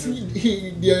 because if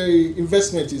the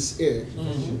investment is here,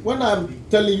 when I'm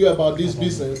telling you about this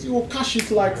business, you will catch it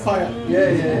like fire.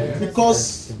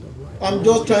 Because I'm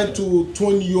just trying to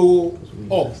tune you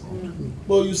up.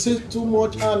 But you say too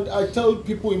much, and I tell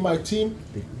people in my team,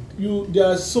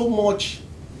 there's so much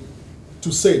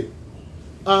to say.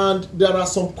 And there are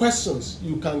some questions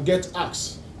you can get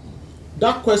asked.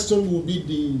 That question will be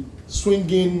the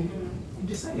swinging,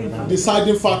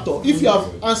 deciding factor. If you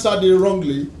have answered it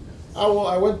wrongly,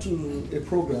 I went to a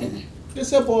program. They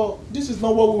said, well, this is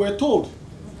not what we were told.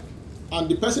 And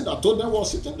the person that told them was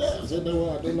sitting there. I said,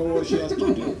 no, I don't know what she has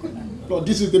told you. But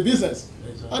this is the business.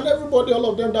 And everybody, all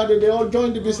of them, that day, they all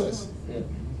joined the business.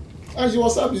 And she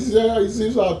was happy. She said, it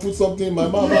seems I put something in my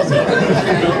mouth. I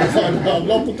said, I've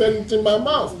not put anything in my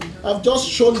mouth. I've just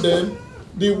shown them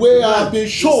the way I've been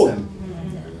shown.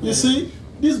 You see,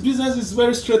 this business is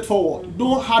very straightforward.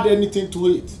 Don't add anything to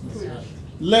it.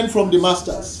 Learn from the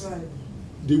masters.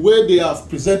 The way they have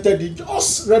presented it,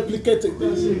 just replicate it.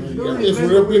 If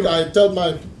you replicate, I tell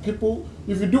my people,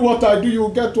 if you do what I do, you will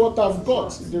get what I've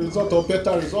got. The result of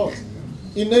better results.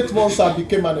 In 8 months, I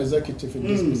became an executive in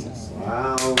this business.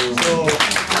 Wow. So,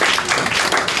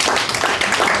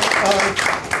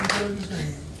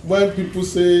 when people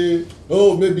say,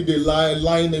 oh, maybe they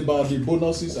lying about the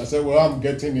bonuses, I say, well, I'm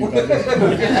getting it.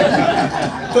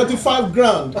 25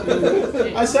 grand.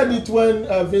 I said it when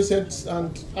Vincent,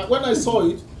 and when I saw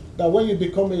it, that when you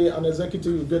become an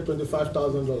executive, you get $25,000.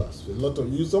 A lot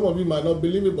of you, some of you might not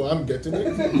believe it, but I'm getting it.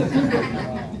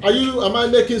 Am I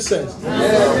making sense?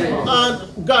 Yeah.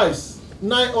 And guys,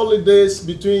 9 holidays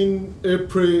between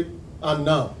April and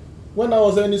now. When I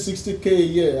was earning 60K a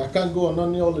year, I can't go on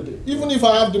any holiday. Even if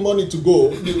I have the money to go,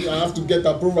 I have to get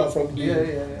approval from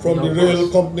the rail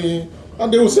company.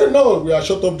 And they will say, no, we are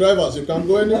short of drivers, you can't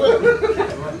go anywhere.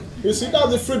 You see, that's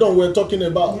the freedom we're talking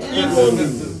about.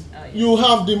 Even you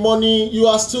have the money, you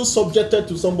are still subjected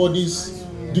to somebody's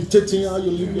dictating how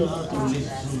you live your life.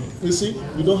 You see,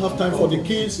 you don't have time for the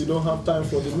kids, you don't have time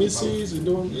for the missus,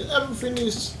 everything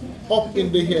is up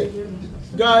in the head.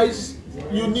 Guys,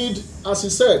 you need, as he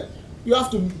said, you have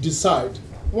to decide.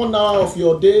 1 hour of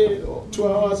your day or 2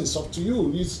 hours is up to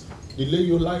you. It's the day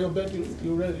you lie in your bed,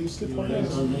 you sleep on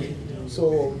it.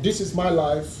 So this is my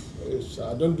life.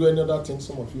 I don't do any other thing,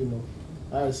 some of you know.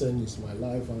 ISN is my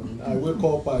life, and I wake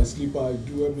up, I sleep, I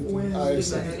do everything.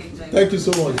 ISN. Thank you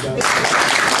so much, guys.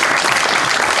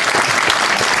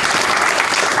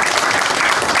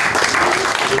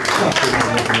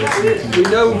 We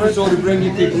know we're sort of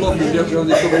bringing people up and just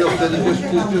coming up. So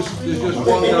there's just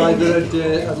one guy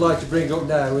that I'd like to bring up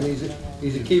now, and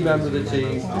he's a key member of the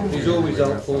team. He's always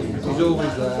helpful. He's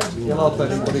always there. He'll help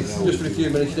anybody. Just for a few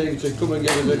minutes, David said, come and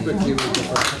give us a quick few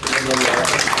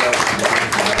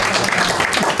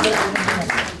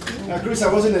Chris,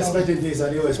 I wasn't expecting this. I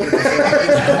knew I was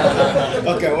prepared.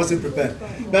 Okay, I wasn't prepared.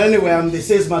 But anyway, I'm the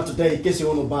salesman today in case you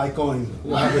want to buy coin.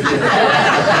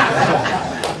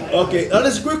 Okay,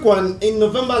 this a quick one. In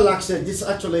November last year, this is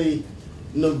actually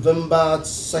November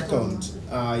 2nd,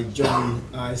 I joined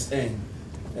ISN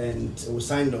and we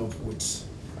signed up with,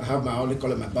 I have my, only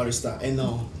call it my barrister,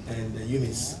 Eno and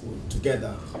Eunice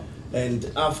together. And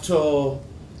after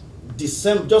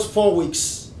December, just 4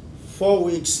 weeks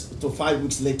to 5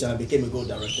 weeks later, I became a gold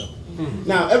director.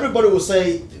 Now, everybody will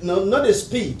say, no, not the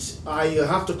speed. I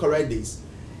have to correct this.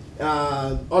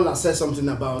 Ola said something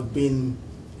about being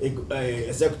a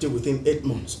executive within 8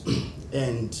 months.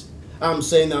 And I'm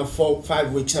saying now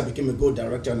 5 weeks, I became a gold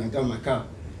director and I got my car.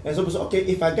 And so, okay,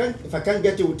 if I can't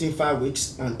get it within 5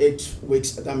 weeks and 8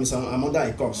 weeks, that means I'm under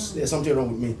a course. There's something wrong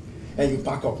with me. And you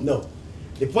pack up. No.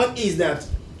 The point is that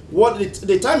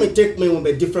the time it takes me will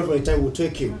be different from the time it will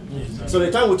take you. So the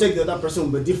time will take the other person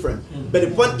will be different. But the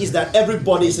point is that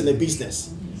everybody is in the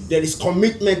business. There is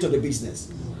commitment to the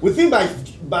business. Within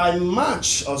by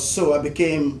March or so, I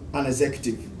became an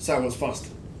executive. So I was fast.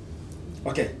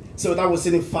 Okay, so that was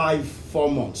in 4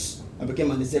 months. I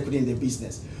became an executive in the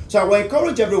business. So I will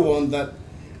encourage everyone that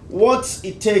what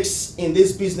it takes in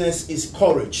this business is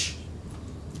courage,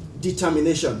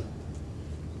 determination,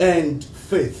 and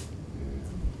faith.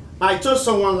 I told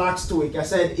someone last week, I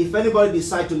said, if anybody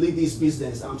decides to leave this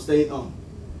business, I'm staying on,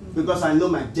 because I know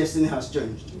my destiny has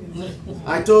changed.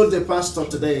 I told the pastor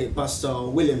today, Pastor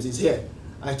Williams is here,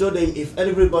 I told him, if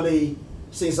everybody,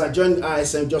 since I joined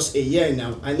ISM just a year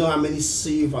now, I know how many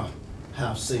silver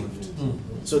have saved.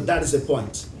 So that is the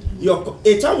point.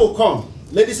 A time will come,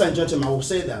 ladies and gentlemen, I will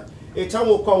say that, a time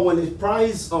will come when the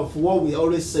price of what we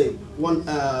always say, one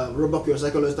Robert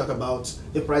Kiyosaki always talk about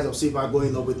the price of silver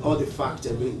going up with all the facts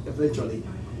eventually.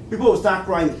 People will start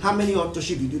crying, how many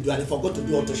authorship did you do? And I forgot to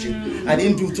do authorship. I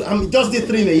didn't do two, I just did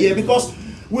 3 in a year, because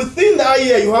within that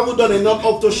year you haven't done enough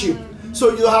authorship.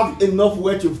 So you have enough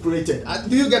work you've created.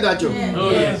 Do you get that, Joe? Yeah. Oh,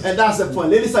 yes. And that's the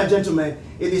point. Ladies and gentlemen,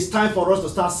 it is time for us to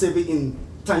start saving in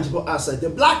tangible assets. The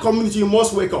black community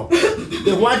must wake up.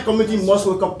 The white community must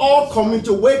wake up. All community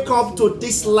wake up to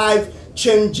this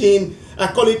life-changing, I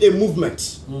call it a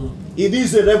movement. It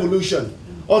is a revolution.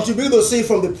 Or to be able to see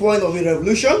from the point of a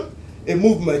revolution, a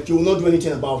movement, you will not do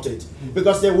anything about it.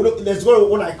 Because there's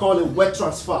what I call a wet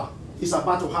transfer. It's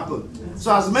about to happen.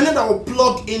 So as many that will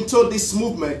plug into this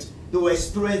movement, they will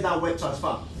experience that wet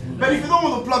transfer. But if you don't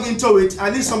want to plug into it, I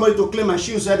need somebody to clean my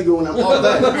shoes ready to go when I'm all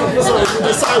there. So you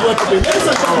decide what to do. Ladies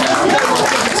and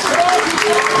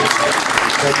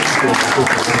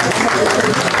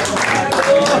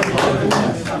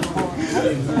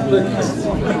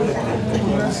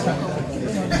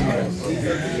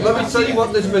Let me tell you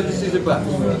what this business is about.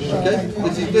 Okay?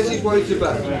 This is what it's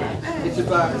about. It's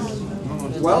about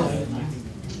wealth,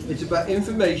 it's about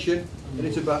information, and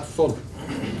it's about fun.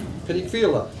 Can you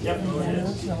feel that?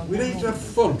 Yep. We need to have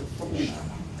fun.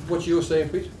 What you're saying,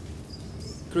 Pete?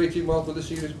 Creating wealth with a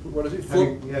serious, what is it?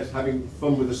 Fun? Having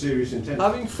fun with a serious intent.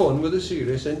 Having fun with a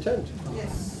serious intent.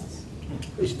 Yes.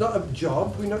 It's not a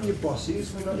job, we're not your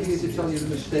bosses, we're not here to tell you the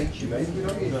mistakes you made, we're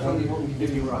not here to tell you what you're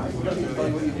doing right, we're not here to tell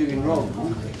you what you're doing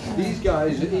wrong. These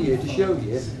guys are here to show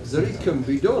you that it can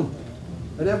be done.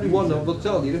 And every one of them will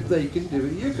tell you if they can do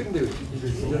it, you can do it.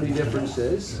 The only difference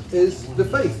is the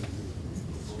faith.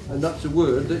 And that's a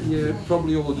word that you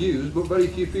probably all use, but very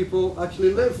few people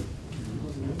actually live.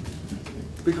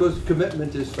 Because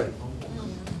commitment is faith.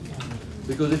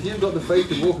 Because if you've got the faith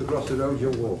to walk across the road,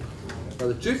 you'll walk. Now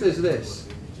the truth is this,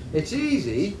 it's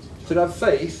easy to have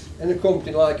faith in a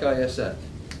company like ISM.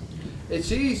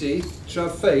 It's easy to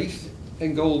have faith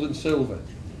in gold and silver.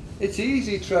 It's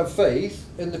easy to have faith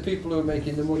in the people who are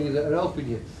making the money that are helping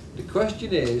you. The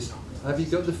question is, have you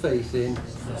got the faith in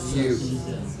you?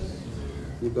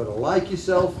 You've got to like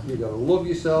yourself, you've got to love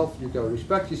yourself, you've got to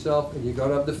respect yourself, and you've got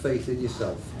to have the faith in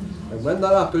yourself. And when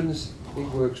that happens, it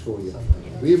works for you.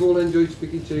 We've all enjoyed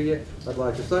speaking to you. I'd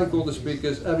like to thank all the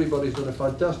speakers. Everybody's done a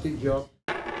fantastic job.